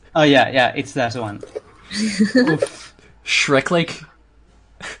 gorgeous. Oh yeah, it's that one. Shrek, like,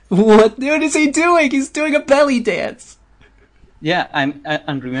 what is he doing? He's doing a belly dance. Yeah,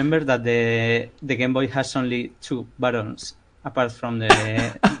 and remember that the Game Boy has only 2 buttons apart from the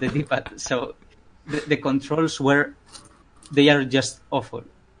D-pad, so the controls they are just awful.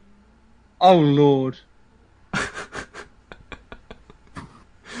 Oh lord!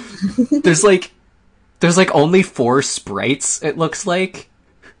 There's like only 4 sprites. It looks like.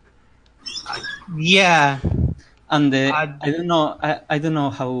 Yeah. And I don't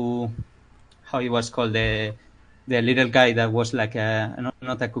know how it was called, the little guy that was like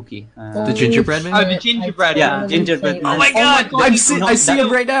not a cookie. The gingerbread man? Oh, the gingerbread. Yeah, gingerbread man. Oh my god! I see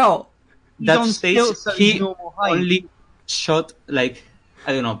him right now. That on stage stilts at he normal height. only shot like,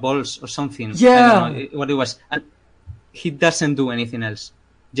 I don't know, balls or something. Yeah. I don't know what it was. And he doesn't do anything else.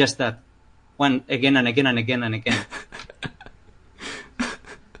 Just that. One again and again and again and again.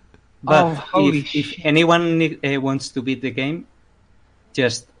 But holy if anyone wants to beat the game,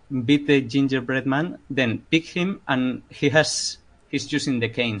 just beat the gingerbread man, then pick him, and he's using the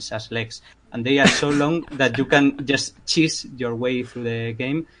canes as legs. And they are so long that you can just cheese your way through the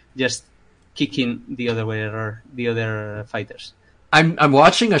game, just kicking the other fighters. I'm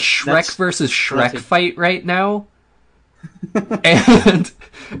watching a Shrek That's versus Shrek classic. fight right now, and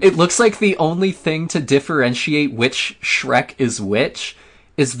it looks like the only thing to differentiate which Shrek is which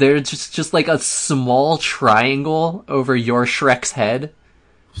is there just like a small triangle over your Shrek's head.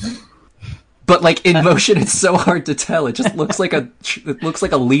 But like in motion, it's so hard to tell. It just looks like a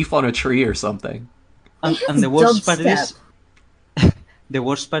leaf on a tree or something. And the worst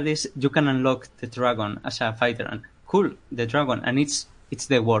part is, you can unlock the dragon as a fighter, and cool, the dragon, and it's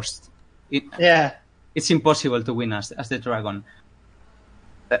the worst. Yeah. It's impossible to win as the dragon.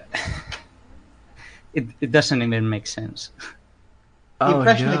 It doesn't even make sense. The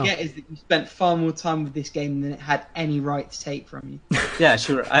impression I get is that you spent far more time with this game than it had any right to take from you. Yeah,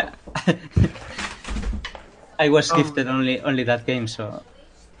 sure. I was gifted only that game, so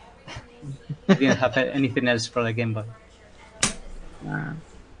I didn't have anything else for the Game Boy. Oh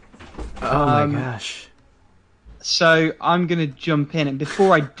my gosh. So I'm going to jump in, and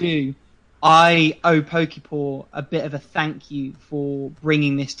before I do, I owe Pokepaw a bit of a thank you for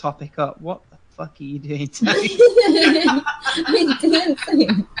bringing this topic up. What the fuck are you doing, Tony? I'm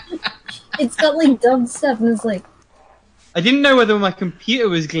dancing. It's got like dubstep, and it's like. I didn't know whether my computer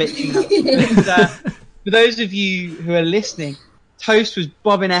was glitching out. But, for those of you who are listening, Toast was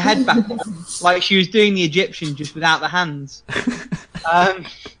bobbing her head back like she was doing the Egyptian, just without the hands.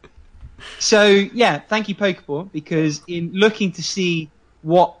 So yeah, thank you, Pokepaw, because in looking to see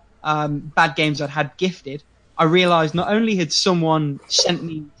what bad games I'd had gifted, I realised not only had someone sent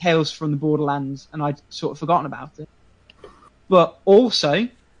me Tales from the Borderlands and I'd sort of forgotten about it, but also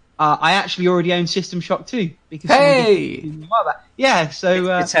I actually already own System Shock 2 because someone Hey! gifted me a while back. Yeah,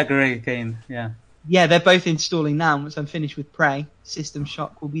 so It's a great game. Yeah. yeah, they're both installing now. Once I'm finished with Prey, System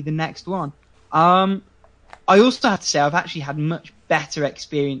Shock will be the next one. I also have to say I've actually had much better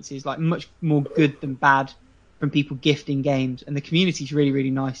experiences, like much more good than bad, from people gifting games, and the community's really,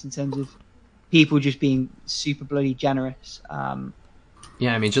 really nice in terms of people just being super bloody generous.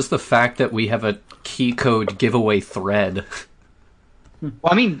 Yeah, I mean, just the fact that we have a key code giveaway thread. Well,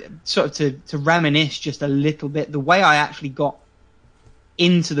 I mean, sort of to reminisce just a little bit, the way I actually got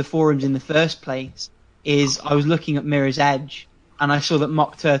into the forums in the first place is I was looking at Mirror's Edge and I saw that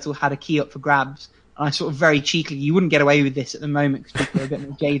Mock Turtle had a key up for grabs, and I sort of very cheekily, you wouldn't get away with this at the moment because people are a bit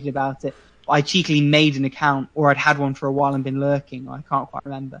more jaded about it, but I cheekily made an account, or I'd had one for a while and been lurking, I can't quite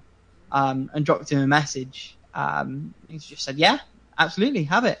remember, and dropped him a message. He just said, yeah, absolutely,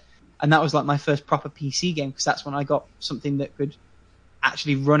 have it. And that was like my first proper PC game, because that's when I got something that could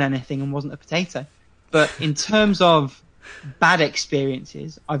actually run anything and wasn't a potato. But in terms of bad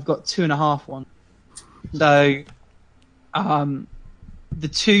experiences, I've got 2.5 ones. So the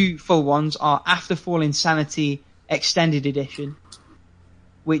 2 full ones are Afterfall Insanity Extended Edition,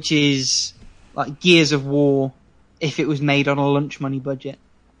 which is like Gears of War if it was made on a lunch money budget.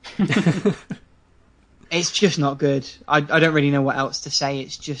 It's just not good. I don't really know what else to say.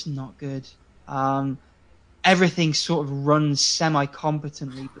 It's just not good. Everything sort of runs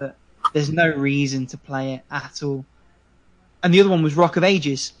semi-competently, but there's no reason to play it at all. And the other one was Rock of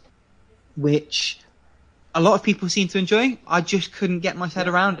Ages, which a lot of people seem to enjoy. I just couldn't get my head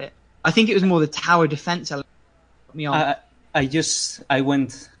around it. I think it was more the tower defense element that put me on. I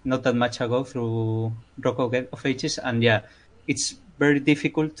went not that much ago through Rock of Ages, and yeah, it's very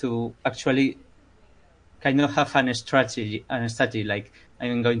difficult to actually kind of have a strategy, like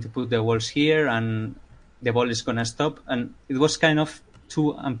I'm going to put the walls here and the ball is going to stop, and it was kind of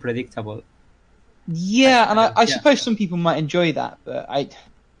too unpredictable. Yeah, and I suppose some people might enjoy that, but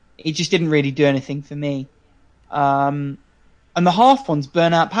it just didn't really do anything for me. And the half one's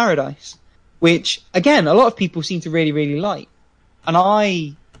Burnout Paradise, which, again, a lot of people seem to really, really like. And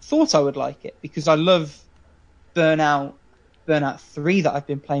I thought I would like it, because I love Burnout 3 that I've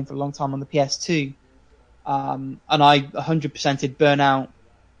been playing for a long time on the PS2. And I 100%ed Burnout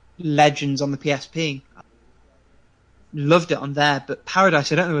Legends on the PSP. Loved it on there, but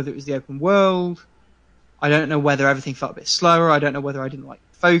Paradise, I don't know whether it was the open world. I don't know whether everything felt a bit slower. I don't know whether I didn't like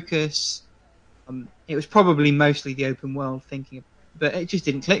focus. It was probably mostly the open world thinking, but it just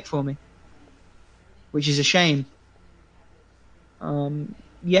didn't click for me, which is a shame.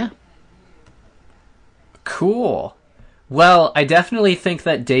 Yeah. Cool. Well, I definitely think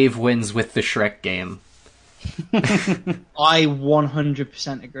that Dave wins with the Shrek game. I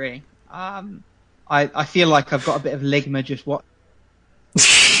 100% agree. I feel like I've got a bit of ligma just what.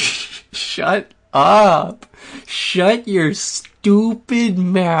 Shut up. Shut your stupid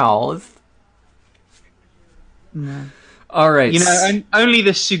mouth. No. All right. You know, only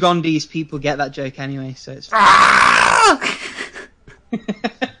the Sugandis people get that joke anyway, so it's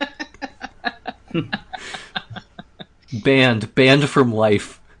Banned from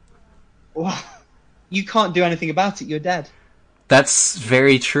life. You can't do anything about it, you're dead. That's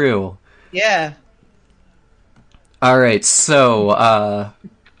very true. Yeah. All right, so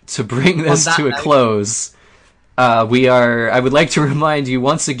to bring this to a close, I would like to remind you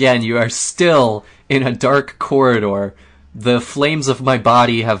once again, you are still in a dark corridor. The flames of my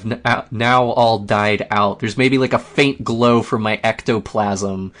body have now all died out. There's maybe like a faint glow from my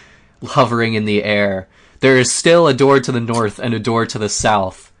ectoplasm hovering in the air. There is still a door to the north and a door to the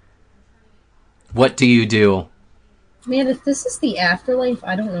south. What do you do? Man, if this is the afterlife,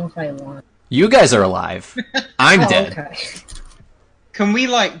 I don't know if I want. You guys are alive. I'm dead. Okay. Can we,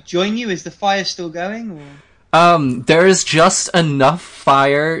 join you? Is the fire still going? Or? There is just enough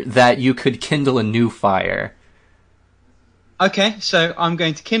fire that you could kindle a new fire. Okay, so I'm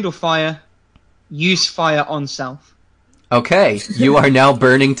going to kindle fire, use fire on self. Okay, you are now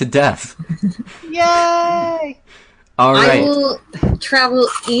burning to death. Yay! All right. I will travel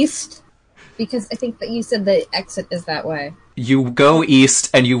east, because I think that you said the exit is that way. You go east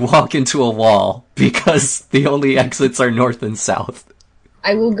and you walk into a wall, because the only exits are north and south.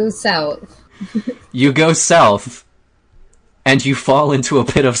 I will go south. You go south, and you fall into a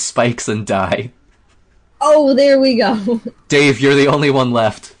pit of spikes and die. Oh, there we go. Dave, you're the only one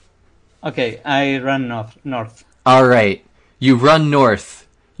left. Okay, I run north. Alright, you run north.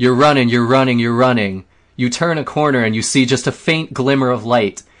 You're running. You turn a corner and you see just a faint glimmer of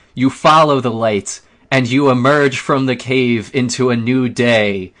light. You follow the light, and you emerge from the cave into a new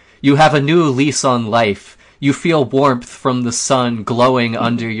day. You have a new lease on life. You feel warmth from the sun glowing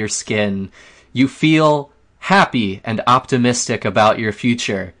under your skin. You feel happy and optimistic about your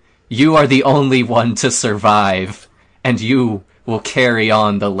future. You are the only one to survive, and you will carry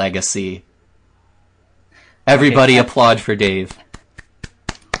on the legacy. Everybody applaud for Dave.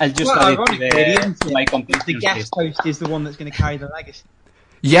 I'll just Well, add it ironically, to my the completion guest list. host is the one that's going to carry the legacy.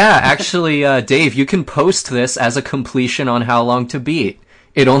 Yeah, actually, Dave, you can post this as a completion on How Long to Beat.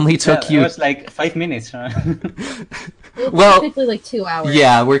 It only took It you... was like 5 minutes. Well, Technically like 2 hours.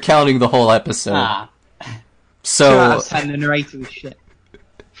 yeah, we're counting the whole episode. 2 out So, of 10, the narrator was shit.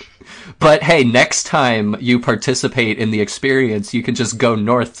 but hey, next time you participate in the experience, you can just go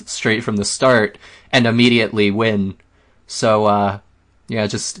north straight from the start and immediately win. So, yeah,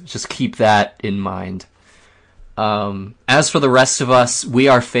 just keep that in mind. As for the rest of us, we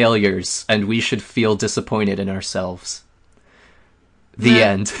are failures, and we should feel disappointed in ourselves. The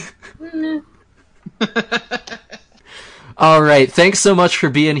end. All right, thanks so much for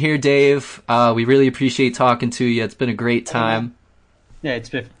being here, Dave. We really appreciate talking to you. It's been a great time. Yeah, it's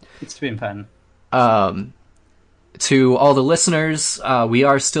been fun. To all the listeners, we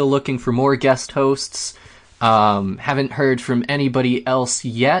are still looking for more guest hosts. Haven't heard from anybody else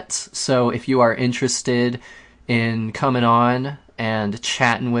yet, so if you are interested in coming on and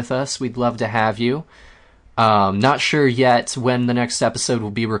chatting with us, we'd love to have you. Not sure yet when the next episode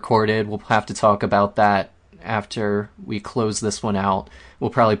will be recorded. We'll have to talk about that after we close this one out. We'll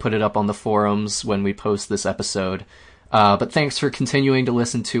probably put it up on the forums when we post this episode. But thanks for continuing to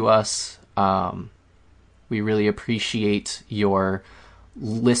listen to us. We really appreciate your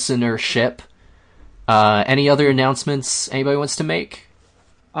listenership. Any other announcements anybody wants to make?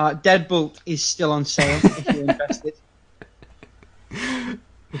 Deadbolt is still on sale if you're interested.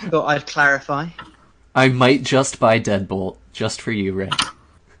 Just thought I'd clarify. I might just buy Deadbolt just for you, Rick.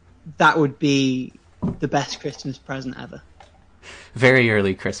 That would be the best Christmas present ever. Very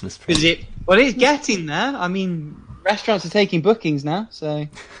early Christmas present. It's getting there. I mean, restaurants are taking bookings now, so...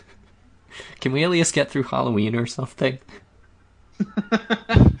 Can we at least get through Halloween or something?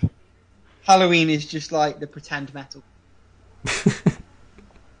 Halloween is just like the pretend metal.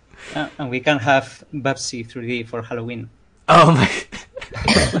 And we can have Babsy 3D for Halloween. Oh my...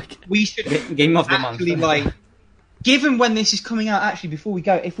 We should Game of the month. actually, like, given when this is coming out, actually, before we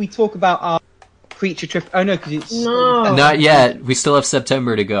go, if we talk about our creature trip... Oh, no, because it's... No. Not yet. We still have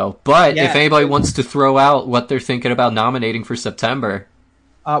September to go. But Yeah. if anybody wants to throw out what they're thinking about nominating for September...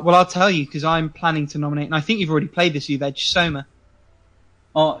 well, I'll tell you, because I'm planning to nominate, and I think you've already played this, Uvej, Soma.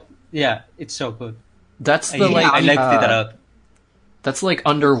 Oh, yeah, it's so good. That's I the liked it a lot. That's like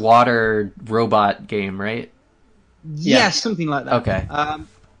underwater robot game, right? Yeah, something like that. Okay.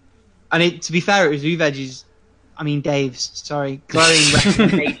 And to be fair, it was Uvej's, Dave's, glowing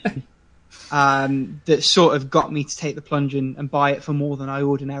recommendation that sort of got me to take the plunge and buy it for more than I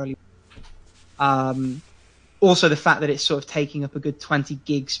ordinarily would. Also, the fact that it's sort of taking up a good 20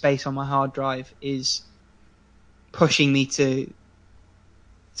 gig space on my hard drive is pushing me to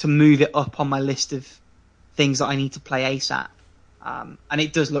move it up on my list of things that I need to play ASAP. And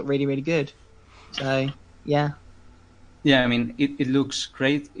it does look really, really good. So, yeah. Yeah, I mean, it looks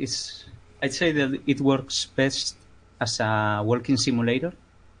great. I'd say that it works best as a walking simulator.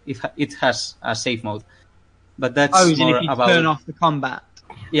 It has a save mode, but that's If more you about turn off the combat.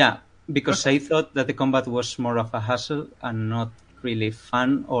 yeah. Because I thought that the combat was more of a hassle and not really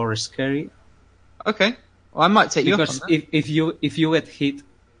fun or scary. Okay. Well, I might take you up Because on that. if you get hit,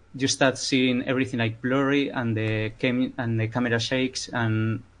 you start seeing everything like blurry and the camera shakes,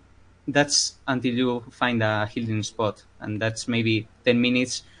 and that's until you find a hidden spot, and that's maybe 10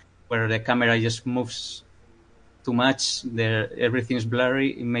 minutes where the camera just moves too much. Everything's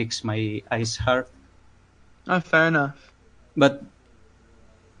blurry. It makes my eyes hurt. Oh, fair enough. But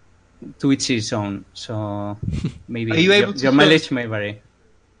to each his own. So maybe Are you able to your mileage may vary.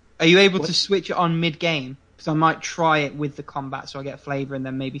 Are you able to switch it on mid-game? Because I might try it with the combat so I get flavor and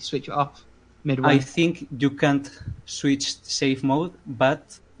then maybe switch it off midway. I think you can't switch save mode,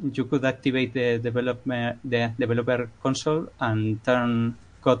 but you could activate the developer console and turn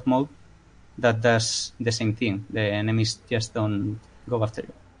God mode. That does the same thing. The enemies just don't go after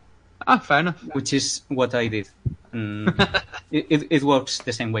you, Ah, fair enough. which is what I did. And it works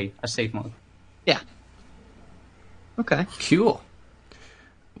the same way as save mode. Yeah. Okay. Cool.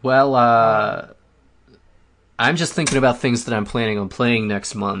 Well, I'm just thinking about things that I'm planning on playing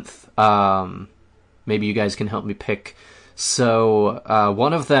next month. Maybe you guys can help me pick. So,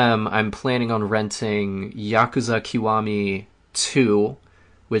 one of them, I'm planning on renting Yakuza Kiwami 2,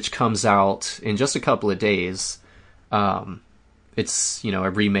 which comes out in just a couple of days. It's, a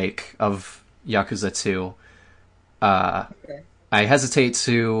remake of Yakuza 2. Okay. I hesitate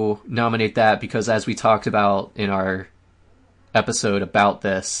to nominate that because, as we talked about in our episode about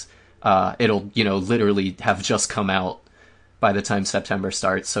this, it'll, literally have just come out by the time September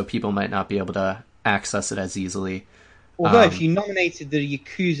starts, so people might not be able to access it as easily. Although if you nominated the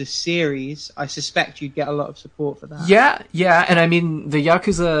Yakuza series, I suspect you'd get a lot of support for that. Yeah, and I mean, the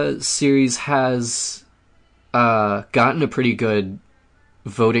Yakuza series has gotten a pretty good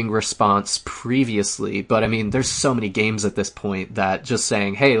voting response previously, but I mean, there's so many games at this point that just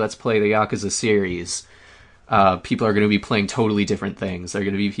saying, hey, let's play the Yakuza series, people are going to be playing totally different things. There are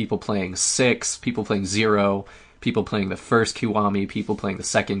going to be people playing 6, people playing 0, people playing the first Kiwami, people playing the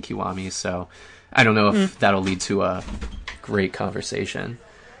second Kiwami, so I don't know if that'll lead to a great conversation.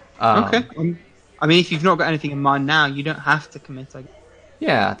 Okay. I mean, if you've not got anything in mind now, you don't have to commit, I guess.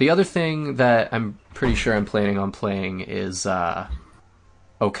 Yeah, the other thing that I'm pretty sure I'm planning on playing is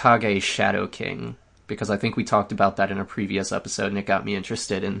Okage Shadow King, because I think we talked about that in a previous episode and it got me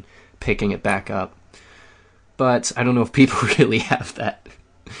interested in picking it back up. But I don't know if people really have that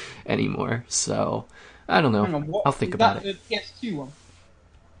anymore, so I don't know. Hang on, I'll think about it. The PS2 one?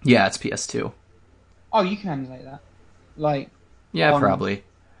 Yeah, it's PS2. Oh, you can emulate that. Like, Yeah, on- probably.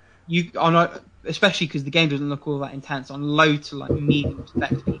 you on a, especially because the game doesn't look all that intense on low to like medium spec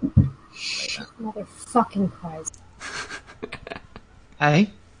speed. Like that. Motherfucking Christ.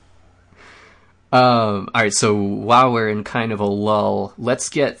 Hey, Alright, so while we're in kind of a lull, let's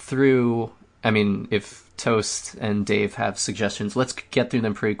get through, I mean, if Toast and Dave have suggestions, let's get through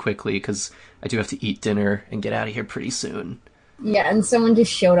them pretty quickly, because I do have to eat dinner and get out of here pretty soon. Yeah, and someone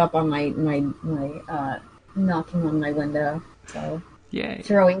just showed up on my knocking on my window. So Yay.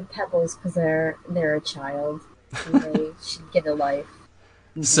 throwing pebbles because they're a child and they should get a life.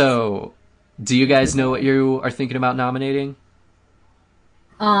 So, do you guys know what you are thinking about nominating?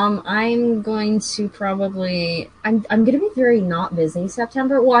 I'm going to probably I'm gonna be very not busy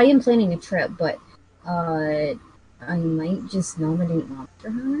September. Well, I am planning a trip, but I might just nominate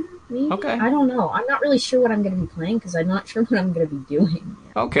Monster Hunter. Maybe. Okay. I don't know. I'm not really sure what I'm gonna be playing because I'm not sure what I'm gonna be doing.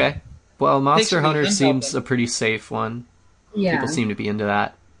 Okay. Well, Monster Pixel Hunter Nintendo seems then. a pretty safe one. Yeah. People seem to be into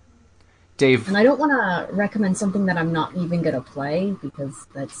that. Dave, And I don't want to recommend something that I'm not even gonna play because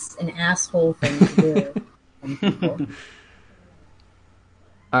that's an asshole thing to do. From people.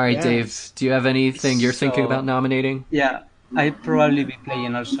 alright, Yeah. Dave, do you have anything you're thinking So- about nominating? Yeah, I'd probably be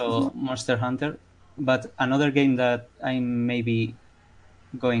playing also Monster Hunter, but another game that I'm maybe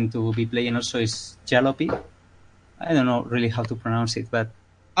going to be playing also is Jalopy. I don't know really how to pronounce it, but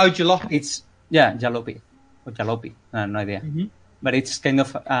oh, Jalopy. it's Jalopy or Jalopy. I have no idea. Mhm. But it's kind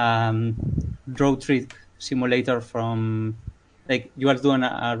of road trip simulator from like you are doing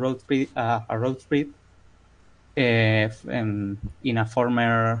a road trip in a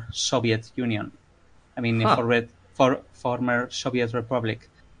former Soviet Union. I mean, Huh. former Soviet Republic.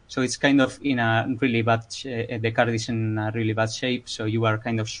 So it's kind of in a really bad. The car is in a really bad shape. So you are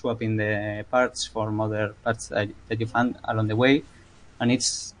kind of swapping the parts for other parts that you found along the way. And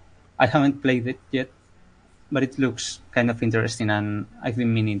I haven't played it yet, but it looks kind of interesting, and I've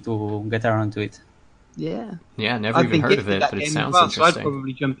been meaning to get around to it. Yeah, Yeah, never I've even been heard of gifted it, that but it game as sounds well, so I'd interesting.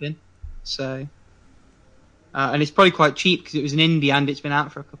 probably jump in. So, and it's probably quite cheap because it was an indie and it's been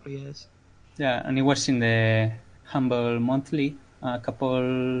out for a couple of years. Yeah, and it was in the Humble Monthly a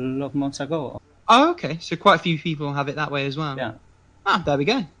couple of months ago. Oh, okay. So quite a few people have it that way as well. Yeah. Ah, there we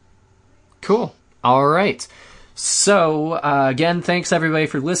go. Cool. All right. So, again, thanks everybody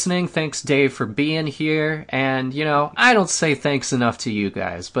for listening. Thanks, Dave, for being here. And, I don't say thanks enough to you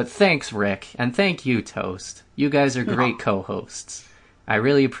guys, but thanks, Rick. And thank you, Toast. You guys are great co-hosts. I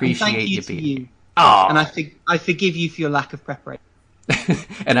really And appreciate thank you to being you. here. Oh, And I forgive you for your lack of preparation.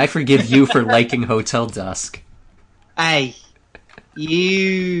 and I forgive you for liking Hotel Dusk. Hey,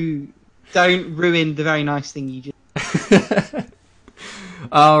 you don't ruin the very nice thing you just.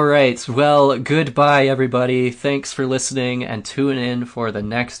 All right. Well, goodbye, everybody. Thanks for listening, and tune in for the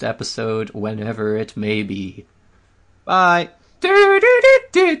next episode whenever it may be. Bye.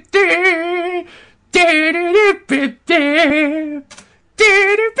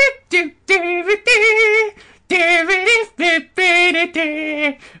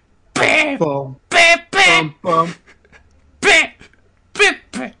 Boom. Boom.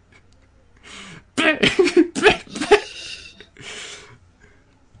 Boom.